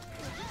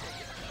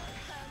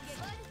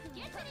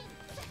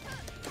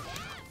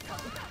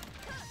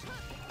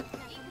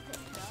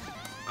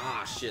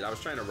 Ah shit, I was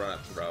trying to run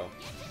up throw.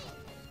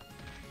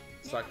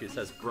 Saki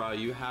says, bro,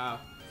 you have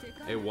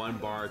a 1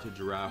 bar to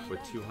giraffe with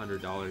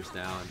 $200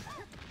 down.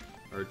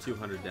 Or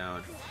 200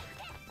 down.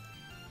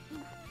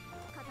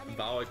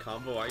 Bawa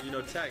combo, why you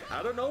know tech?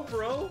 I don't know,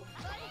 bro.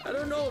 I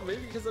don't know,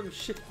 maybe because I'm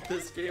shit at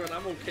this game and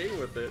I'm okay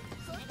with it.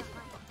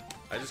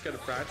 I just gotta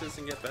practice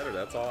and get better.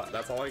 That's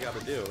all I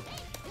gotta do.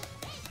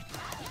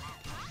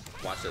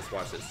 Watch this,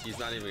 watch this. He's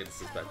not even gonna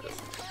suspect this.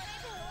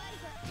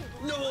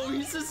 No,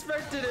 he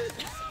suspected it!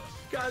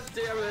 God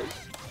damn it!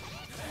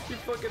 He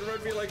fucking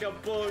read me like a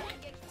book.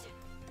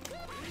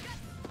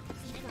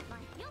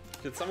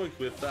 Can someone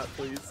clip that,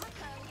 please?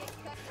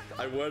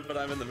 I would, but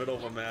I'm in the middle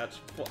of a match.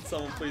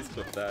 Someone please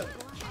clip that.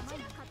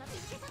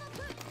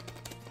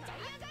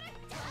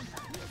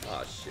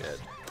 Aw, shit.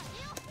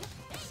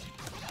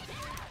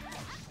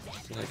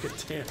 Like a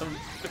damn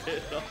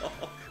fiddle.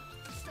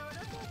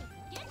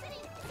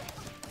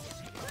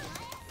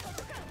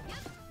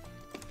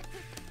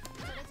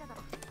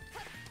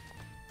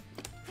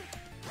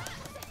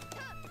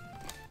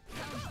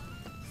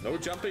 No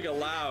jumping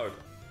allowed.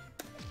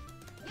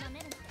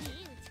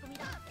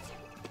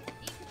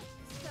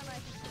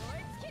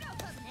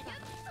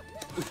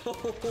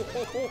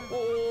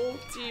 Oh,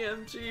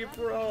 TMG,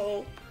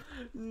 bro.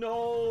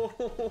 No.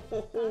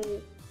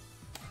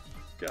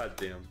 God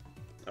damn.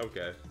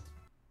 Okay.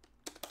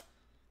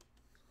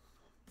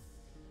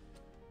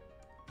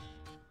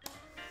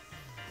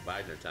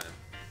 Wagner time.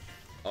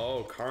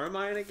 Oh,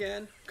 Carmine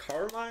again?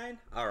 Carmine?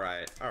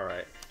 Alright,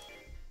 alright.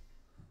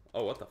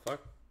 Oh, what the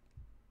fuck?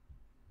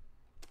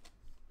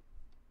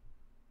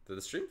 Did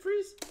the stream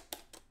freeze?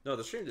 No,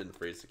 the stream didn't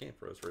freeze. The game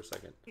froze for a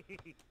second.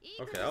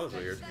 Okay, that was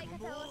weird.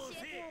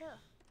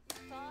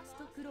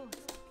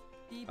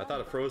 I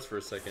thought it froze for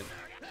a second.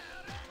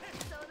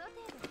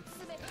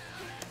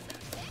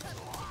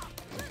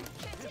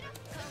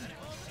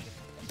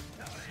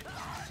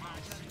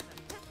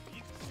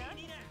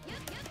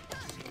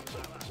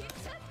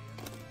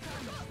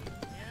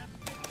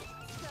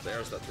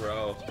 There's the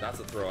throw. That's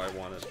the throw I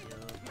wanted.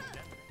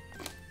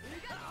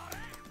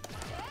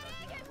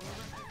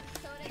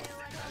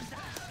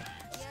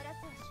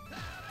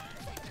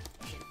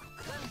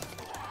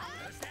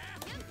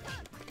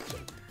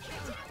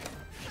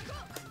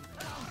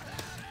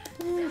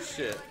 Ooh,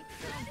 shit.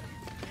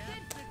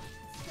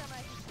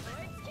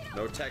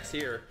 No text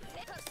here.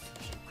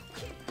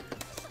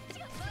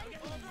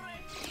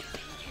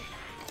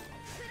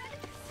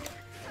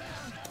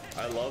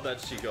 I love that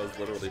she goes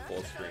literally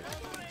full screen.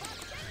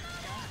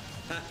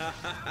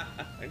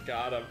 I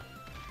got him.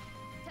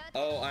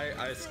 Oh,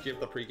 I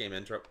skipped the pregame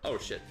intro. Oh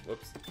shit.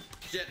 Whoops.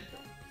 Shit.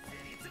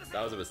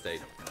 That was a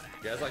mistake.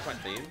 You guys like my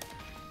theme?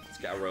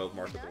 Scout Road,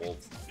 Mark with the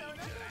Wolves.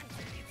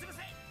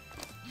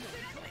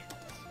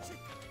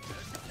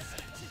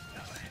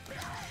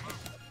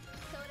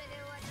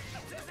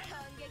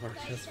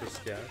 Marcus for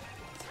Scout.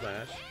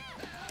 Smash.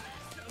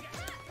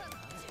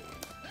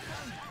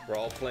 We're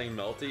all playing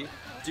Melty.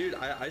 Dude,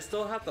 I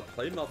still have to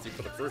play Melty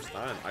for the first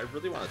time. I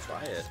really want to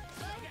try it.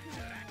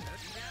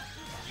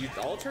 You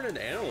all turn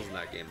into animals in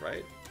that game,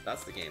 right?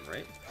 That's the game,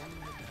 right?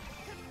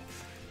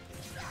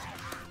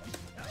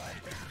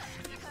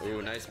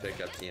 Ooh, nice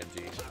pickup,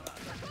 TMG.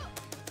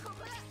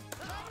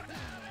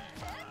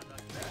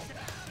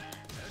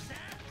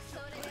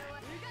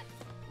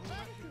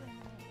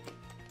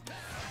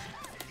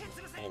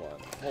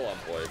 Hold on,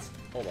 boys.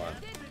 Hold on.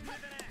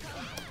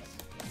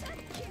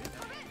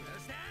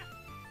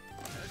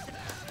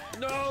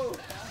 No!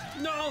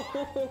 No!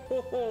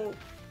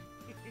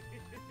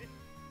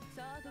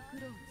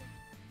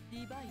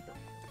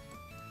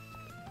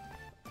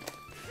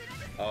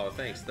 Oh,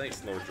 thanks,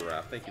 Lord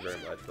Giraffe. Thank you very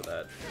much for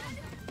that.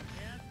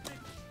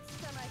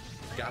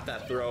 Got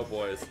that throw,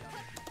 boys.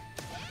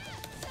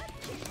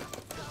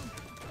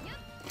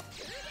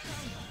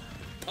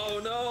 Oh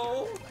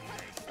no!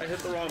 I hit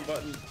the wrong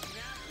button.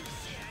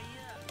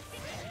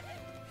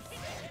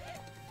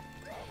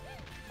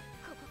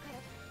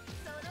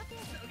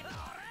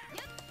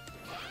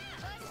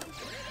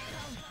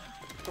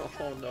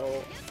 Oh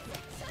no.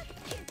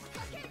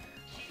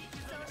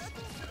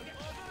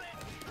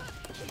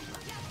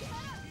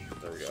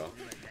 There we go.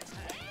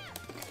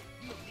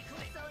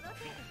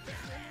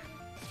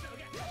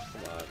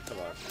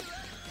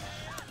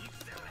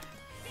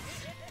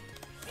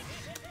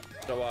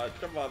 Come on.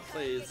 Come on,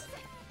 please.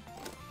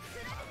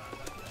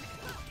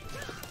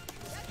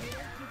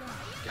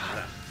 Got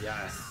him.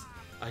 Yes.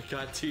 I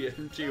got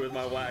TMG with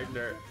my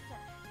Wagner.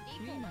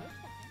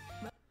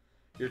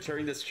 You're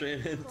turning the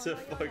stream into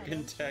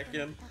fucking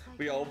Tekken.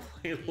 We all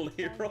play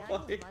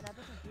Leroy.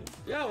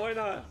 Yeah, why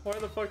not? Why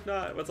the fuck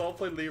not? Let's all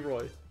play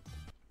Leroy.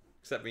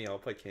 Except me, I'll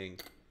play King.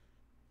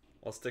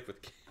 I'll stick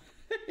with King.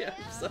 Yeah,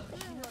 so.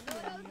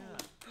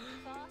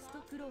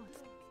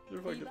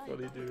 You're fucking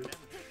funny, dude.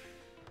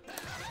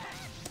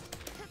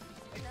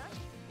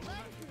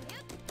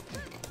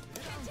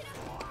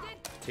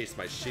 Taste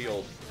my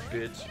shield,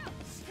 bitch.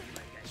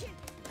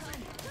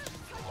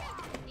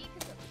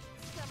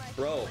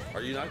 Bro,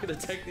 are you not gonna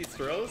take these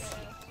throws?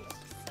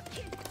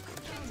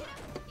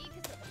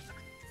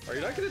 Are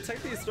you not gonna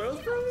take these throws,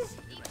 bro?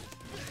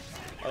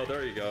 Oh,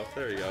 there you go.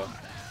 There you go.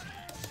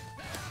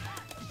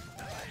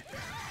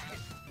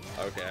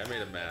 Okay, I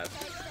made him mad.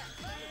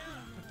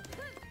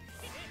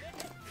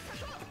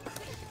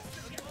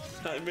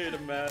 I made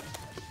him mad.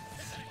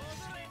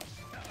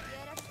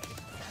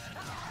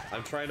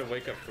 I'm trying to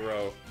wake up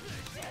throw,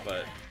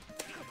 but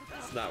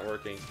it's not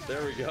working.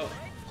 There we go.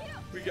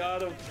 We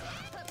got him.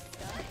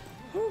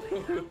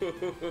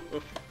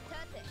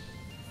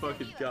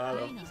 Fucking got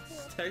him.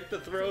 Take the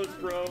throws,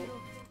 bro.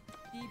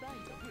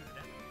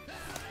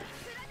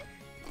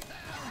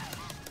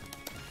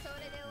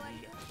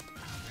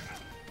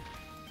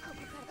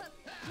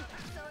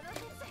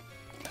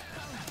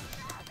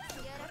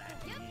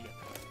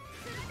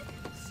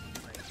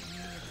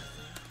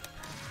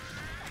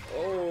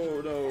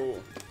 Oh no.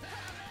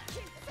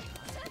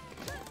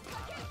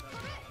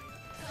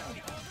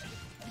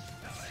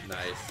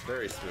 Nice.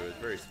 Very smooth.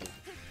 Very smooth.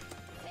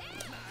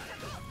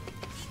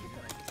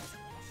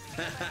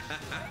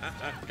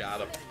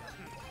 Got him.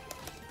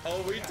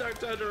 Oh, we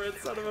tucked under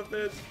it, son of a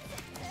bitch.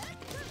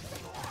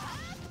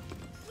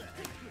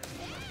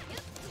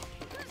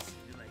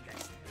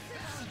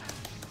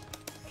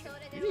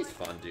 He's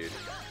fun, dude.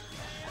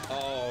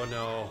 Oh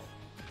no.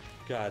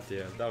 God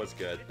damn, that was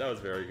good. That was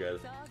very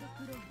good.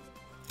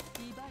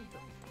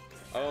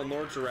 Oh,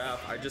 Lord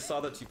Giraffe, I just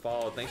saw that you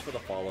followed. Thanks for the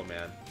follow,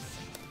 man.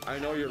 I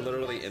know you're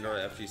literally in our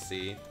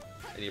FGC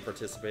and you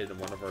participated in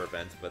one of our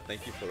events, but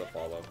thank you for the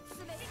follow.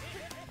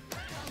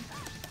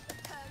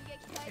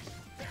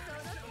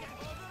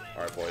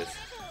 Alright, boys.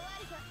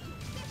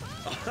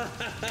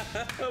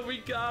 We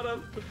got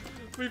him!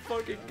 We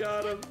fucking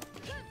got him!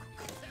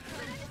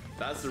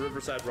 That's the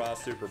Riverside Raw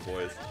Super,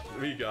 boys.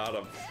 We got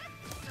him.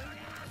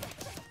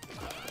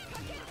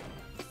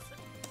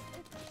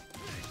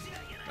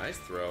 Nice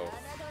throw.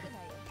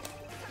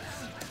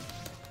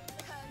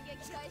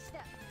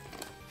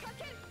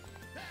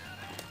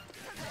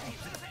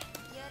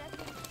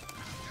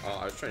 Oh,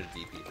 I was trying to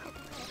DP.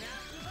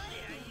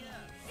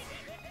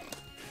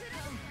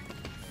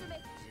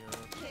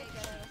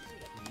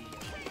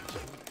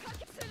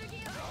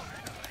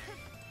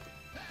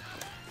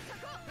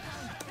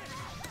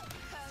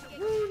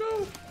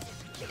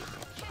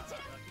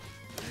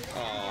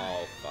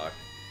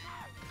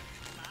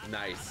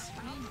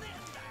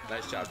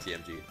 Nice job,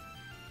 TMG.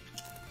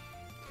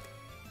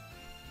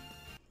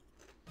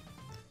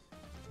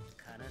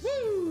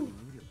 Woo!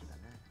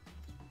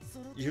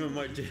 You and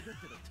my dude.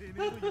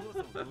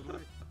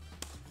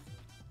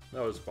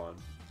 That was fun.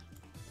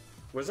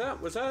 Was that?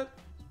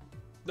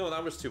 No,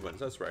 that was 2 wins.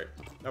 That's right.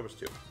 That was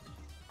 2.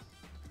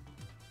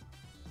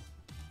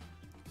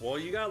 Well,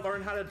 you gotta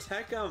learn how to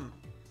tech him.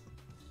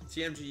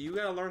 TMG, you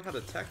gotta learn how to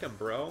tech him,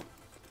 bro.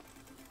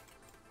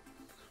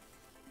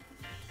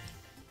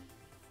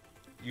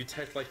 You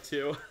tech like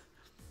 2.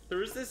 There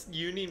was this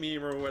uni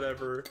meme or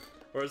whatever,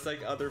 or it's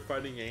like other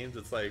fighting games.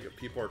 It's like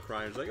people are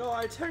crying. It's like, oh,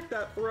 I tech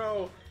that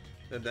throw,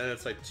 and then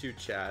it's like 2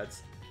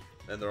 chads,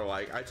 and they're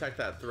like, I tech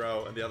that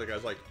throw, and the other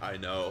guy's like, I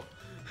know.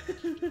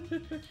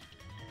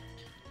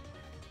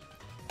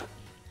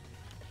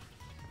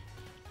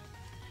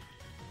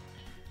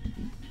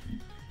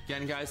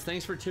 Again, guys,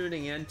 thanks for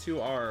tuning in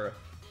to our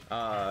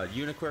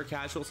UNIclr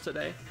casuals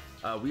today.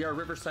 We are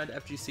Riverside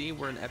FGC.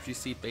 We're an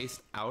FGC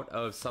based out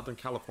of Southern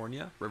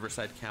California,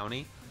 Riverside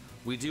County.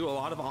 We do a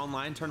lot of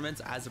online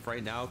tournaments as of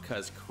right now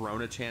because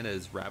Corona-chan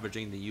is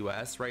ravaging the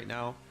US right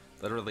now,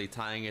 literally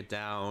tying it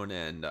down,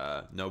 and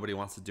nobody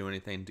wants to do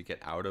anything to get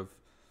out of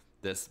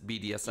this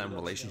BDSM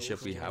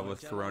relationship we have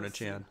with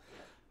Corona-chan.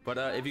 But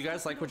if you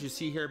guys like what you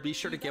see here, be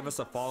sure to give us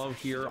a follow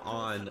here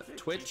on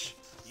Twitch,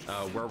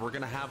 where we're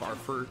gonna have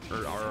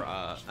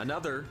our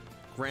another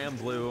Grand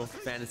Blue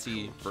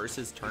Fantasy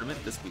Versus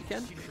tournament this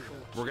weekend.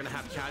 We're gonna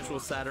have casual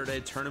Saturday,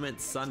 tournament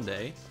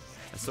Sunday.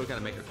 I still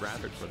gotta make a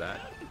graphic for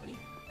that.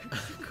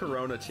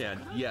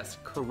 Corona-chan, yes,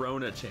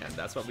 Corona-chan.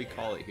 That's what we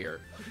call it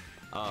here.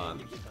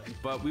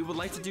 But we would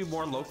like to do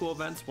more local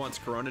events once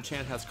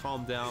Corona-chan has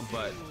calmed down.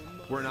 But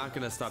we're not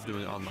gonna stop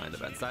doing online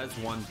events. That is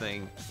one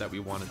thing that we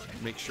want to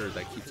make sure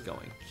that keeps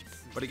going.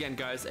 But again,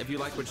 guys, if you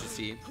like what you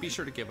see, be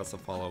sure to give us a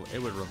follow.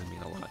 It would really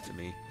mean a lot to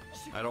me.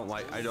 I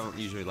don't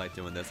usually like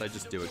doing this. I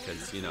just do it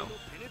because, you know,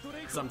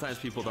 sometimes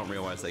people don't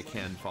realize they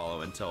can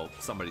follow until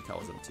somebody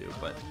tells them to.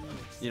 But,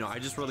 you know, I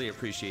just really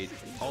appreciate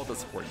all the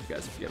support you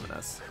guys have given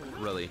us.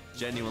 Really,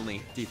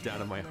 genuinely, deep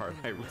down in my heart,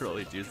 I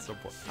really do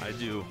support. I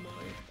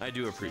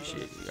do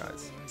appreciate you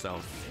guys. So,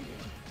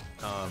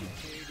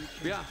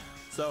 yeah.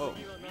 So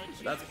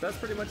that's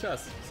pretty much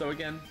us. So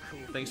again,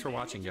 thanks for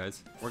watching,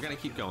 guys. We're gonna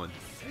keep going,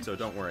 so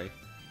don't worry.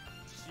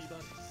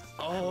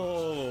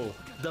 Oh,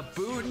 the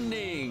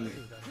bootening.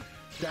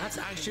 That's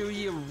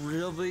actually a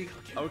really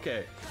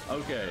okay.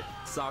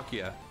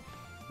 Sakya,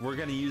 we're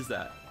gonna use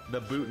that.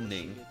 The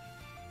bootening.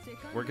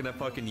 We're gonna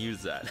fucking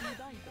use that.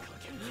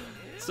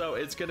 So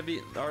it's gonna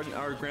be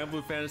our Grand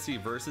Blue Fantasy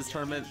Versus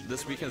tournament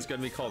this weekend is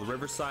gonna be called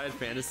Riverside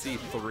Fantasy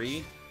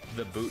 3,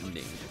 the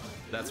bootening.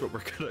 That's what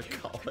we're gonna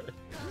call it.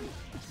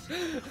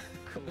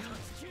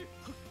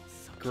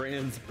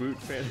 Grand's Boot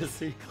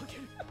Fantasy.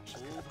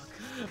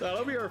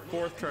 That'll be our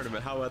 4th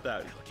tournament. How about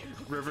that?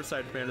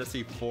 Riverside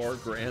Fantasy 4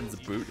 Grand's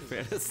Boot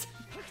Fantasy.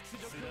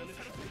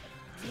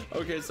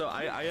 Okay, so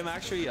I am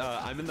actually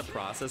I'm in the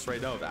process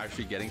right now of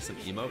actually getting some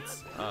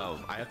emotes.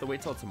 I have to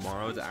wait till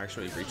tomorrow to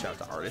actually reach out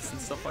to artists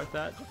and stuff like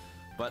that.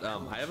 But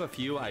I have a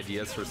few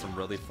ideas for some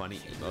really funny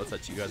emotes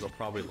that you guys will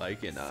probably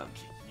like, and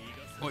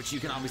which you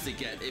can obviously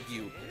get if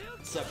you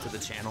sub to the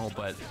channel,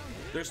 but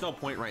there's no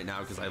point right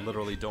now because I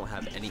literally don't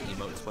have any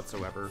emotes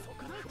whatsoever.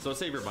 So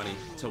save your money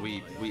till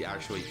we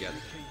actually get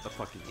the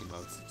fucking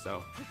emotes.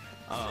 So,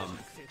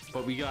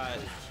 but we got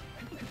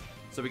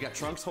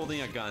Trunks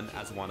holding a gun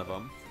as one of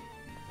them.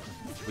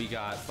 We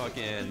got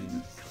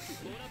fucking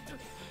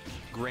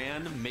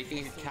Gran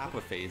making a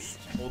Kappa face,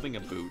 holding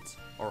a boot,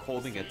 or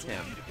holding a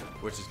Tim,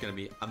 which is gonna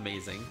be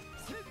amazing.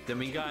 Then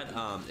we got,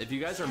 if you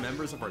guys are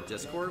members of our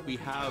Discord, we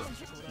have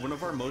one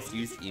of our most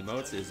used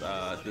emotes is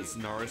this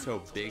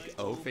Naruto Big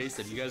O face.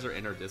 If you guys are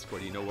in our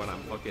Discord, you know what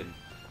I'm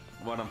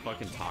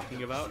fucking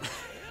talking about.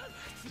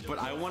 But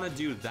I want to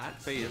do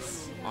that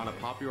face on a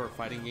popular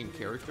fighting game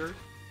character,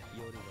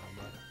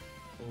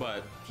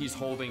 but he's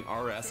holding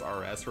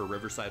RSRS for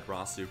Riverside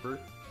Raw Super.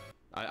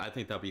 I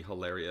think that'd be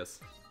hilarious.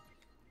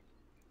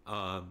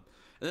 And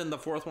then the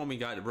 4th one we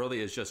got really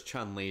is just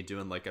Chun-Li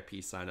doing like a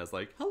peace sign as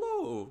like,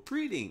 hello,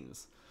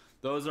 greetings.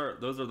 Those are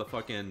the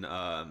fucking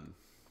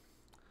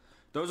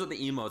those are the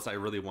emotes I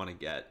really want to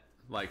get,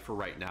 like, for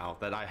right now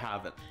that I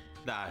have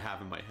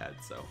in my head.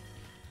 So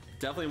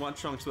definitely want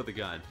Trunks with a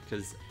gun,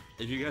 because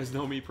if you guys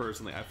know me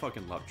personally, I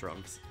fucking love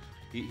Trunks.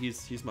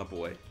 He's my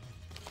boy.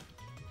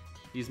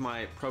 He's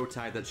my pro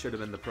tag that should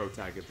have been the pro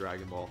tag of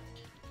Dragon Ball.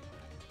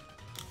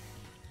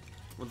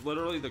 Was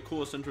literally the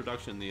coolest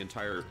introduction in the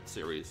entire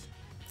series.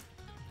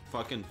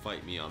 Fucking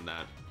fight me on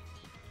that.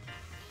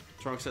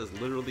 Trunks has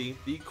literally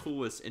the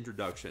coolest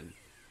introduction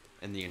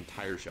in the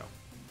entire show.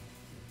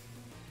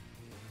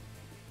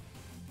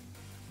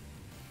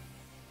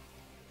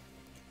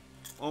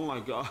 Oh my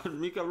god,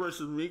 Mika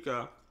versus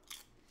Mika.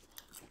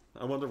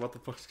 I wonder what the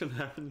fuck's gonna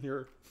happen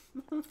here.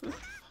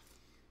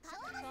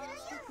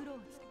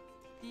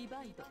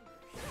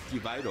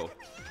 Divido.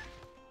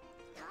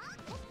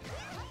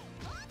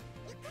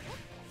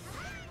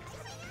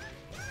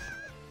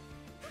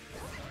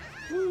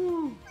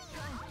 Woo!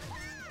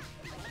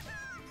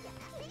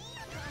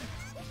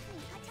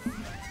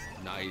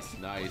 Nice,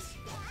 nice.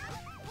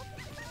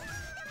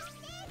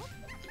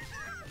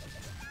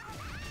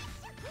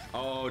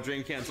 Oh,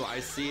 dream cancel.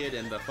 I see it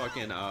in the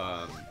fucking,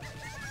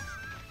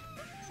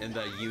 in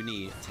the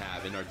uni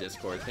tab in our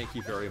Discord. Thank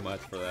you very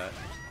much for that.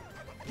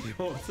 You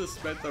want to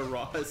spend the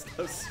rawest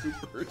of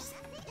supers.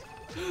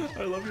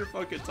 I love your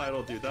fucking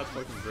title, dude. That's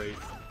fucking great.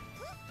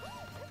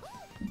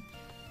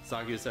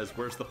 Saku says,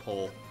 where's the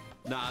poll?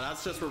 Nah,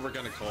 that's just what we're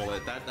gonna call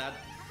it.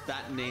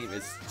 That name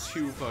is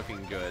too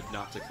fucking good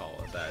not to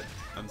call it that.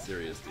 I'm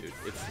serious, dude.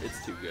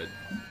 It's too good.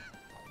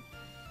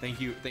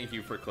 Thank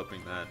you for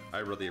clipping that. I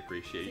really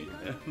appreciate you,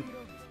 man.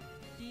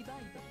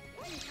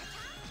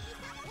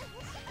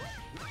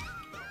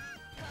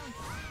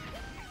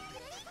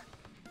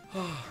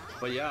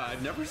 But yeah,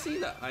 I've never seen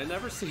that. I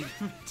never seen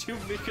two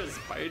Mikas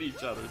fight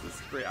each other. This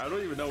is great. I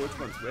don't even know which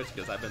one's which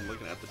because I've been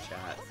looking at the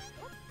chat.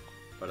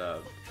 But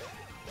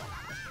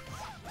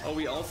oh,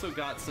 we also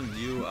got some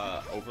new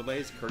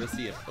overlays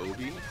courtesy of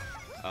Obi.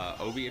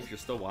 Obi, if you're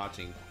still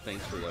watching,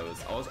 thanks for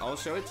those. I'll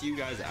show it to you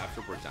guys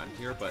after we're done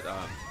here. But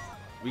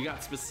we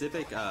got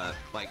specific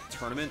like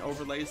tournament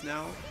overlays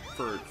now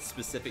for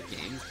specific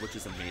games, which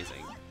is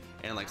amazing.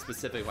 And like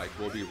specific like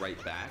we'll be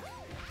right back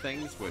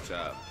things, which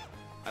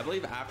I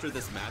believe after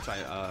this match,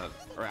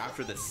 or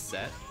after this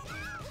set,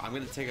 I'm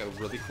gonna take a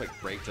really quick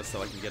break just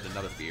so I can get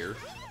another beer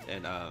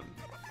and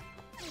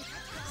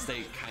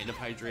stay kind of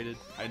hydrated.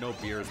 I know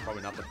beer is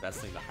probably not the best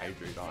thing to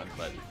hydrate on,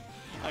 but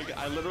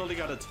I literally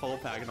got a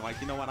 12 pack and I'm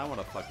like, you know what? I want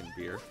a fucking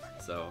beer.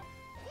 So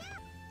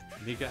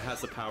Mika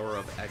has the power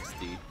of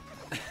XD.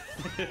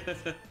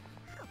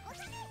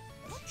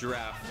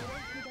 Giraffe,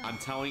 I'm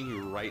telling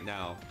you right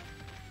now,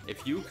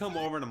 if you come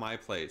over to my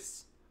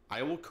place,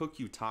 I will cook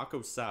you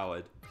taco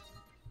salad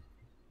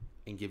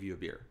and give you a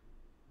beer.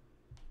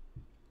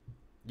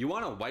 You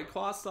want a White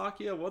Claw,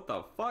 Sakia? What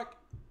the fuck?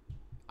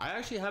 I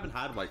actually haven't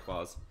had White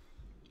Claws.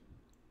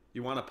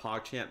 You want a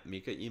PogChamp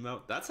Mika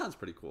emote? That sounds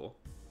pretty cool.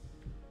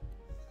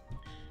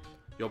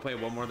 You'll play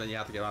one more, then you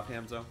have to get off,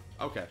 Hamzo?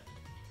 Okay.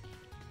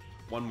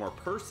 One more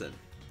person.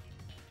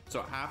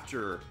 So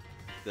after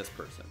this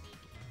person.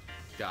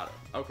 Got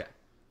it. Okay.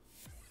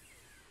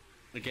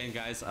 Again,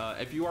 guys,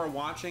 if you are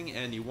watching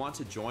and you want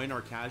to join our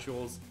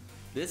casuals,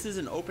 this is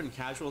an open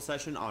casual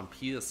session on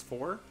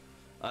PS4.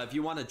 If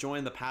you want to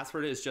join, the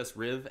password is just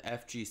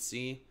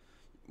RivFGC.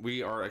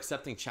 We are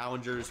accepting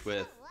challengers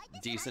with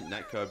decent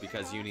netcode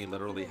because Uni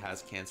literally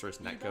has cancerous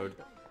netcode.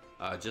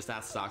 Just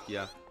ask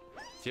Sakia.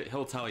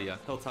 He'll tell you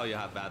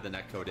how bad the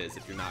netcode is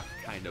if you're not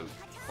kind of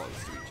close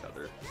to each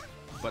other.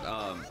 But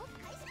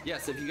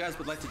yes, if you guys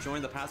would like to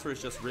join, the password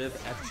is just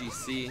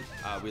RivFGC.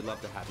 We'd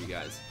love to have you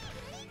guys.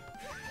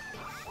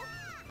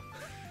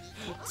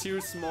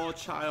 Too small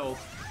child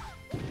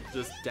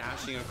just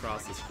dashing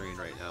across the screen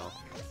right now.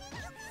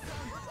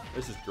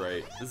 This is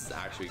great. This is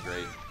actually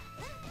great.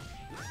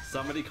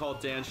 Somebody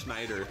called Dan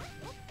Schneider.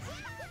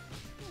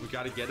 We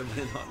gotta get him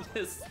in on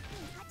this.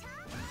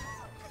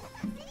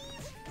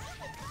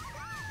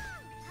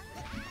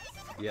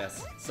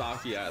 Yes,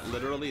 Sakia,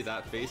 literally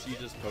that face you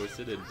just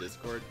posted in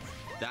Discord,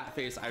 that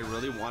face, I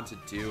really want to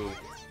do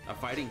a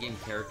fighting game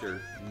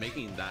character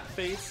making that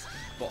face,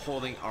 but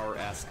holding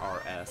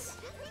RSRS.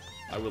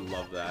 I would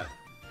love that.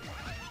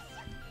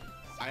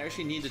 I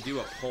actually need to do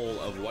a poll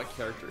of what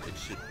character it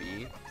should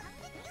be,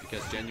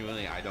 because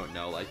genuinely I don't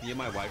know. Like, me and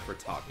my wife were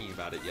talking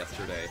about it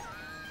yesterday.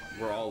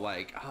 We're all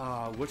like,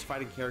 which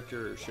fighting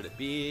character should it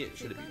be?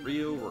 Should it be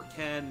Ryu or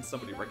Ken?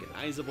 Somebody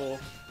recognizable?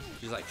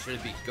 She's like, should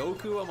it be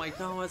Goku? I'm like,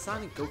 no, it's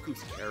not in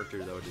Goku's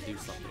character though to do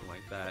something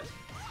like that.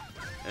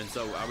 And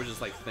so I was just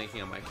like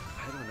thinking, I'm like,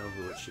 I don't know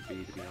who it should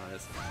be, to be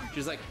honest.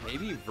 She's like,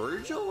 maybe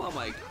Virgil? I'm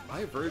like,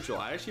 why Virgil?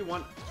 I actually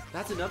want,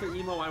 that's another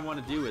emo I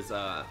want to do is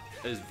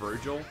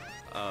Virgil.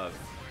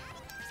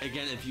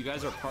 Again, if you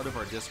guys are part of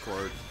our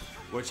Discord,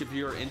 which if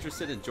you're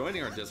interested in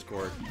joining our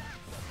Discord,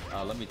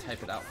 let me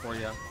type it out for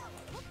you.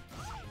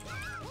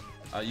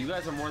 You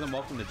guys are more than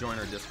welcome to join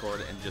our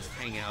Discord and just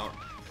hang out,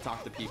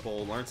 talk to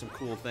people, learn some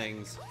cool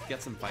things,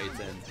 get some fights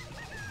in.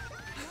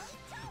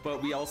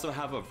 But we also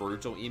have a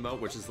Virgil emote,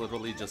 which is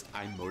literally just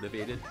I'm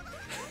motivated.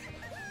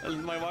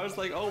 And my mom's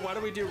like, oh, why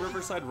don't we do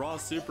Riverside Raw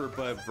Super,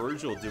 but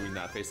Virgil doing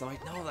that face? I'm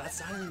like, no, that's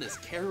not in this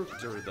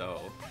character,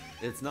 though.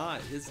 It's not.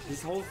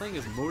 His whole thing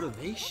is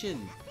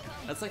motivation.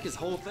 That's like his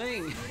whole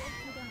thing.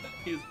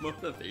 He's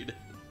motivated.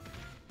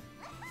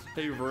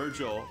 Hey,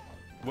 Virgil,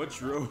 what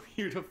drove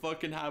you to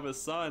fucking have a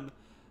son?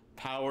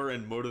 Power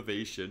and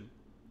motivation.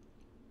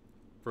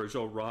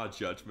 Virgil Raw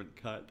Judgment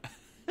Cut.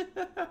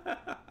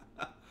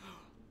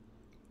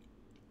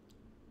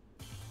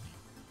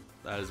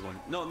 That is one.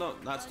 No,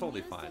 that's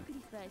totally fine.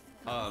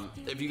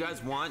 If you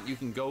guys want, you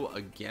can go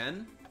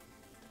again.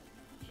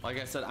 Like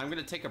I said, I'm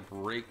gonna take a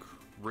break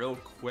real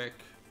quick.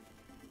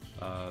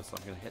 So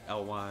I'm gonna hit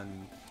L1.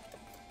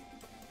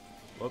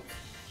 Whoops.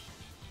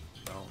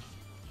 No.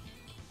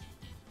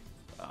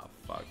 Oh,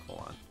 fuck. Hold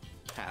on.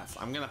 Pass.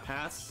 I'm gonna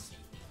pass.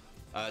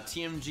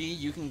 TMG,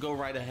 you can go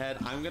right ahead.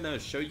 I'm gonna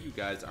show you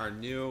guys our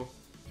new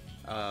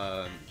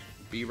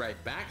Be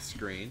Right Back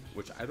screen,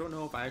 which I don't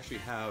know if I actually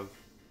have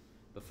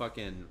the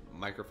fucking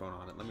microphone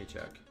on it. Let me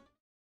check.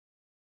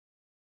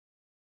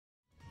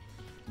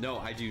 No,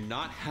 I do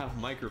not have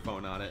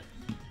microphone on it.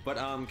 But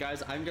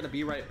guys, I'm gonna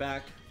be right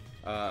back.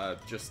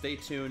 Just stay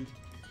tuned.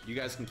 You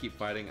guys can keep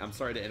fighting. I'm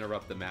sorry to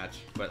interrupt the match,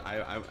 but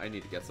I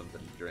need to get something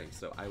to drink,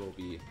 so I will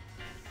be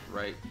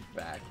right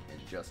back in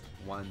just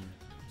 1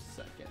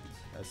 second.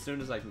 As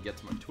soon as I can get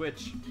to my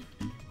Twitch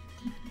and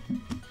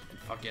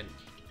fucking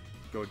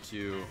go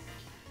to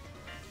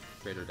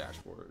creator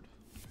dashboard.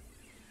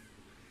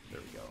 There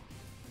we go.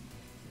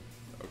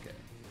 Okay.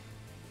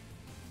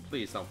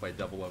 Please don't play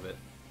double of it.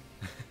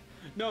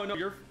 No,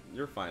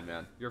 you're fine,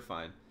 man. You're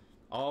fine.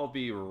 I'll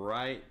be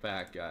right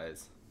back,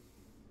 guys.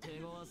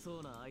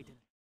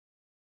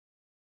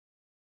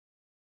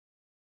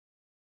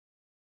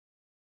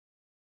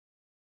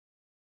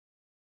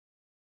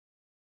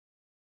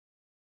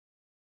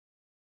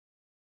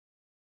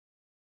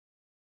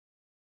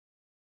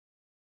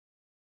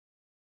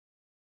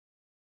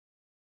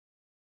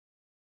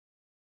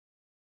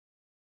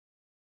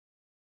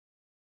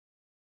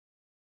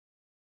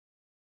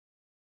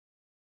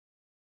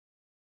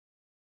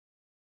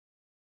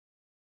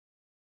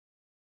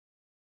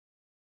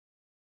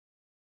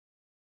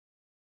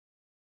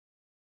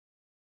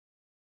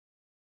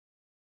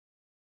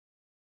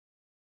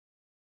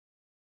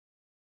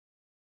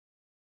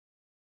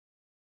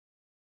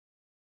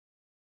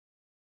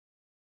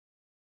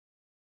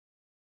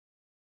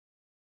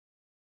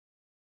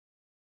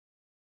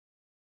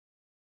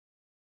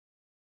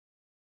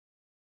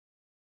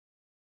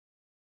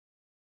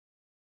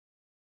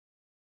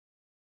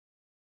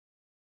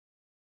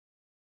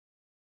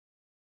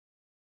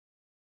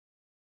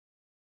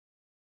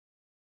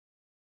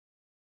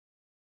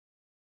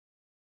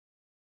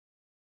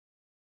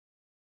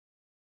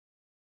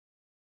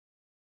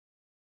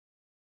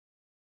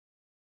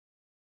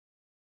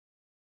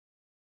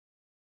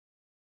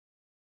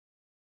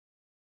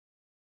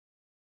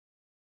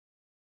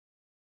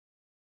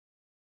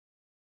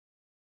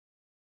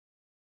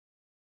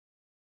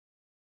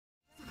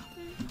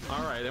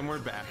 Alright, and we're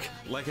back.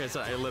 Like I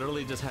said, I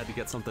literally just had to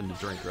get something to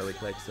drink really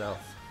quick, so...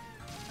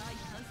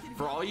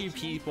 For all you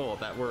people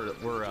that were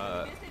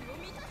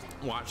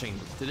watching,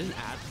 did an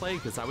ad play?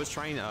 Because I was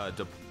trying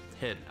to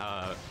hit,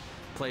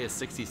 play a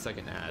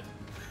 60-second ad.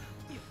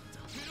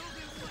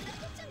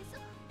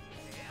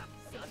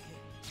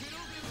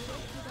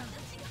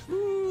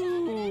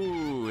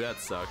 Ooh, that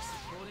sucks.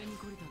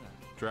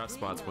 Draft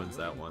Spots wins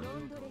that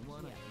one.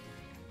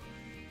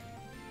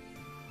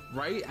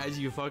 Right as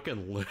you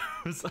fucking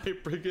lose, I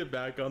bring it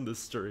back on the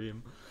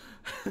stream.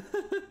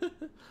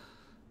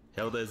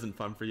 Hilda isn't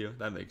fun for you?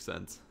 That makes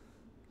sense.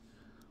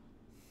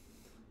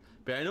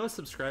 But I know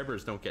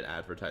subscribers don't get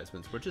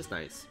advertisements, which is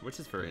nice.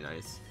 Which is very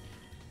nice.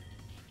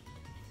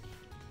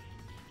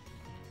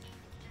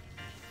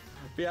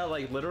 But yeah,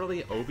 like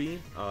literally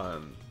Obi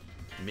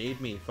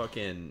made me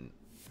fucking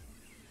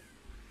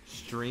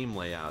stream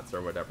layouts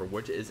or whatever,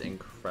 which is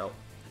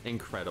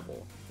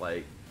incredible.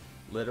 Like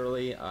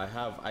literally, I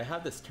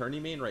have this tourney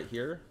main right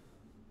here,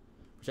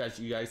 which as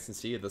you guys can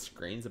see, the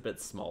screen's a bit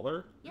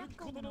smaller.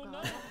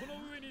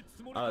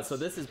 So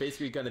this is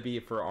basically going to be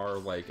for our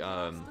like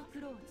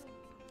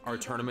our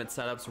tournament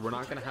setup. So we're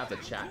not going to have the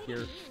chat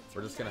here.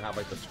 We're just going to have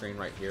like the screen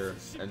right here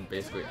and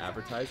basically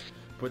advertise.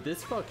 But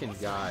this fucking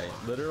guy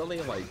literally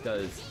like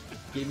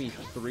gave me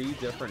 3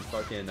 different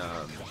fucking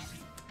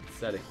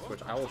settings,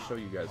 which I will show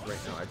you guys right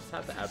now. I just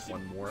have to add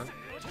one more.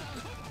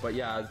 But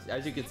yeah,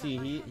 as you can see,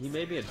 he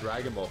made me a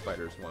Dragon Ball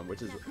Fighters one,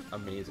 which is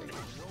amazing.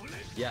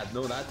 Yeah,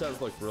 no, that does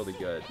look really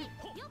good.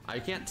 I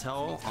can't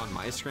tell on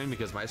my screen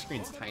because my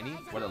screen's tiny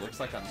what it looks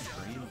like on the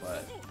screen,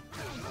 but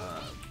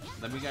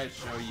let me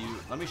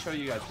show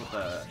you guys what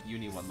the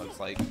Uni one looks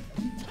like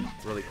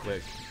really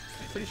quick.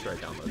 I'm pretty sure I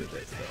downloaded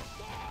it, so.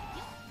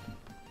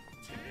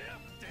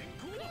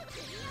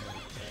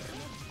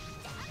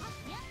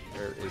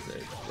 Where is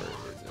it?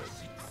 Where is it?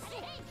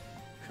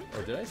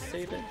 Oh, did I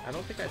save it? I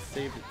don't think I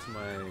saved it to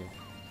my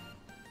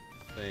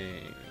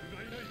thing.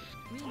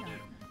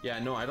 Yeah,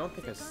 no, I don't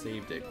think I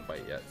saved it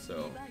quite yet,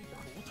 so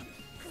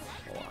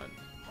hold on.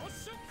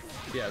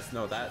 Yes,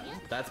 no,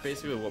 that's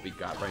basically what we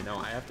got right now.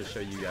 I have to show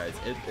you guys.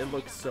 It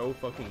looks so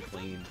fucking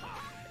clean.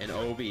 And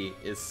Obi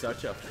is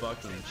such a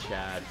fucking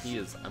Chad. He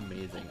is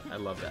amazing. I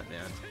love that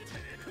man.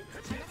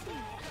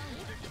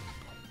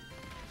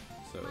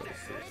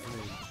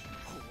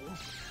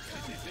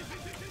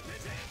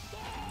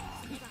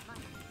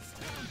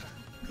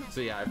 So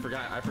yeah, I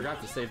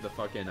forgot to save the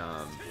fucking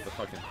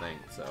thing,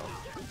 so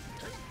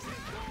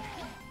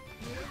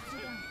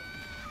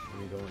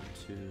let me go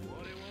into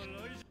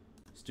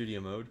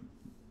studio mode,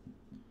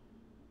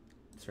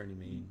 tourney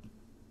main,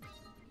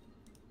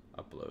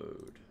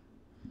 upload.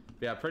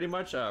 But yeah, pretty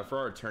much for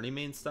our tourney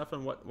main stuff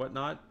and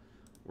whatnot,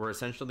 we're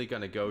essentially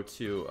gonna go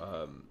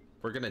to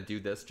we're gonna do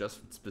this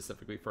just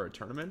specifically for our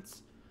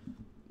tournaments.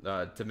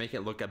 To make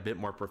it look a bit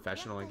more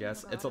professional, I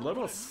guess. It's a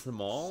little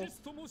small,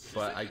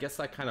 but I guess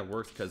that kind of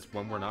works because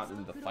when we're not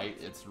in the fight,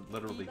 it's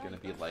literally going to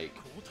be like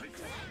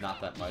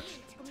not that much.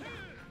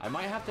 I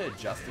might have to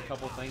adjust a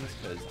couple things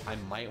because I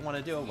might want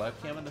to do a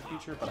webcam in the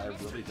future, but I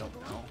really don't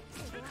know.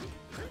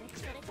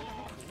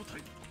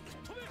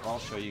 I'll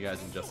show you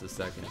guys in just a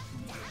second.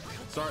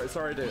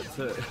 Sorry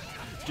to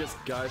just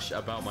gush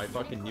about my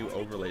fucking new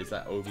overlays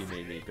that Obi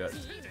made me, but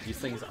these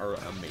things are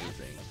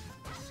amazing.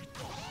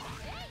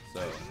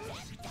 So,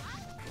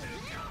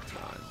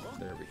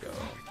 there we go.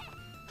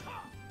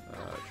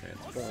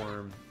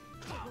 Transform,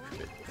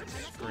 fit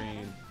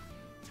screen.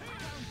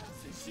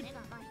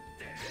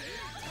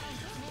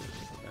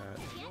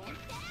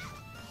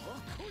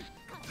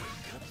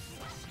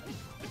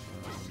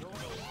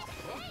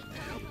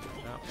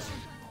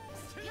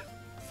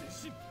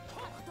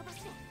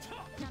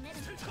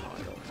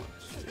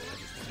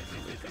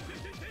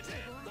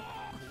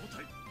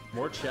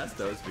 More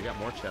chestos. We got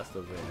more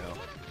chestos right now.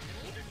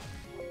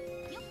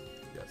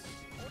 Yes.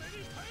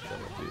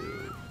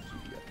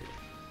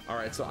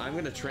 Alright, so I'm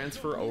gonna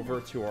transfer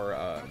over to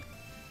our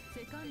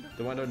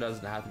the window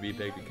doesn't have to be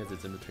big because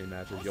it's in between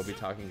matches. You'll be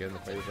talking again in the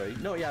players ready.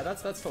 No, yeah,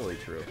 that's totally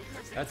true.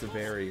 That's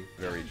very,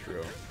 very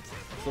true.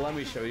 So let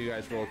me show you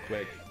guys real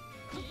quick.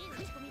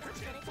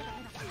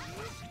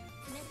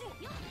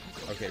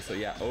 Okay, so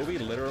yeah, Obi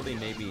literally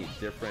made me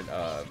different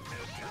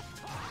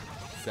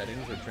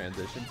settings or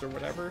transitions or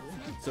whatever.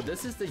 So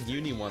this is the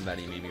uni one that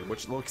he made me,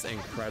 which looks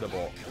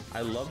incredible.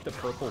 I love the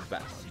purple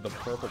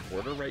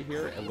border right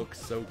here. It looks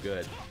so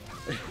good.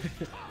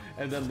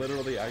 And then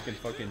literally I can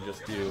fucking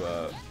just do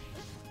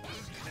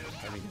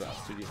I mean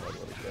studio mode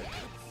really quick.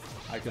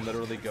 I can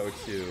literally go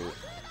to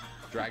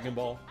Dragon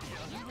Ball,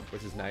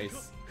 which is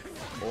nice,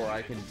 or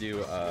I can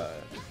do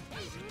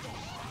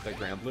the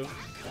Grand Blue.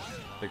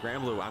 The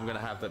Grand Blue I'm gonna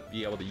have to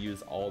be able to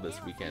use all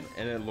this weekend,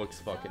 and it looks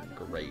fucking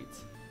great.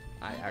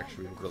 I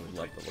actually really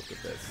love the look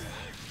of this.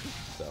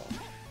 So,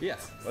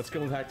 yes, let's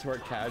go back to our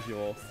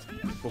casual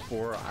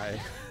before I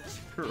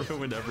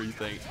ruin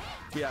everything.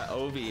 Yeah,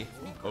 Obi,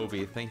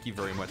 thank you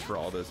very much for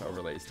all those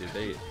overlays,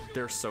 dude.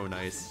 They're so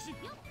nice.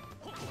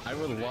 I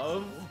would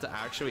love to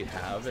actually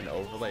have an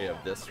overlay of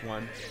this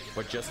one,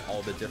 but just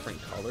all the different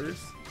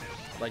colors.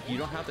 Like, you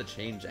don't have to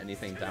change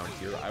anything down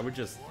here. I would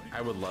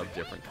love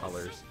different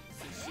colors.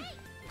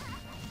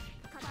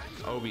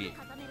 Obi,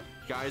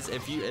 guys,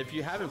 if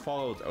you haven't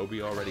followed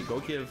Obi already, go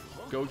give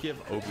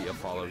Obi a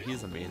follow.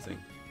 He's amazing.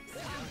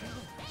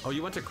 Oh,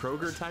 you went to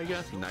Kroger,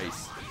 Taiga?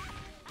 Nice.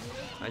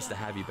 Nice to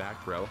have you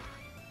back, bro.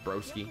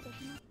 Broski.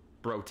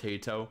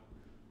 Brotato.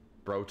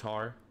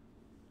 Brotar.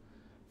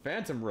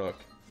 Phantom Rook.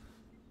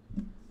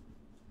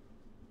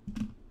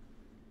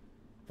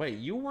 Wait,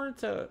 you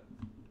weren't a...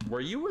 Were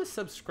you a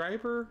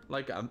subscriber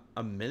like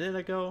a minute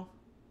ago?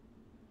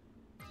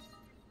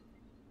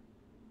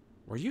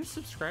 Were you a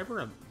subscriber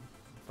a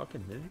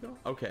fucking minute ago?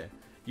 Okay,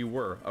 you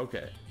were.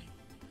 Okay.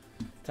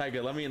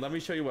 Taiga, let me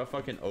show you what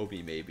fucking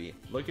Obi made me.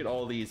 Look at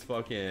all these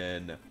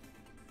fucking...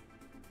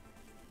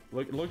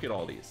 Look at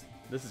all these.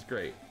 This is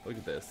great. Look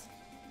at this.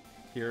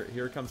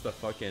 Here comes the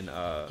fucking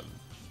the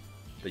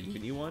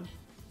uni one.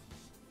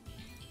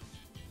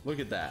 Look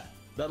at that.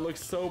 That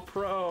looks so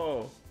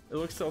pro. It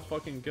looks so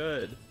fucking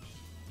good.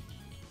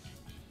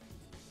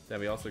 Then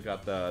we also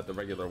got the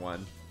regular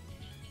one,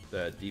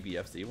 the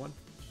DBFZ one.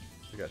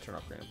 We gotta turn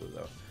off Grand Blue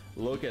though.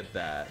 Look at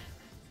that.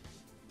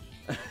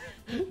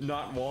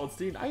 Not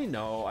Waldstein. I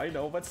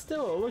know, but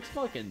still, it looks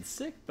fucking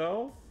sick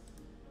though.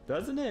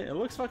 Doesn't it? It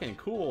looks fucking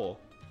cool.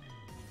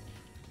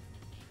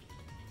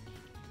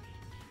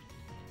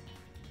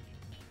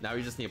 Now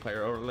we just need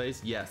player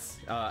overlays? Yes.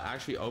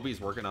 Actually,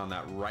 Obi's working on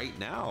that right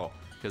now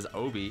because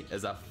Obi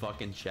is a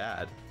fucking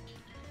Chad.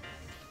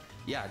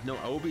 Yeah, no,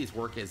 Obi's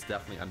work is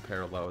definitely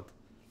unparalleled.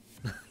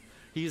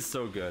 He's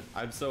so good.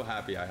 I'm so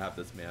happy I have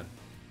this man.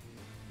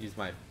 He's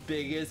my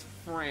biggest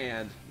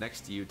friend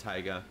next to you,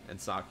 Taiga and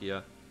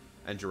Sakia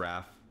and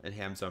Giraffe and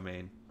Hamzo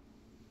Main.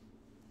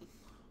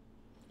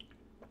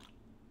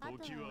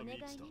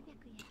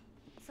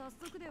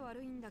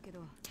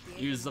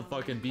 Use the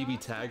fucking BB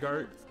tag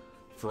art?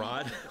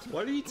 Fraud?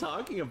 What are you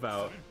talking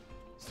about?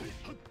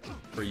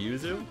 For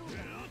Yuzu?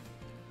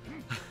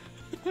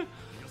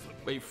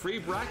 Wait, free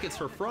brackets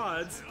for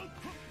frauds?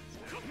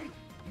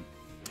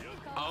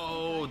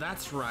 Oh,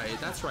 that's right,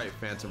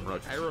 Phantom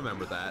Rook. I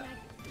remember that.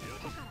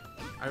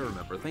 I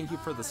remember. Thank you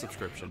for the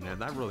subscription, man.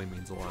 That really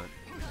means a lot.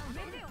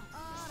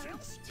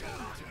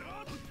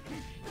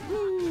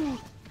 Woo.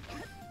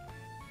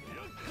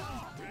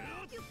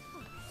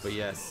 But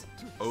yes,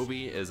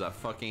 Obi is a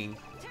fucking...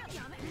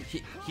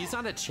 He's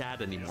not a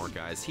Chad anymore,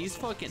 guys. He's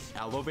fucking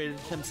elevated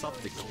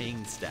himself to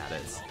king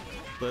status.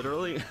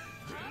 Literally.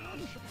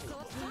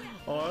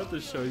 I'll have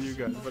to show you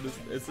guys, but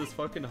it's this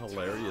fucking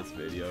hilarious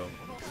video.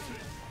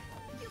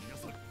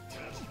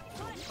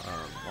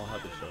 I'll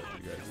have to show it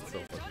to you guys. It's so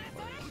fucking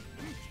funny.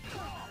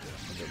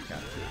 I'll go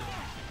capture it.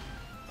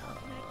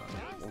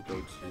 We'll go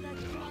to...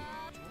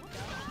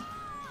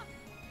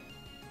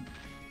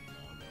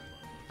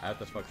 I have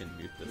to fucking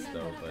mute this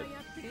though, but...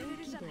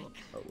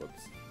 Oh,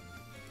 whoops.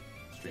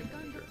 Stream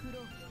manager.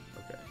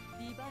 Okay.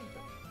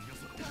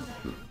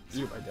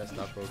 View my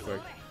desktop real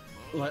quick.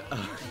 What?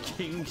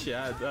 King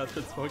Chad, that's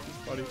fucking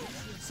funny.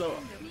 So,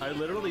 I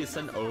literally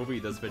send Obi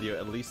this video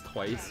at least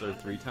twice or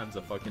 3 times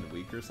a fucking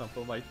week or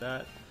something like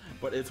that.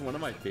 But it's one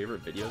of my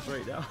favorite videos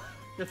right now.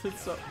 Because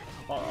it's so...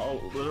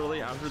 I'll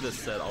literally, after this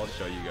set, I'll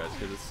show you guys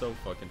because it's so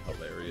fucking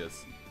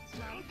hilarious.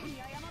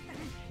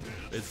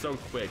 It's so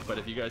quick, but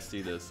if you guys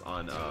see this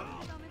on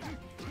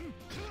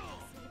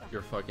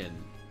your fucking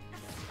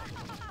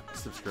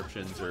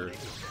subscriptions or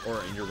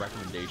in your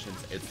recommendations,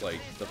 it's like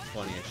the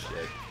funniest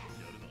shit.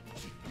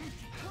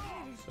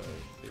 So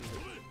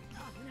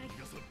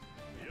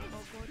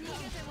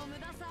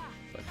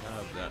I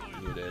have that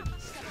muted,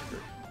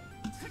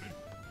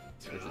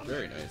 which is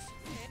very nice.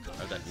 I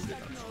have that muted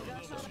on stream,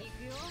 so.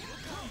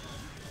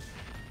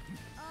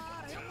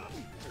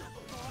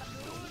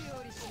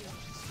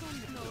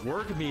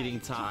 Work meeting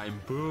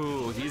time.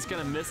 Boo. He's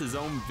gonna miss his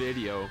own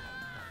video.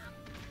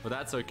 But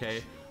that's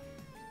okay.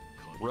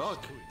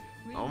 Rook.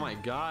 Oh my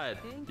god.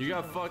 You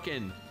got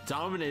fucking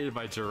dominated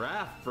by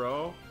Giraffe,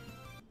 bro.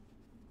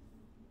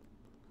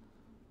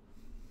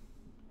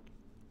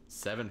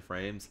 7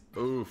 frames.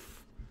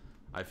 Oof.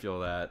 I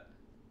feel that.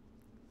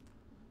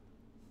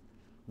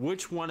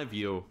 Which one of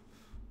you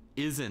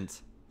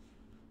isn't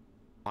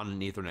on an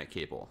Ethernet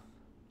cable?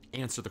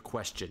 Answer the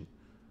question.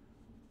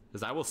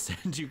 Because I will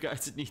send you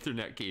guys an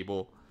Ethernet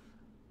cable.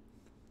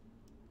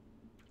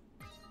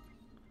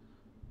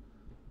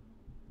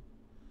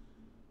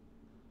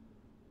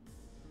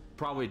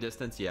 Probably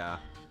distance, yeah.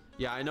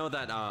 Yeah, I know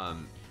that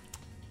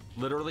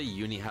literally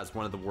Uni has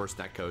one of the worst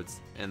netcodes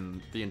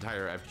in the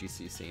entire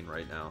FGC scene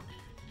right now.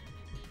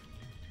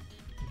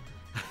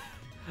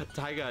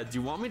 Taiga, do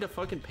you want me to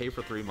fucking pay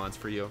for 3 months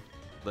for you?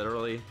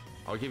 Literally?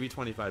 I'll give you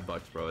 25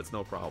 bucks, bro. It's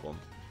no problem.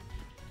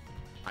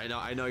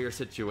 I know your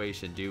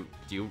situation. Do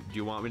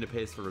you want me to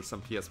pay for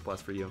some PS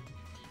Plus for you?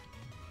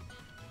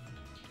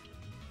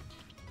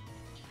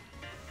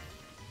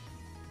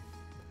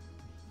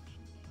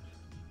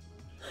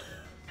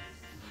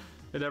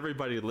 And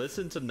everybody,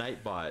 listen to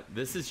Nightbot.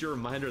 This is your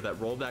reminder that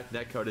rollback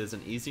netcode is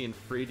an easy and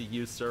free to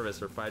use service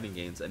for fighting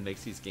games and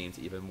makes these games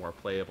even more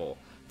playable.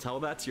 Tell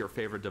that to your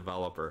favorite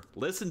developer.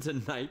 Listen to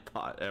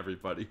Nightbot,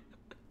 everybody.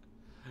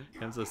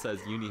 Hamza says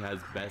Uni has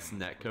best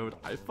netcode.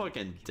 I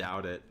fucking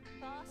doubt it.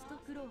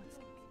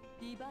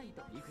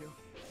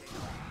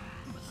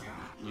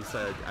 You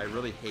said, I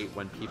really hate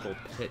when people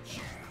pitch.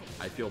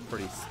 I feel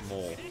pretty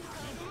small.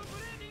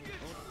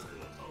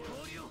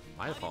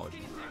 My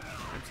apologies.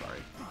 I'm sorry.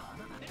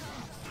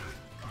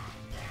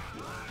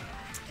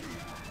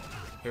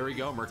 Here we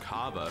go,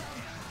 Merkaba.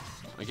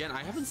 Again,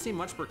 I haven't seen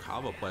much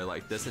Merkaba play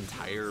like this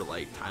entire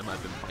time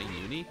I've been playing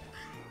Uni.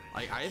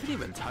 I haven't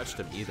even touched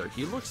him either.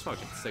 He looks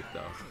fucking sick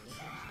though.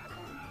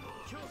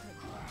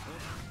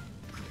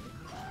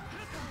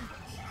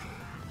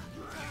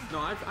 No,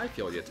 I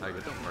feel you,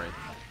 Tiger. Don't worry.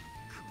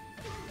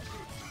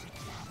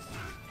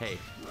 Hey,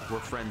 we're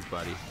friends,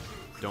 buddy.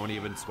 Don't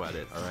even sweat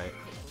it, alright?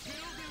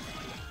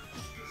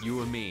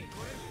 You and me.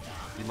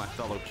 You're my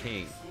fellow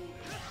king.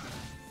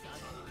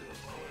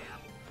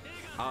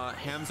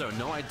 Hamzo,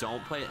 no, I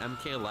don't play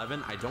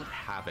MK11. I don't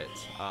have it.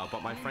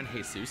 But my friend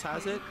Jesus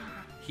has it.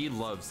 He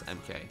loves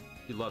MK.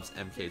 He loves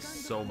MK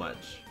so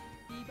much.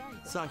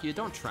 Saki,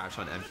 don't trash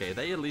on MK.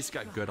 They at least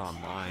got good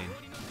online.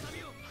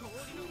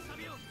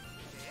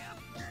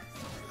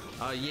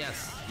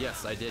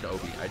 Yes, I did,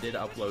 Obi. I did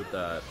upload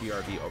the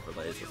PRV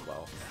overlays as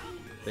well.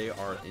 They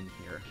are in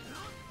here.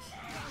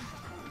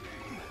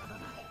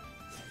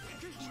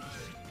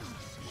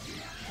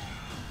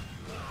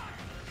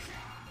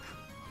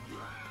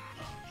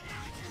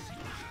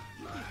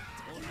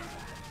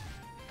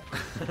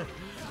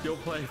 You'll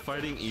play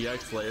Fighting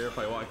EX later if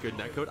I want good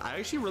netcode. I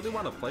actually really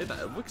want to play that.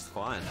 It looks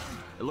fun.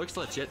 It looks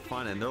legit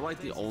fun, and they're like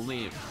the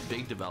only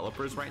big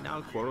developers right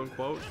now, quote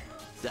unquote,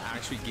 that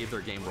actually gave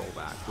their game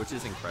rollback, which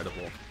is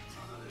incredible.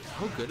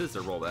 How good is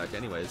their rollback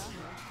anyways?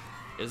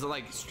 Is it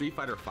like Street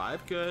Fighter V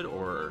good,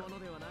 or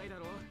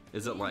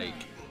is it like...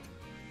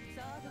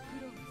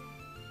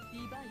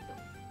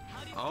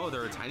 Oh,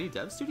 they're a tiny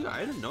dev studio?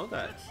 I didn't know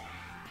that.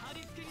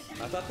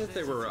 I thought that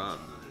they were,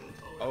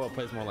 oh, it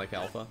plays more like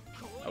Alpha?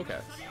 Okay.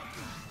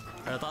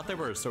 I thought they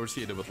were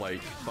associated with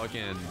like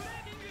fucking,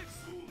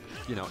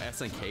 you know,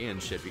 SNK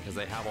and shit because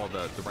they have all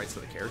the rights to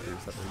the characters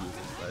that they're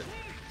using, but...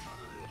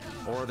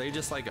 Or are they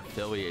just like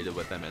affiliated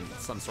with them in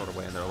some sort of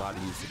way and they're allowed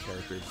to use the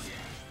characters?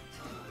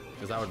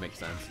 Because that would make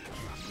sense.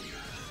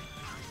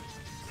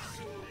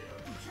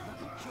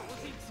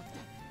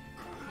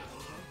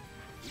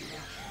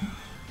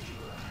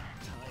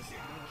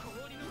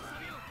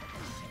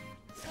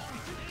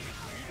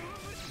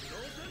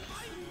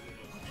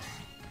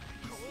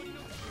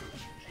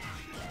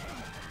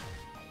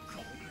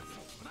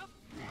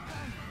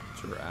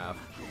 Giraffe.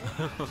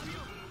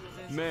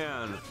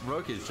 Man,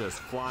 Rook is just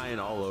flying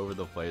all over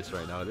the place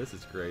right now. This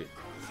is great.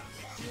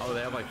 Oh,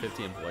 they have like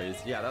 50 employees.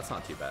 Yeah, that's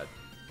not too bad.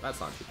 That's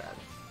not too bad.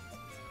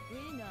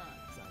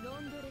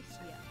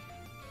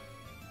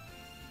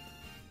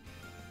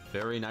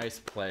 Very nice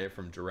play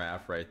from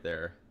Giraffe right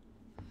there.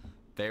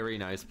 Very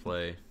nice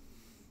play.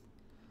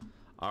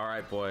 All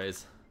right,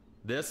 boys.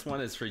 This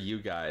one is for you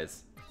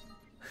guys.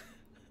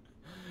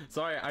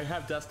 Sorry, I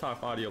have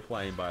desktop audio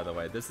playing, by the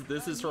way. This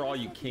is for all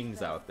you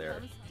kings out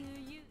there.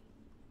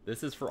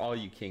 This is for all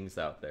you kings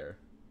out there.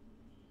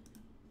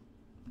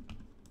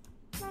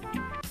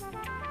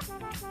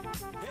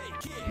 Hey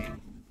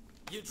king,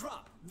 you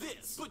drop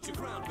this. Put your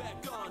crown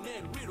back on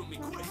and riddle me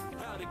quick.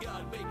 How did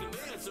God make a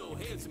man so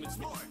handsome and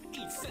smart?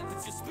 Each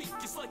sentence you speak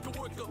just like a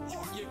work of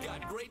art. You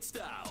got great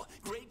style,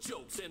 great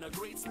jokes, and a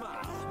great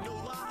smile. No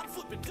lie, I'd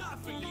flip and die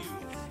for you.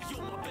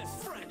 You're my best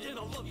friend and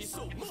I love you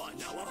so much.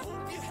 Now I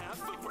hope you have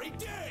a great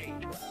day.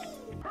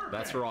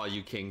 That's for all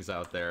you kings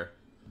out there.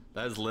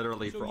 That is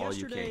literally for all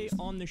you kings.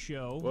 On the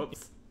show.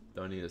 Whoops.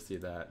 Don't need to see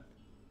that.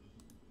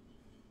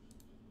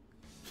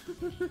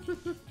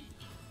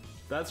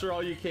 That's for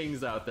all you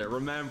kings out there.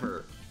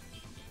 Remember.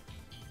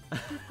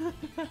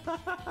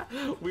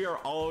 We are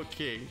all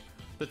king.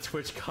 The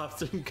Twitch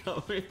cops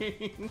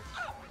incoming.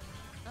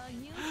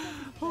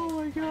 Oh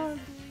my god.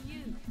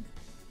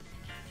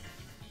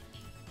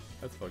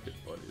 That's fucking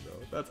funny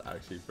though. That's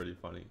actually pretty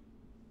funny.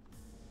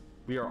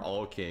 We are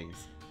all kings.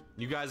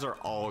 You guys are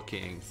all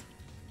kings.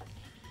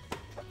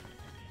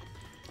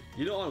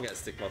 You know I'm gonna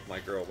stick with my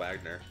girl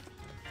Wagner.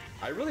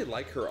 I really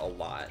like her a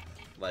lot.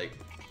 Like,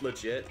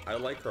 legit, I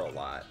like her a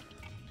lot.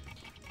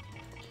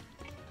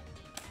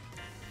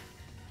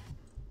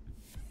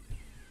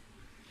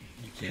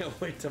 You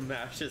can't wait to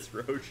mash this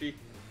Roshi.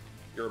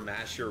 Your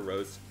mash your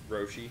roast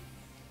Roshi.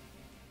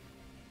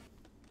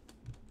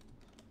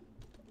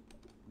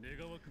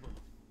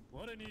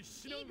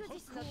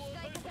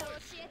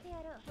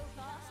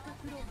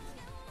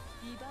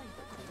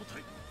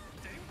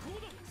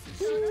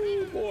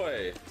 Ooh,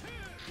 boy.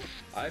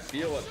 I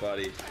feel it,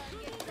 buddy.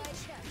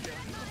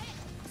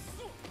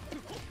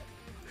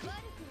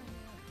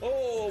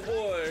 Oh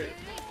boy.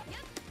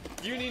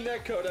 Uni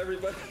netcode,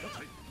 everybody.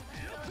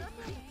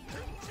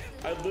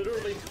 I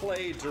literally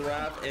played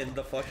Giraffe in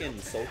the fucking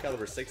Soul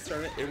Calibur 6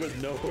 tournament. It was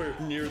nowhere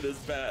near this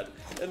bad.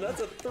 And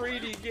that's a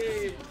 3D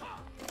game.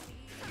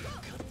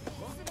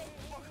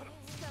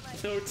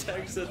 No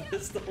text in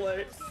this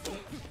delay.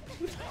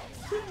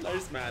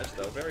 Nice match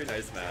though, very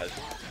nice match.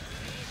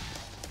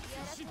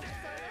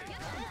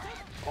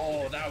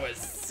 Oh, that was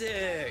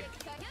sick.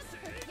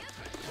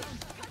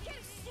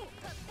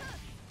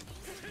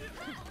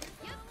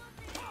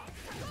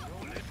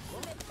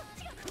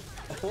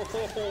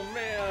 Oh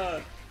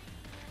man.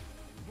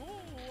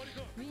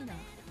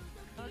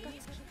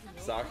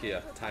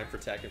 Sakia, time for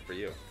Tekken for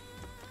you.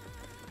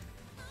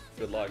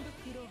 Good luck.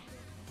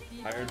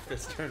 Iron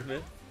Fist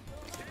tournament.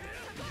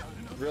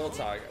 Real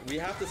talk, we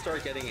have to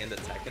start getting into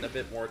Tekken a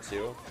bit more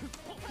too.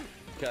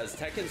 Because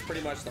Tekken's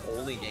pretty much the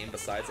only game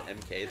besides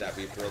MK that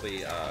we've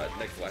really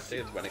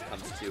neglected when it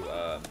comes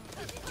to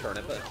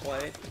tournament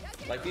play.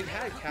 Like, we've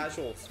had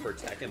casuals for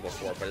Tekken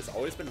before, but it's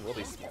always been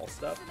really small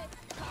stuff.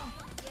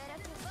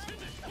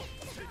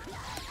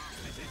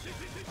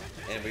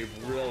 And we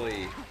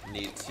really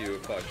need to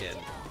fucking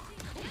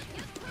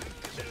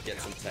get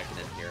some Tekken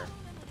in here.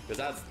 Because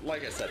that's,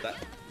 like I said,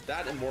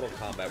 that and Mortal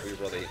Kombat, we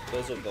really,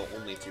 those are the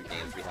only two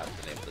games we haven't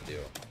been able to do.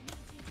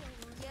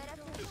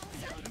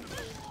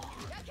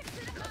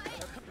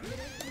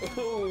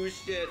 Oh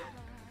shit.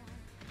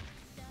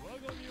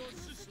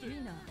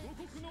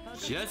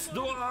 Chest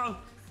door.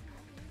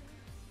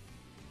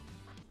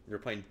 You were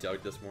playing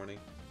Doug this morning?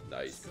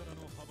 Nice.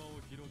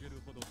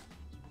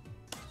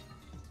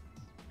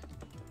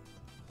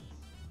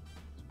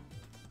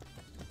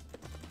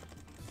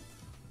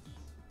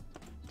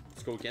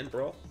 Let's go again,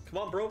 bro. Come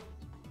on, bro.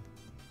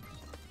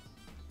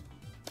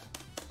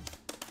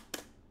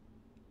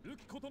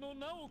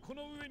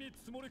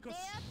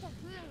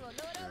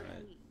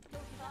 Alright.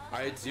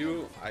 I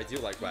do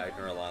like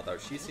Wagner a lot though.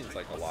 She seems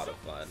like a lot of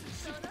fun.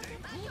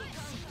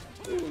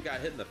 Ooh, got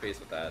hit in the face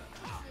with that.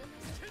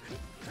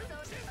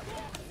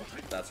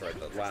 That's right,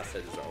 the last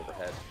hit is an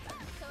overhead.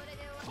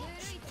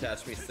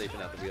 Catch me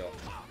sleeping at the wheel.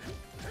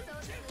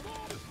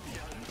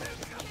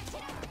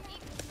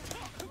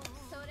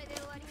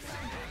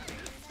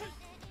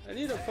 I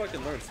need to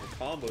fucking learn some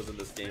combos in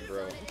this game,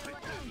 bro.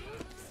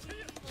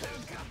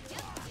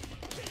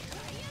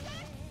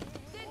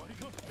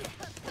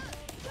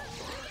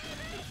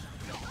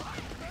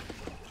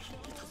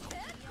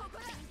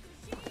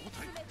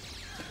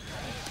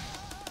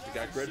 We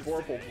got Grid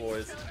Vorpal,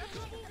 boys.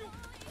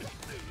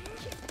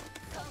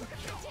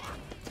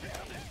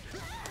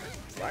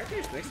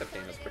 Wagner's mix-up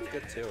game is pretty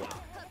good too.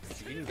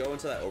 You can go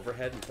into that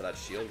overhead, into that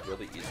shield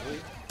really easily.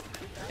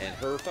 And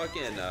her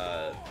fucking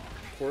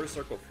quarter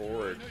circle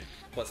forward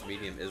plus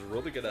medium is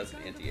really good as an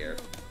anti-air.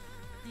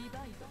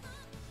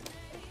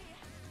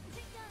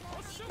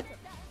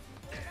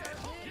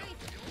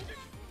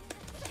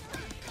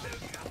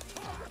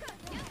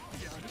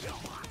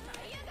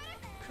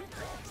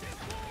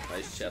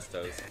 Nice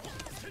chestos.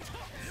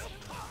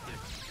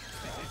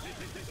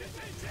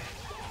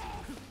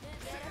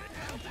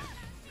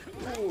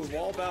 Ooh,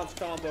 wall bounce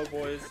combo,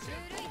 boys.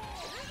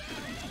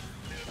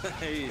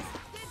 Nice.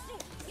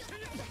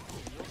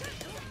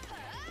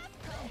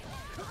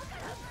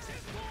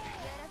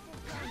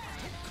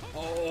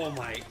 Oh, Oh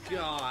my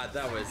god,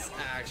 that was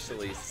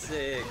actually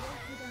sick.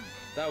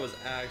 That was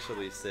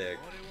actually sick.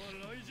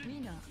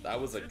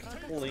 That was a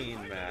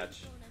clean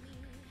match.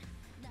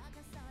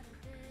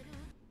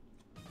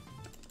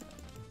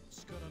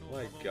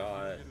 My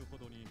god.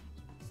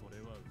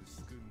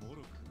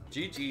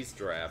 GG's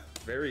draft.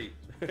 Very,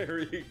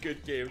 very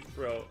good games,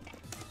 bro.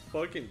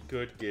 Fucking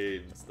good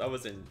games. That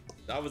was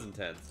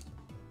intense.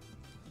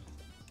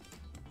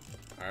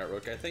 Alright,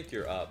 Rook, I think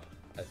you're up.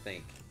 I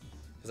think.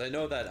 Because I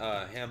know that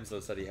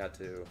Hamzo said he had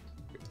to.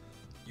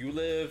 You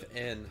live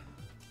in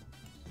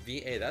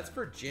VA. That's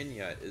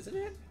Virginia, isn't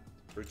it?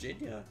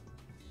 Virginia?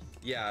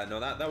 Yeah, no,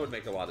 that would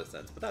make a lot of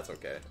sense, but that's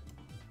okay.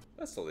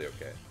 That's totally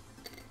okay.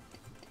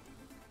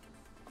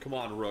 Come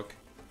on, Rook.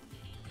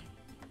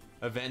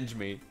 Avenge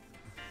me.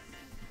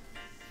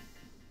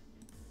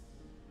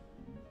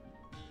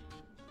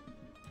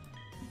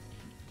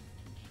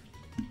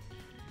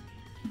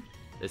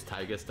 Is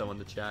Tyga still in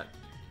the chat?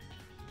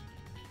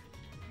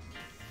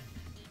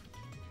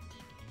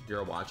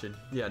 You're watching?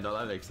 Yeah, no,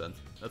 that makes sense.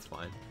 That's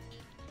fine.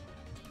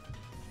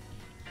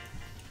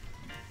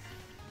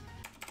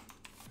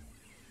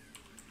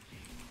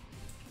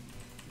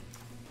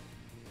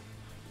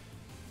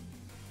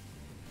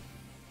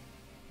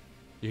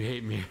 You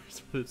hate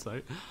mirrors for this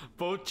night.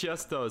 Both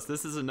Chestos.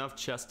 This is enough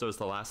Chestos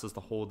to last us the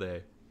whole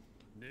day.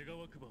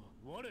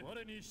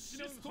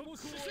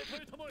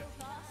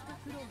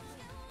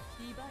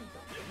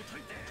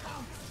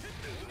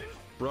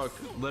 Brooke,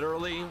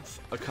 literally,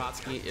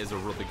 Akatsuki is a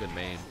really good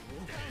main.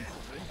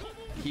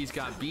 He's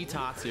got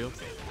B-Tatsu.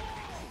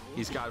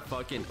 He's got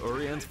fucking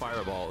Urian's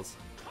Fireballs.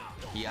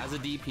 He has a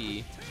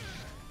DP.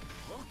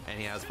 And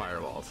he has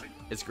Fireballs.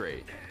 It's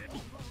great.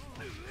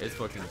 It's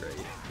fucking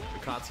great.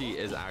 Akatsuki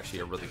is actually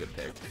a really good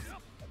pick.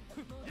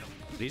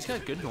 But he's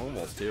got good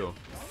normals too.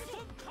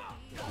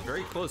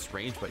 Very close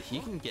range, but he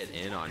can get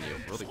in on you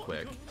really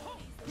quick.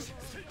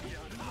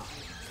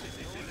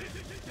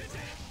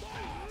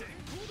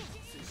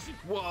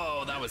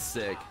 Whoa, that was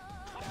sick.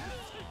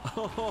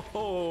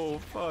 Oh,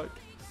 fuck.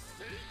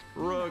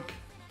 Rook.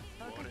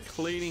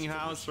 Cleaning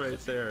house right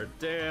there.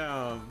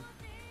 Damn.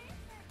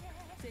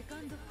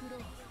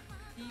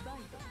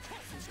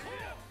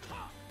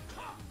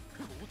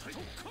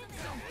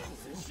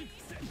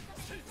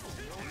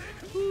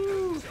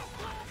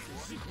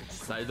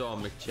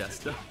 Saido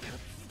McChesto.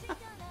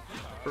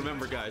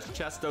 Remember guys,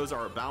 Chestos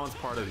are a balanced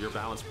part of your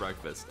balanced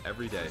breakfast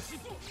every day.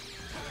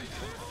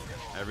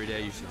 Every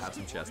day you should have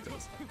some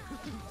Chestos.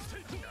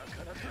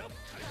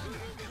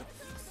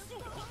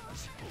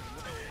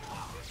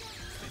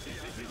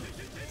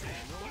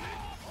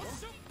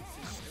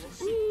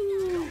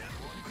 Woo.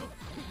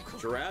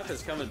 Giraffe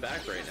is coming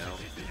back right now.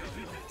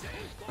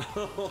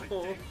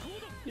 Oh,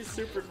 he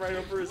supered right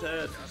over his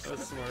head.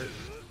 That's smart.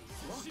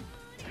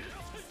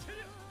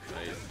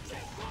 Nice.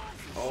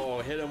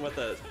 Oh, hit him with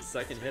a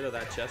second hit of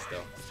that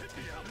Chesto.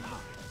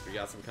 We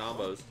got some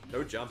combos.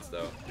 No jumps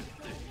though.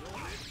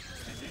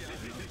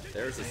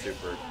 There's a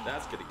super.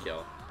 That's gonna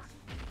kill.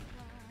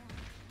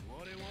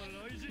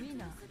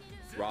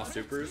 Raw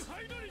supers?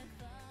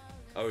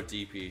 Oh,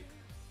 DP.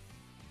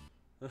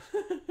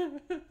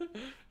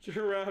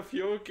 Giraffe,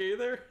 you okay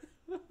there?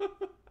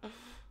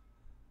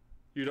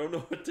 You don't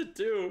know what to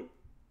do.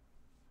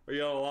 Are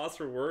you at a loss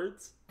for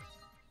words?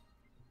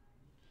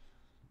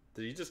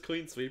 Did he just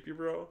clean sweep you,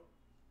 bro?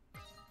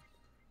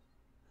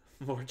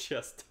 More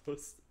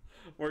Chestos.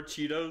 More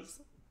Cheetos.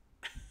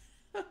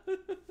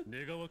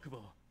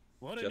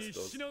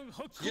 Chestos.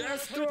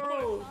 Yes,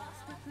 bro!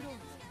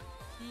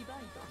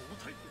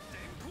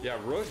 Yeah,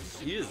 Rook,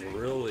 he is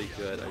really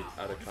good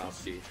at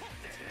Akatsuki.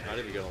 Not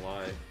even gonna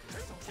lie.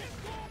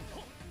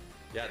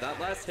 Yeah, that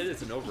last hit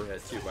is an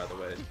overhead too, by the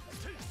way.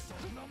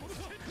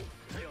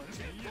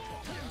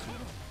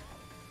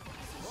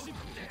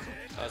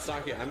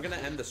 Saki, I'm gonna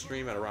end the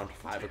stream at around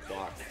 5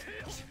 o'clock.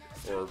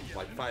 Or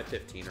like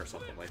 5:15 or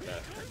something like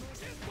that.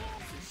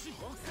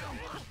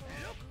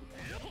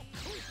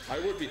 I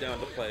would be down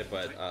to play,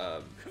 but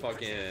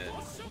fucking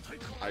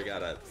I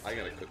gotta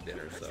cook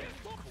dinner, so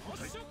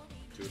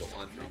do the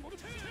laundry.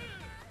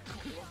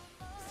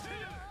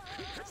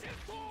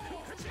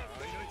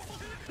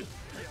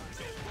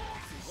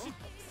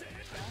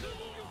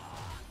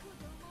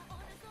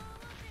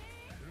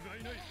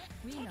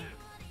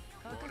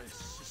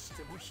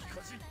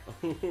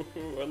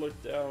 I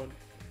looked down.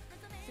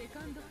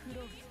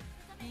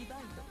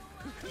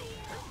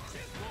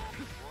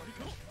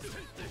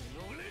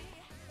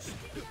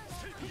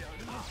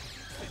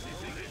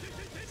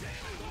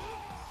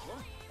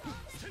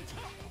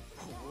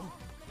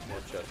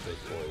 More chest big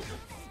boys.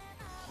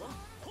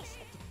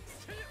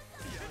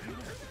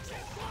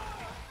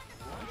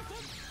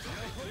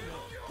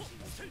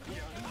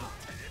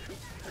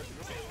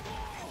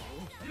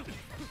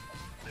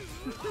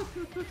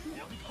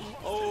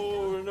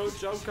 Oh, no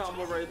jump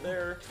combo right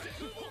there.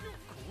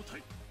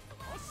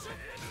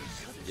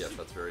 Yes,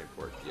 that's very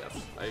important.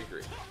 Yes, I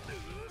agree.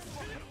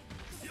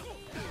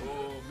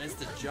 Oh, missed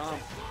the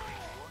jump.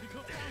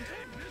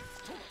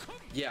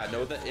 Yeah,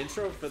 no, the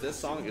intro for this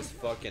song is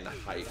fucking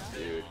hype,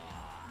 dude.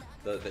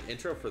 The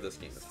intro for this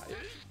game is hype.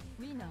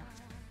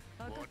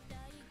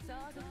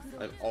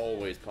 I'm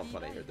always pumped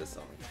when I hear this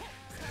song.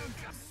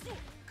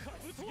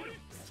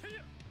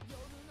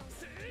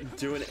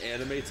 Do an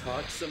anime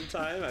talk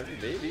sometime? I mean,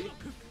 maybe.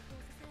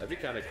 That'd be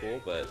kind of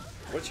cool, but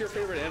what's your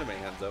favorite anime,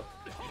 Hanzo?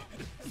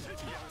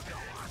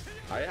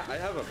 I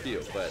have a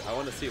few, but I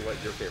want to see what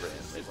your favorite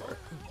animes are.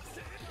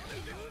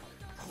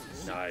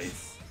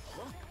 Nice.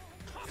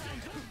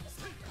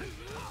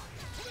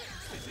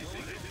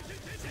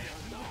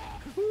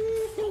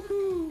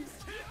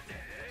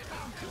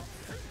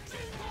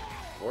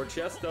 More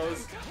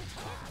chestos.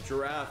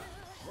 Giraffe.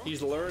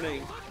 He's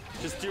learning.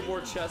 Just do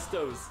more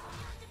chestos.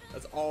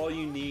 That's all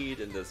you need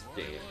in this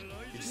game.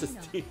 You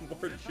just need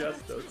more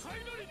chestos.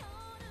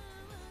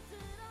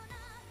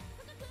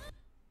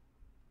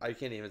 I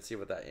can't even see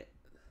what that is.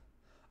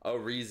 Oh,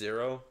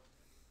 ReZero?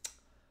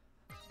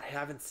 I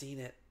haven't seen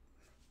it.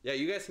 Yeah,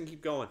 you guys can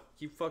keep going.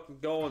 Keep fucking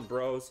going,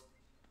 bros.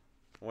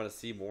 I want to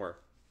see more.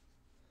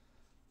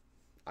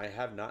 I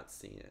have not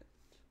seen it.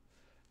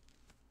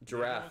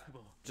 Giraffe.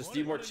 Just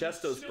need more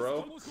chestos,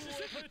 bro.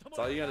 That's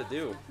all you gotta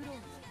do.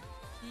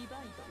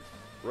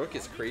 Rook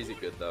is crazy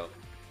good, though.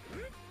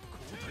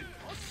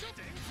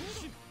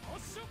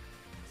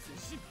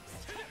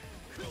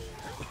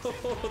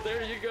 Oh,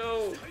 there you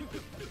go.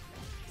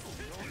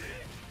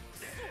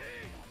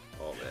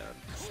 Oh, man.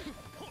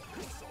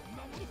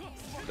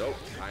 Nope,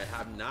 I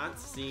have not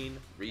seen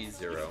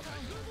ReZero.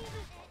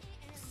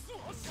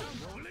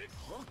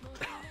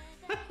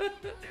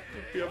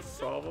 You have a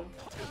problem?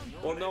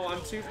 Well, no,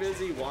 I'm too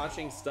busy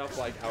watching stuff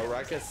like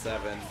Eureka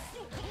 7,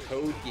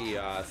 Code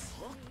Geass,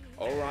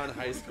 Ouran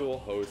High School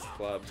Host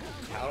Club,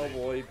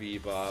 Cowboy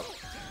Bebop.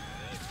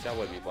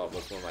 Cowboy Bebop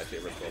was one of my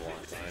favorites for a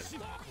long time.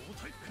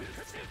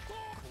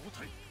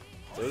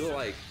 Those are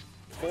like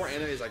 4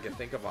 animes I can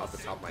think of off the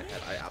top of my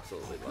head I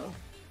absolutely love.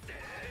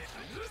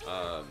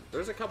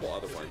 There's a couple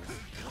other ones,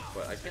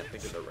 but I can't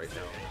think of it right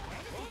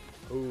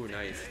now. Ooh,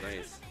 nice,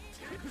 nice.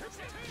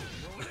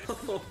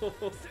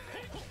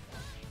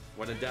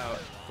 When in doubt,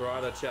 throw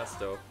out a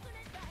chesto.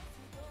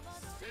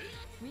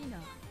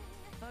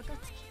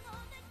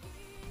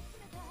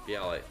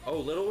 Yeah, like, oh,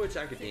 Little Witch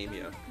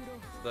Academia,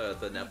 the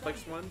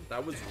Netflix one,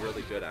 that was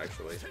really good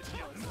actually.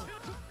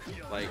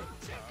 Like,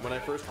 when I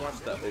first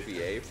watched the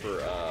OVA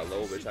for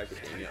Little Witch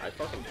Academia, I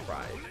fucking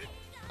cried.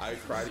 I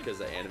cried because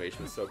the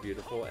animation was so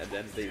beautiful, and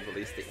then they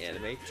released the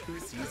anime, 2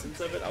 seasons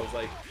of it. I was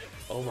like,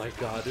 oh my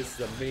god, this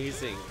is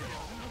amazing.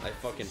 I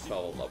fucking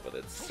fell in love with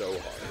it so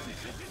hard.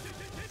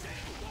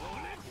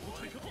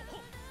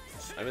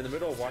 I'm in the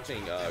middle of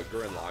watching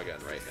Gurren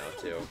Lagann right now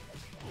too.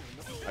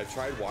 I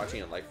tried watching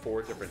it like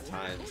 4 different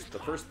times. The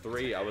first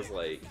 3 I was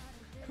like,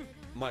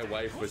 my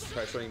wife was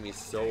pressuring me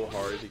so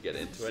hard to get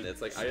into it.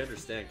 It's like, I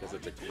understand because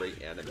it's a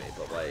great anime,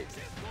 but like,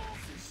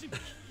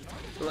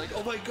 they're like,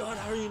 oh my god,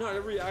 how are you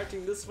not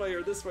reacting this way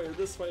or this way or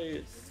this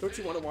way? Don't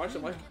you want to watch it?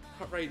 I'm like,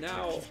 not right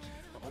now.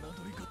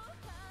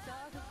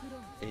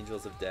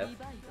 Angels of Death.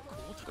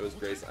 It was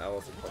Grace. I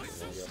also fucking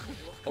love it.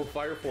 Oh,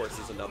 Fire Force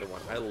is another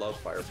one. I love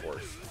Fire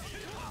Force.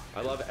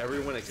 I love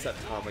everyone except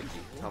Tamaki.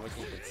 Tamaki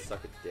can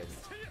suck a dick.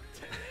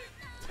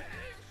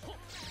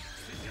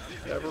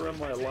 Never in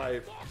my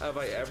life have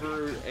I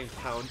ever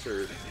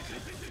encountered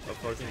a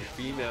fucking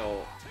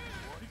female.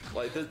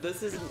 Like,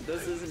 this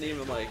isn't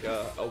even like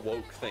a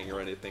woke thing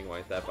or anything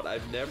like that, but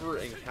I've never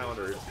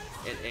encountered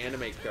an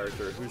anime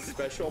character whose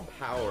special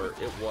power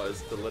it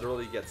was to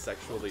literally get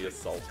sexually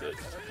assaulted.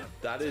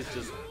 That is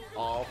just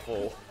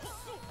awful.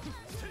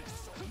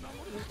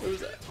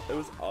 It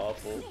was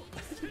awful.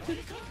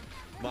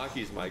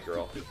 Maki's my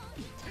girl.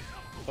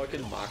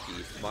 Fucking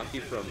Maki.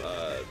 Maki from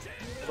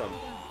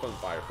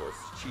Fire Force.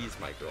 She's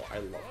my girl. I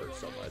love her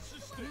so much.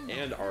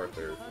 And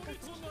Arthur.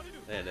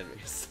 Man, that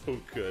is so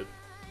good.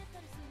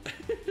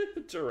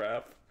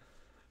 Giraffe.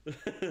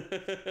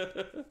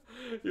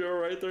 You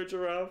alright there,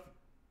 Giraffe?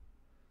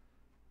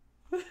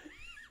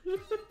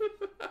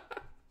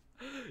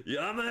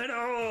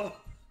 Yamano!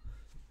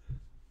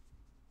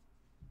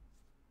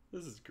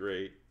 This is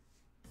great.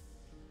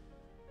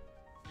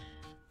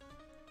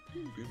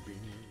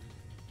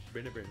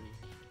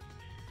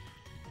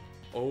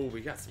 Oh, we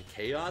got some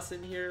chaos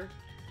in here?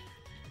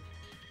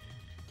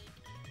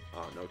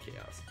 Oh, no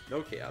chaos.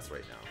 No chaos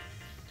right now.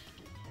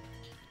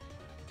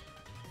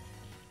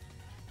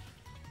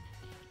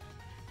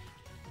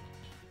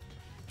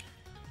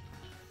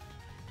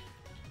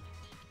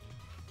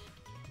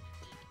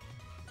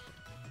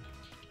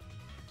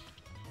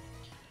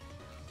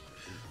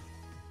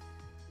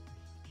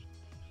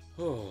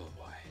 Oh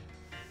boy.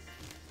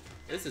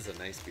 This is a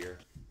nice beer.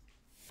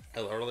 I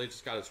literally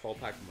just got a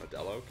 12-pack of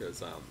Modelo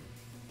because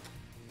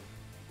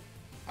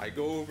I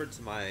go over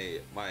to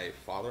my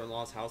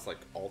father-in-law's house like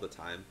all the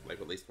time,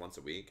 like at least once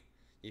a week.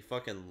 He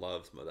fucking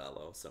loves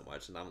Modelo so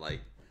much, and I'm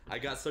like, I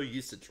got so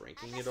used to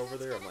drinking it over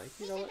there. I'm like,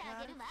 you know what?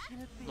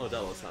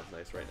 Modelo sounds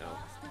nice right now.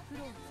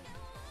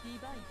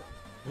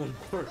 One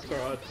more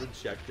card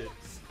rejected.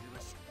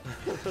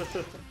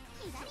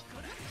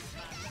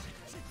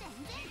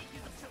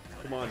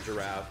 Come on,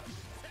 Giraffe.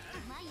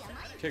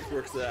 Kick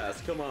works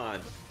ass. Come on.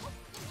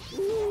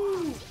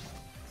 Woo!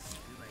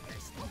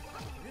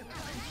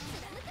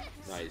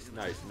 Nice,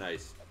 nice,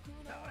 nice.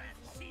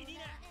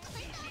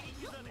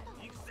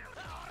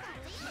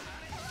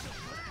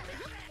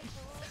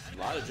 A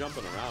lot of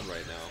jumping around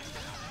right now.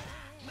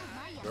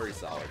 Very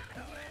solid.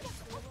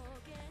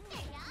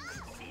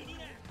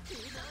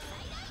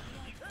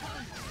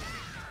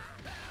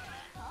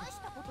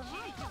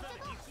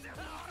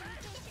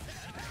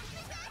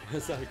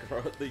 Is that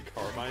the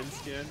Carmine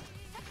skin?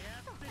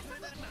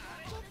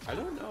 I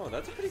don't know.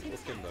 That's a pretty cool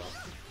skin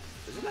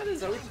though. Isn't that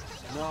his own?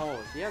 No,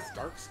 he has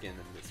dark skin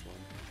in this one.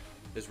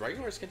 His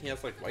regular skin, he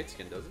has like white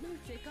skin, doesn't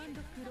he?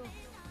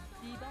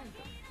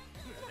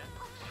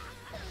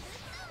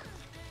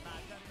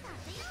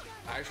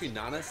 Actually,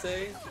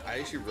 Nanase, I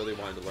actually really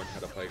wanted to learn how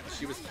to fight.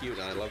 She was cute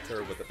and I loved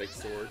her with a big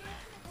sword.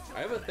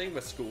 I have a thing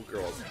with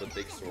schoolgirls with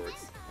big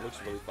swords. It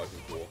looks really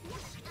fucking cool.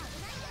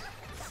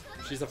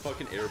 She's a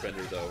fucking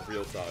airbender though,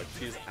 real talk.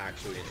 She's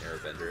actually an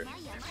airbender.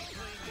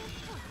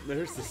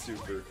 There's the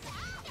super.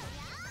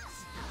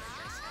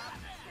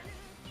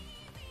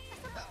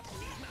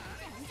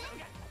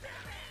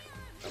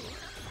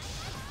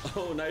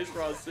 Oh, nice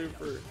raw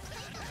super.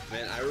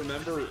 Man, I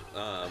remember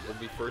when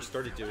we first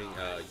started doing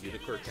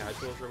UNIclr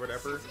casuals or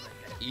whatever,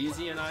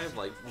 Easy and I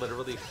like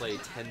literally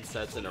played 10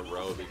 sets in a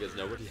row because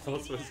nobody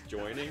else was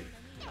joining.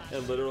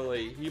 And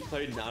literally, he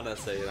played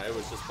Nanase and I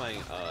was just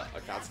playing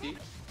Akatsuki.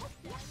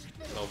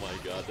 Oh my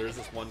god, there's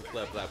this one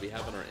clip that we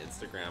have on our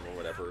Instagram or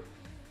whatever.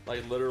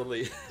 Like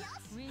literally,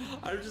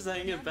 I'm just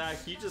hanging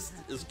back. He just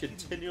is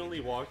continually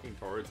walking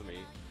towards me.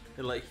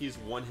 And like he's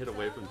one hit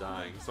away from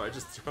dying, so I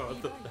just throw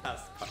out the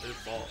fast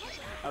fireball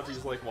after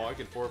he's like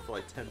walking forward for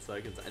like 10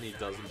 seconds and he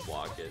doesn't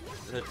block it.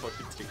 And it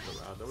fucking takes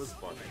him around. That was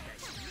funny.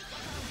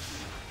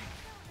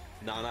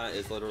 Nana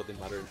is literally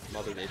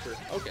Mother Nature.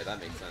 Okay, that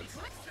makes sense.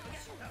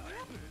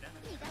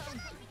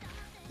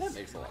 That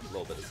makes a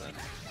little bit of sense.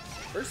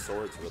 Her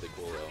sword's really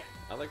cool though.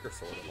 I like her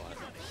sword a lot.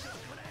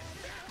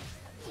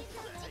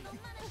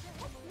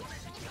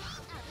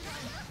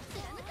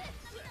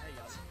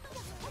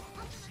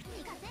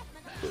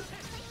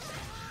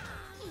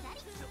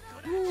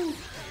 Woo.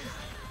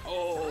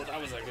 Oh,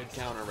 that was a good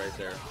counter right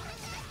there.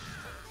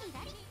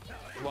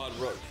 Come on,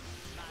 Rook.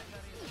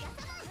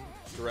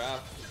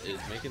 Giraffe is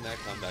making that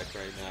comeback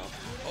right now.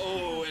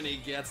 Oh, and he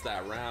gets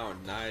that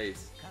round.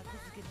 Nice.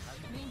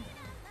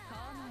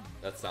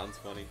 That sounds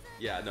funny.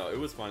 Yeah, no, it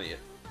was funny.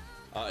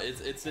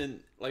 It's in,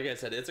 like I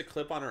said, it's a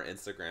clip on our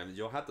Instagram.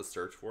 You'll have to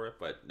search for it,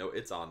 but no,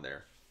 it's on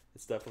there.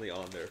 It's definitely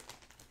on there.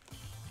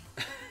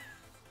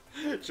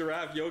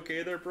 Giraffe, you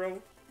okay there,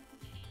 bro?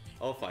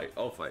 I'll fight.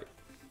 I'll fight.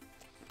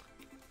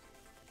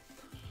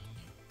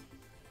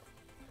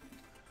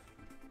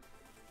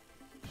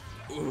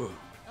 Ooh.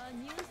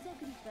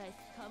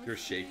 You're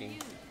shaking,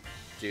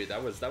 dude.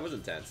 That was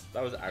intense.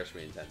 That was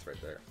actually intense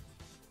right there.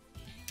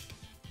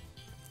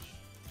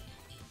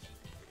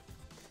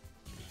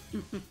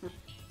 All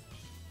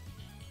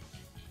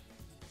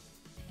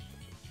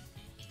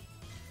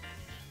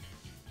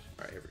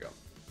right, here we go.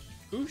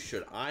 Who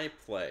should I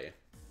play?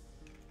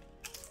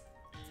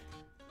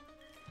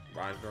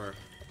 Ragnar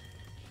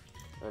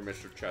or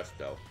Mr.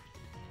 Chesto?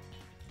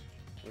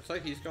 Looks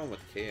like he's going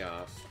with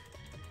Chaos.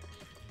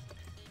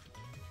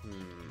 I'm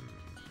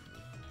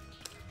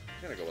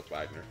gonna go with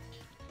Wagner.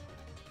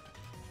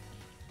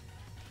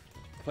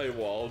 Play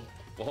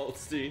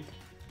Waldstein.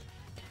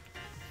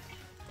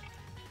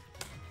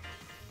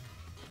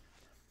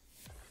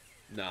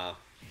 Nah.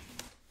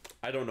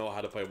 I don't know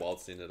how to play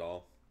Waldstein at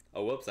all.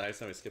 Oh, whoops, I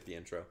accidentally skipped the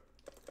intro.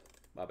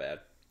 My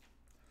bad.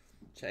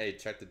 Hey,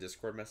 check the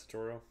Discord message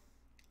tutorial.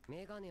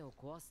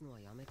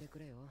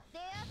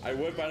 I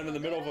would, but I'm in the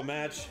middle of a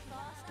match.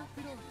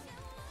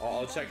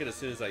 I'll check it as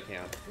soon as I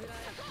can.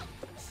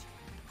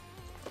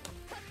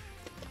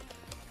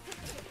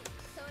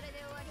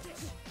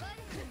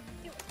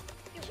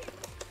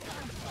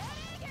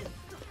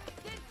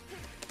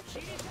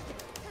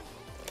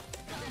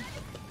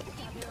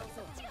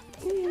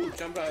 Ooh,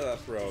 jump out of that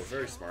throw.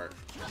 Very smart.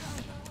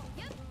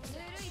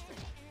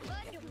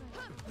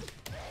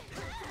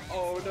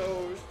 Oh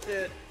no,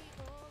 shit.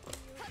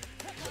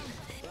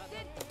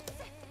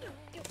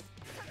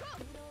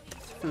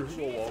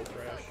 Crucial wall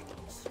crash.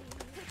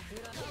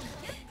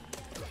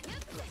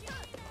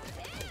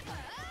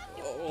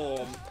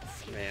 Oh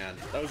man,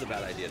 that was a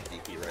bad idea,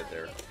 DP right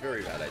there.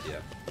 Very bad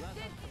idea.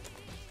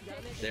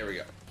 There we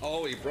go.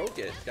 Oh, he broke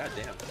it. God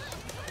damn.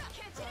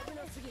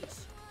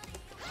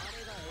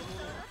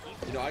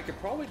 You know, I could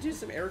probably do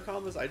some air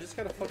combos. I just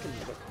gotta fucking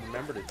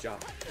remember to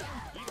jump.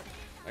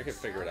 I can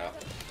figure it out.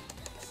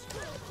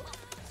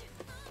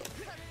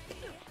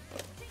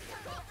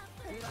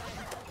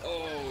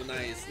 Oh,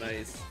 nice,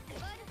 nice.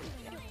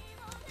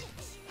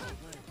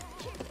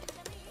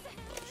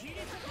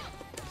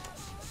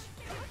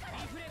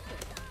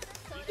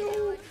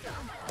 No.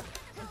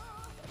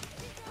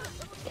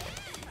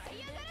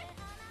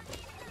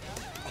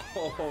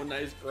 Oh,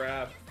 nice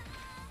grab.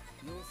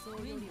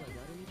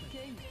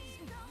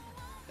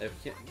 If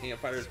King of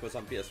Fighters was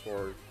on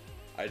PS4,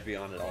 I'd be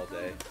on it all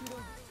day.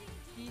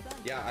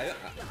 Yeah,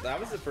 that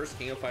was the first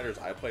King of Fighters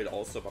I played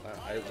also, but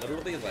I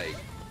literally, like,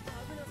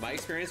 my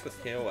experience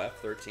with KOF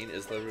 13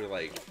 is literally,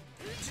 like,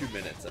 2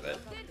 minutes of it.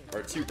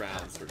 Or 2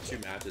 rounds, or 2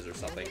 matches or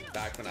something.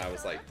 Back when I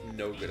was, like,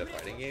 no good at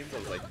fighting games, I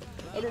was like,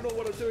 I don't know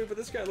what I'm doing, but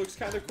this guy looks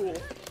kind of cool.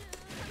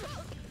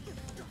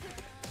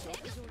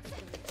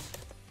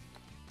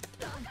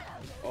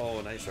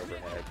 Oh, nice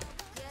overhead.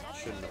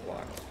 Shouldn't have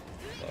blocked.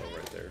 Low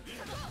right there.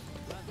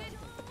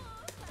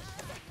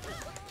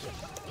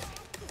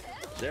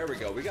 There we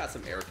go. We got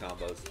some air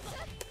combos.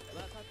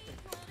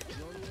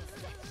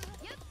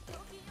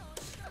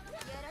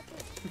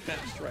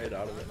 Mashed right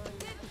out of it.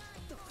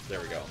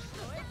 There we go.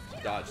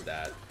 Dodge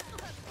that.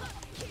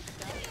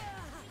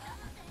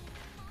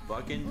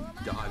 Fucking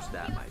dodge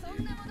that, my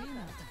dude.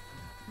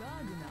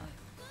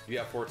 You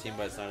have 14,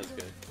 but it's not as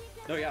good.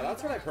 No, yeah,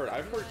 that's what I've heard.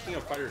 I've heard King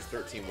of Fighters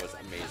 13 was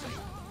amazing.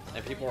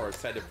 And people are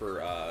excited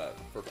for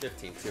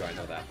 15 too, I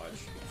know that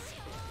much.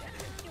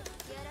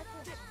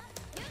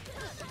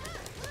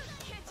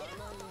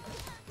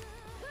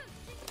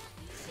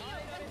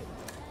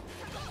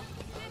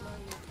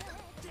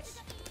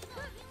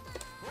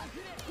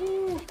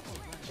 Woo.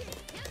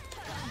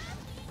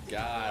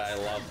 God, I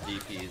love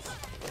DPs.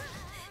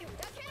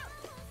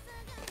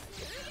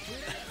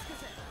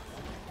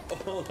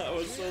 Oh, that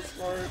was so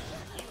smart.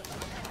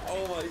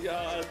 Oh my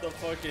god, the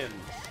fucking...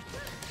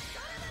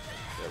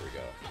 There we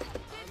go.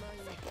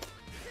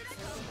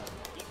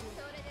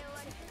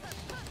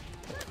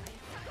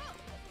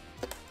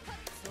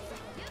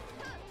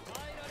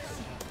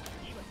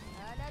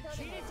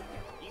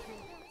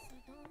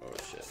 Oh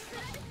shit.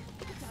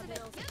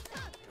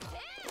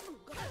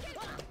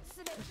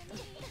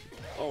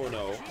 Oh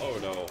no, oh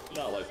no,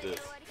 not like this.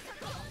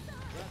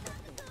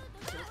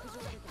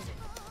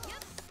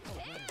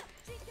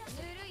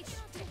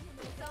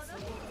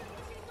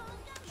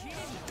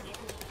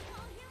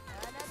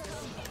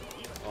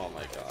 Oh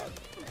my god.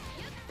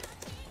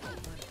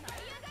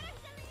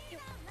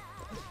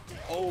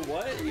 Oh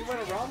what? He went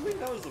around me?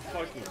 That was a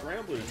fucking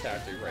Grand Blue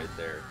tactic right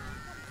there.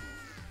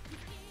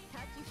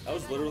 That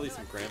was literally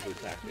some Grand Blue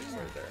tactics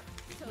right there.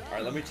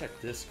 Alright, let me check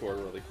Discord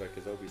really quick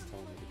because Obi's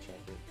telling me to check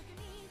it.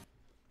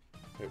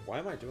 Wait, why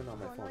am I doing it on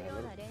my phone? I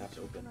literally have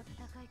to open.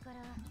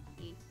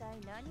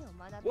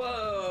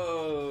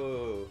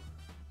 Whoa!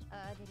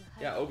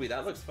 Yeah, Obi,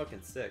 that looks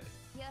fucking sick.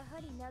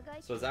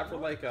 So is that for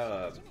like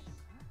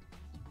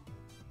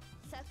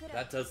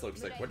that does look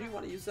sick. What do you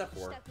want to use that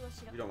for?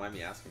 If you don't mind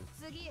me asking.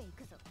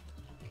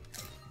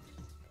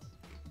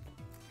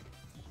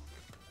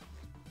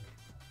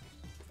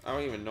 I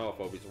don't even know if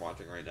Obi's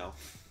watching right now.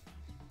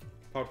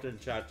 Popped in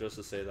chat just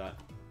to say that.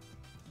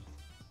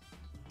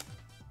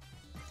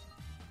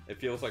 It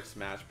feels like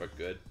Smash, but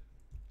good.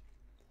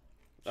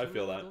 I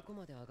feel that.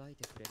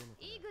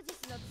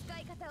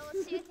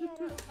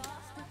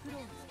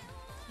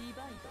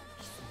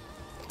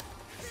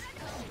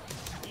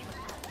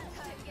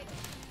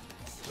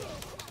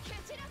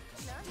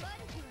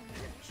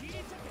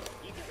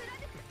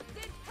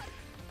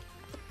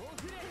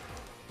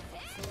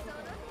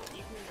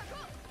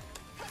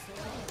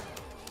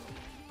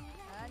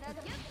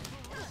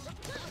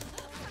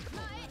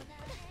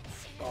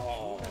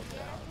 Oh, no,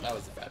 that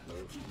was a bad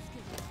move.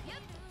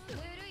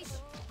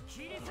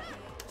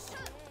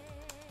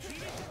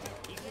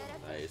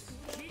 Nice.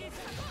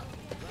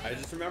 I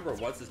just remember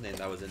what's his name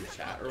that was in the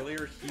chat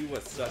earlier. He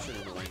was such an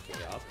annoying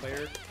chaos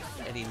player,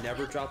 and he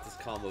never dropped his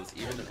combos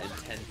even in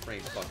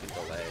 10-frame fucking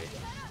delay.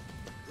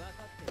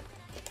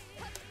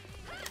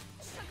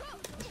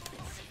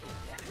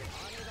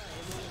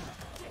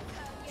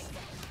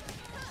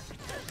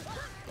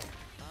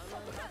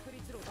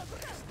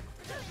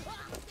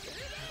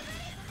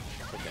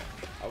 Okay,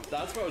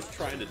 that's what I was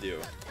trying to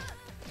do.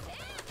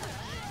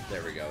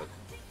 There we go.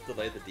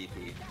 Delay the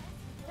DP.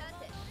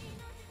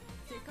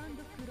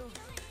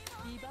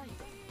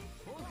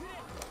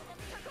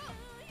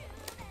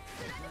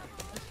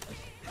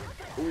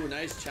 Ooh,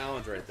 nice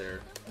challenge right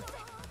there.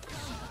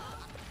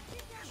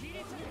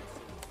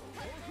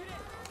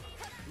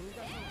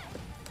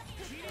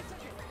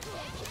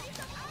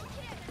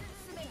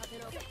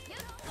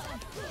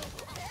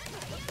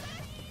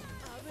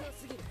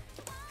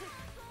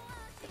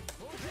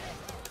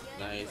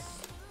 Nice.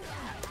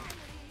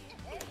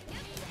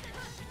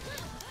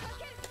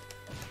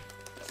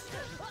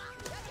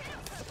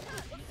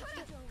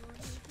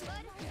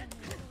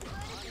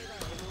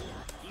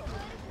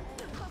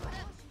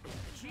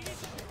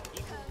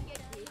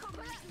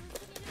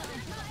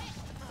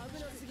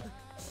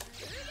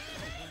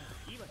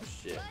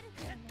 Shit.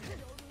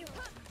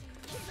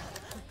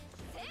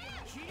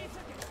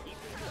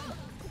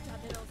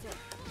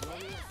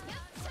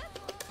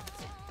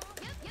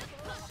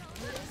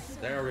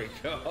 There we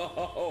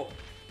go.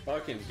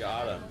 Fucking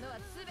got him.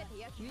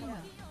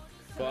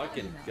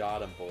 Fucking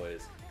got him,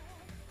 boys.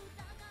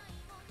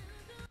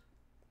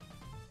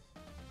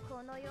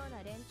 このよう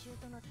な連中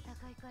との戦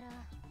いから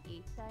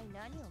一体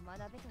何を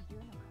学べと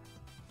いうのか。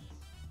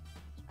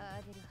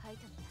アーデルハイ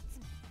トのやつ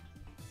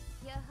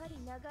め、やはり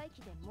長生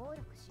きで猛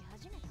録し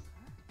始めたか。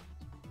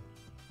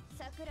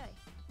桜井、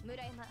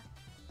村山、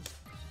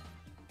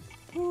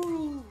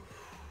Whew.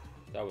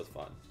 That was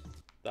fun.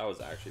 That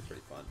was actually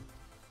pretty fun.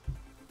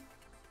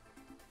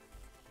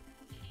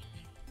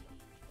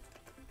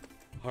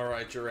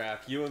 Alright,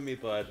 Giraffe, you and me,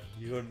 bud.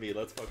 You and me,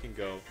 let's fucking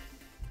go.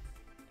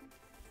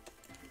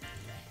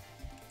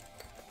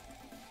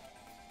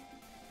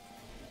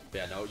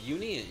 Yeah, no,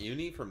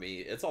 uni for me,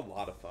 it's a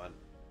lot of fun.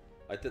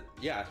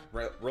 Yeah,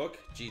 Rook,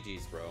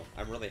 GG's, bro.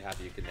 I'm really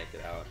happy you could make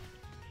it out.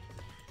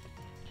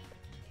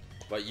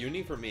 But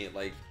uni for me,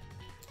 like,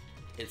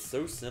 it's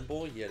so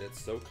simple, yet it's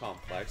so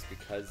complex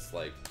because,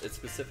 like, it's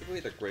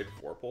specifically the grid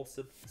 4 pulse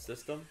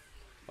system.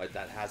 Like,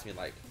 that has me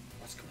like,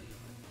 what's going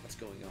on? What's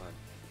going on?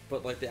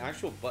 But, like, the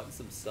actual buttons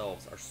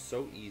themselves are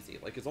so easy.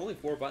 Like, it's only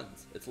 4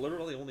 buttons. It's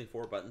literally only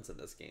 4 buttons in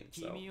this game,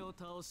 so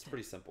it's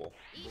pretty simple.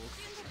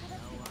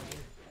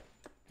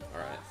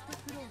 Alright.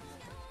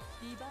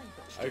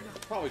 I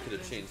probably could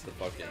have changed the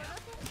fucking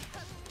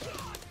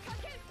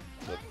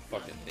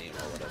theme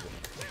or whatever.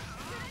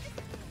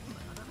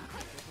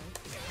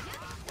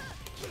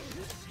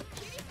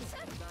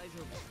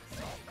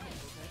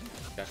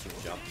 Got some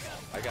jumps.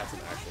 I got some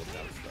actual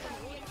jumps though.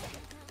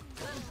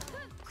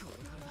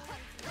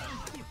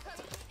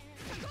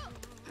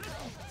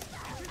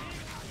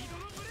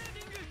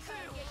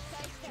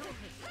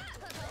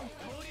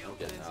 I'm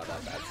getting out of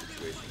that bad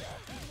situation.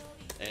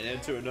 And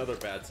into another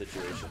bad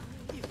situation.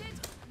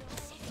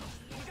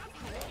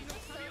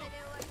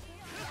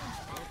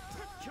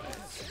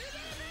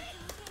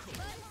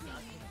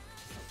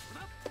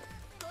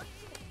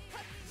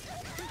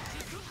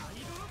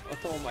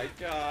 Oh my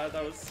god,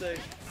 that was sick.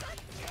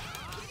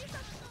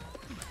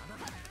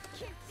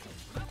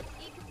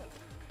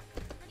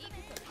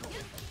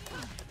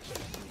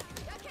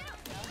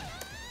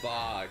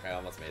 Fuck, I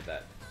almost made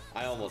that.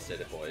 I almost did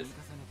it, boys.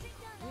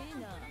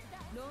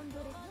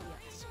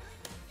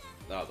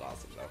 That was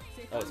awesome, though.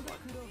 That was fun.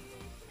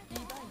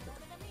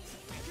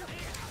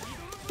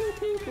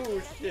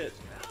 Oh, shit.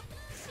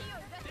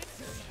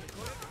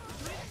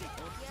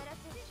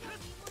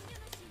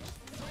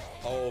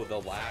 Oh, the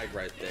lag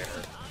right there.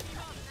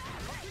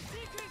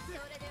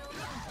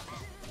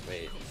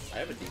 Wait, I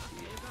have a DP.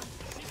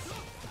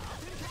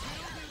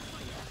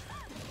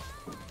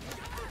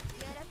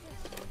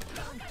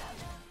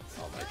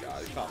 Oh my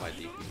god, he caught my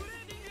DP.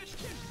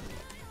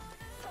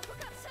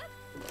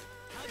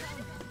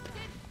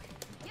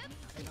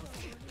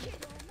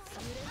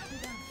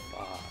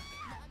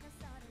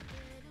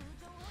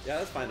 Yeah,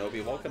 that's fine,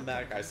 Obi. Welcome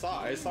back. I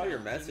saw your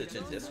message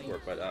in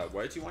Discord, but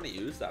what did you want to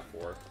use that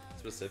for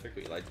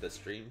specifically? Like the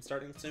stream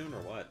starting soon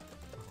or what?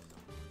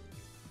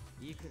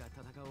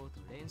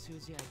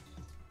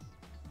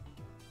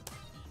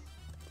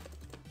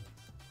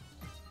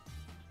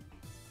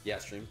 Yeah,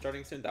 stream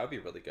starting soon. That would be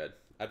really good.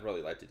 I'd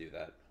really like to do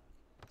that.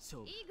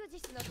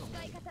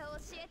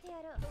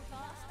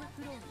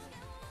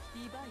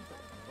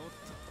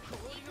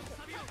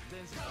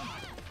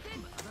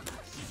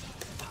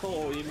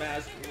 Oh, he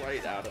mashed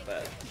right out of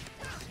that.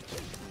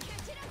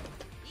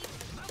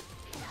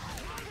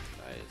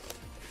 Nice.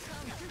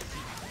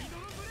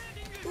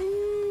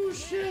 Ooh,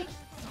 shit.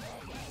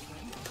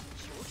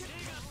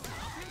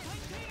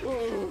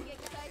 Ooh.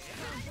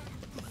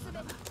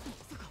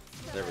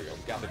 There we go.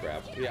 We got the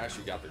grab. We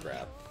actually got the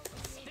grab.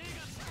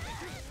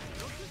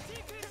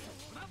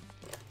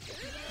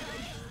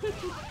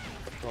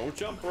 Don't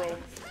jump, bro.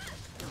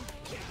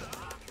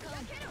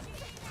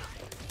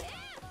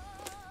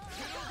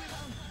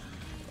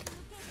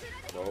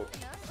 Nope.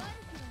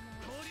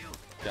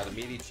 Gotta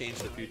immediately change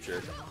the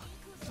future.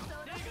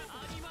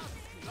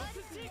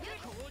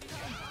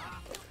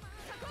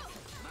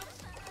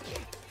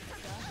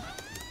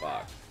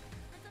 Fuck.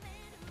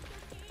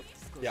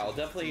 Yeah, I'll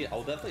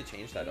definitely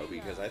change that, Obi,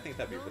 because I think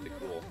that'd be really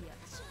cool.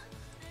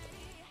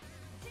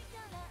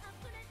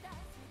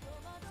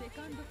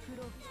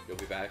 You'll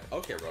be back?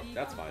 Okay, bro,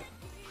 that's fine.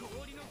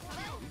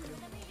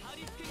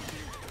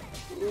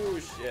 Ooh,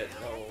 shit.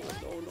 No.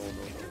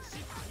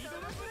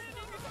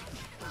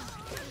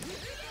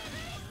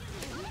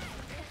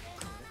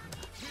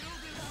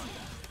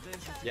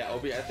 Yeah,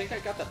 Obi, I think I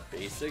got the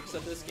basics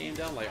of this game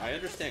down. Like, I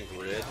understand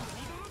grid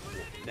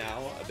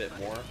now a bit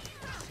more.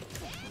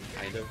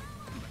 Kind of.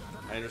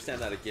 I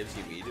understand that it gives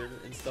you meter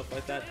and stuff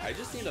like that. I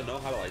just need to know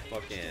how to, like,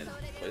 fucking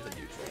play the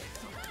neutral.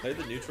 Play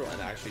the neutral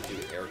and actually do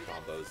air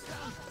combos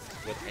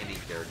with any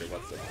character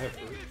whatsoever.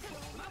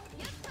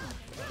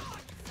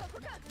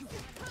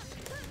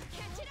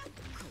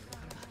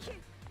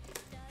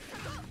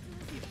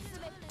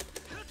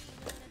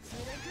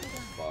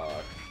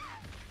 Fuck.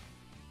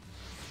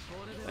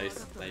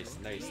 Nice.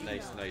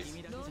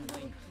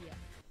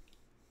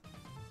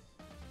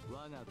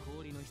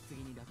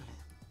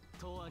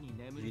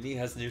 Uni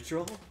has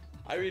neutral?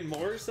 I mean,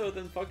 more so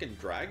than fucking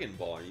Dragon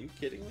Ball. Are you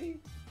kidding me?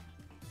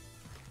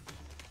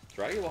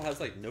 Dragon Ball has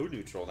like no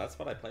neutral. That's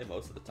what I play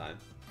most of the time.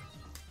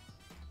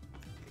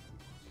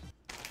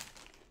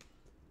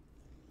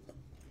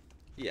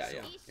 Yeah,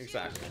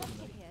 exactly.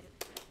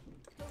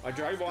 My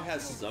Dragon Ball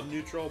has some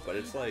neutral, but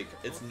it's like,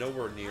 it's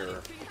nowhere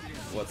near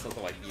what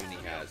something like Uni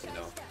has, you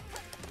know?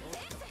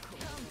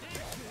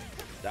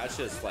 That's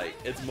just like,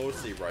 it's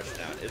mostly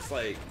rushdown. It's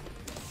like,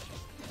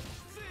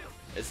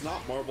 it's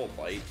not Marble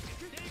Fight,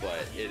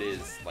 but it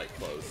is like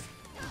close.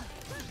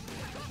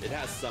 It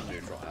has some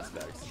neutral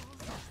aspects.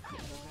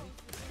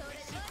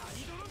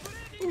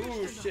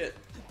 Ooh, shit.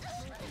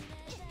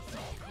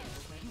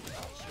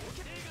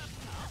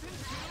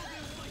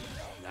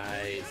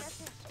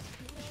 Nice.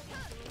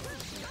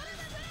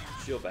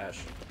 Shield bash.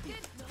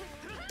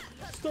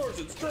 Stars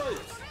and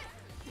stripes.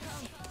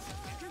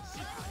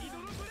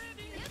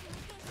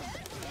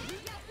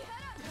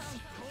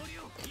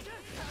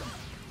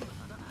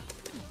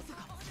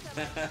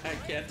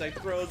 Can't take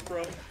throws,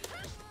 bro.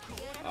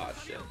 Oh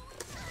shit.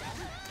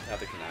 Now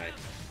the Kanai.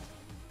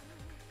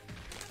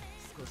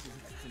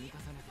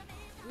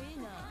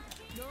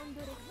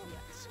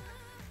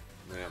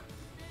 Yeah.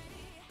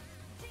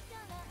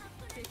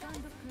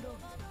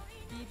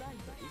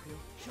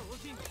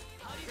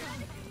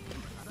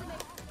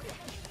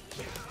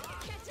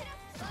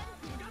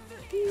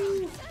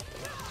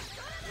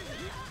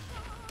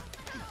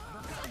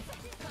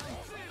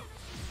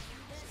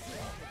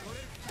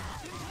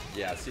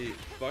 Yeah, see,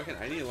 fucking,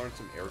 I need to learn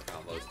some air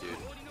combos, dude.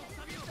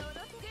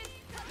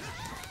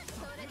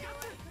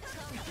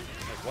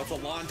 Like, what's a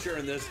launcher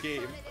in this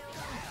game?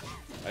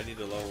 I need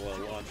to know what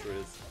a launcher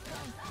is.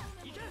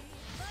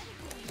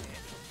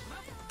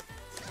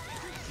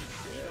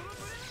 Shit.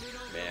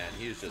 Man,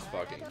 he was just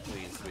fucking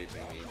clean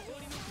sweeping me.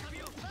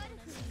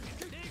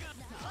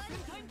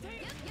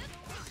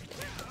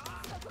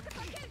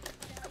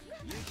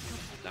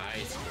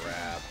 Nice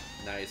grab.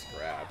 Nice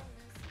grab.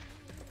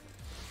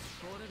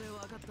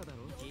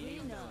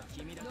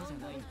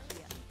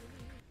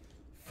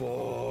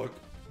 Fuck.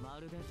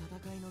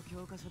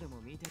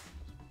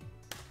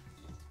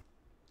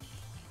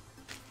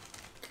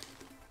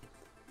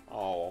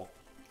 Oh.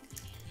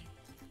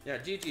 Yeah,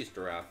 GG's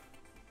Giraffe.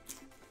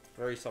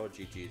 Very solid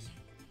GG's.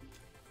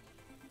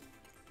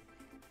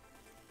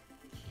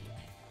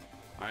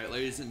 Alright,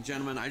 ladies and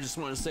gentlemen, I just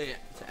want to say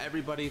to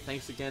everybody,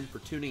 thanks again for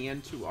tuning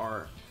in to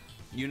our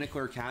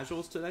UNIclr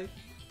casuals today.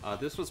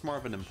 This was more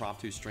of an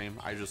impromptu stream.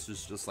 I was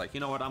just like, you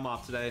know what, I'm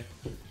off today.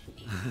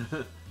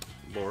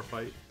 Lore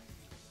fight.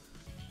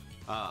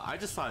 I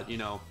just thought, you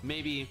know,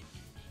 maybe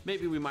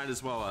we might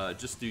as well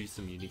just do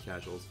some uni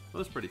casuals. It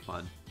was pretty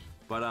fun.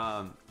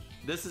 But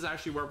this is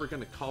actually where we're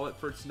going to call it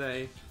for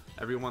today.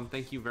 Everyone,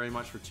 thank you very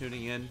much for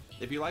tuning in.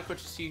 If you like what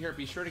you see here,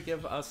 be sure to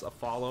give us a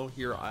follow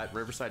here at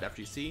Riverside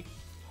FGC.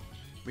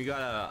 We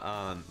got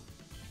a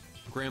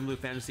Grand Blue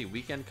Fantasy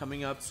weekend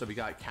coming up, so we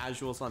got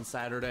casuals on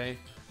Saturday,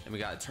 and we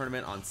got a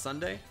tournament on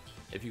Sunday.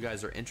 If you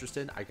guys are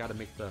interested, I gotta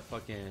make the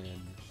fucking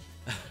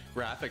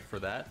graphic for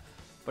that.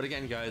 But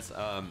again, guys,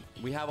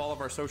 we have all of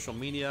our social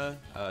media,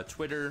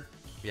 Twitter,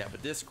 we have a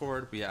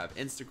Discord, we have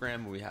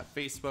Instagram, we have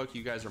Facebook.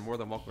 You guys are more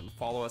than welcome to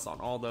follow us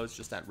on all those,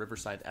 just at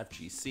Riverside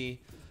FGC.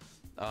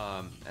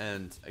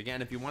 And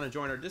again, if you want to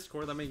join our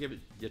Discord, let me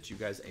get you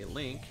guys a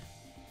link.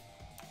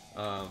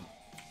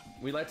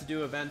 We like to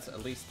do events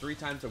at least 3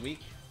 times a week.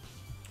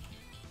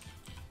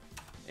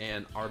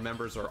 And our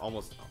members are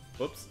almost...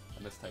 Whoops,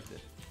 I mistyped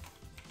it.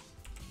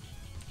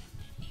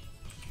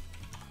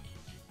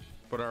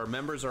 But our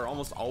members are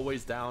almost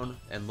always down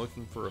and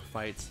looking for a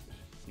fight.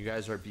 You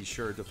guys are be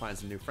sure to find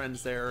some new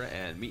friends there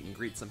and meet and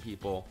greet some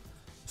people.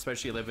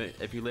 Especially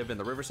if you live in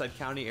the Riverside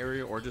County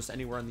area or just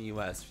anywhere in the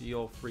US.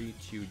 Feel free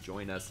to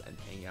join us and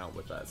hang out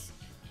with us.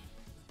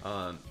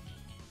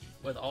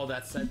 With all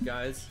that said,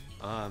 guys,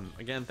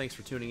 again, thanks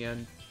for tuning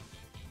in.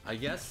 I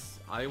guess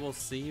I will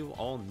see you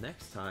all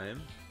next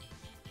time.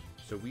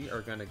 So we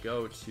are going to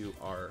go to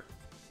our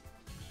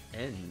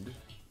end.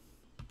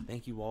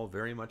 Thank you all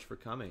very much for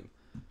coming.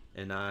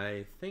 And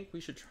I think we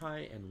should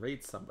try and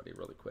raid somebody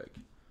really quick.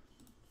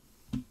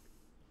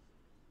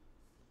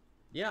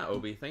 Yeah,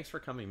 Obi, thanks for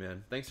coming,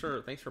 man. Thanks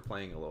for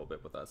playing a little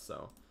bit with us.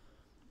 So,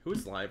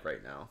 who's live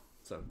right now?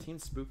 So, Teen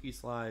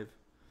Spooky's live.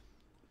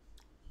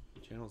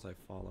 Channels I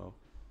follow.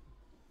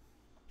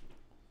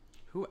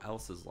 Who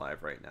else is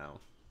live right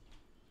now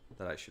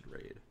that I should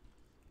raid?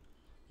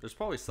 There's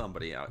probably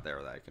somebody out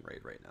there that I can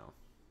raid right now.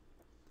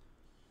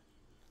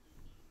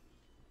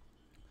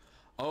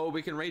 Oh,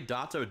 we can raid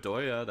Dato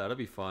Doya. That'll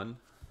be fun.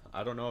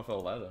 I don't know if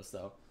it'll let us,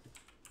 though.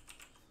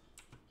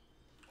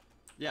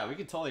 Yeah, we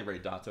can totally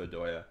raid Dato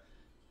Doya.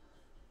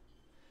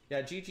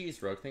 Yeah,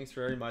 GG's Rogue. Thanks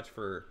very much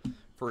for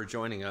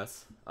joining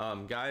us.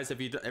 Guys, if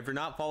you're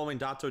not following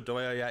Dato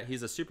Doya yet,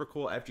 he's a super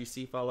cool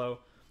FGC fellow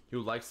who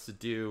likes to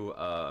do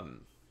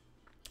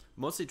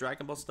mostly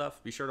Dragon Ball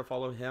stuff. Be sure to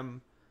follow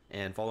him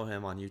and follow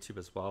him on YouTube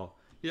as well.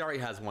 He already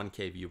has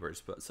 1K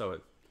viewers, but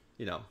so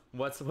you know,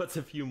 what's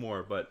a few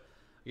more. But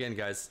again,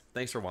 guys,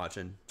 thanks for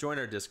watching. Join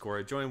our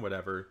Discord, join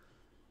whatever.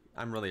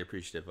 I'm really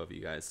appreciative of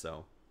you guys.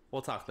 So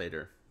we'll talk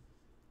later.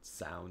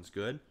 Sounds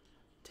good.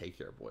 Take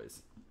care,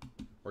 boys.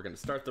 We're gonna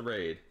start the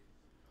raid.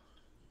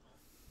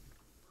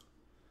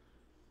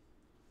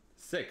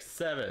 6,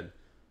 7.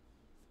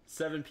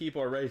 7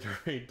 people are ready to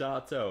raid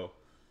Dato.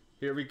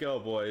 Here we go,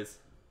 boys.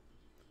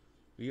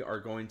 We are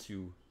going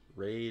to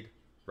raid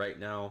right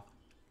now.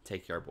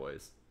 Take care,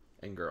 boys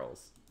and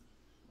girls.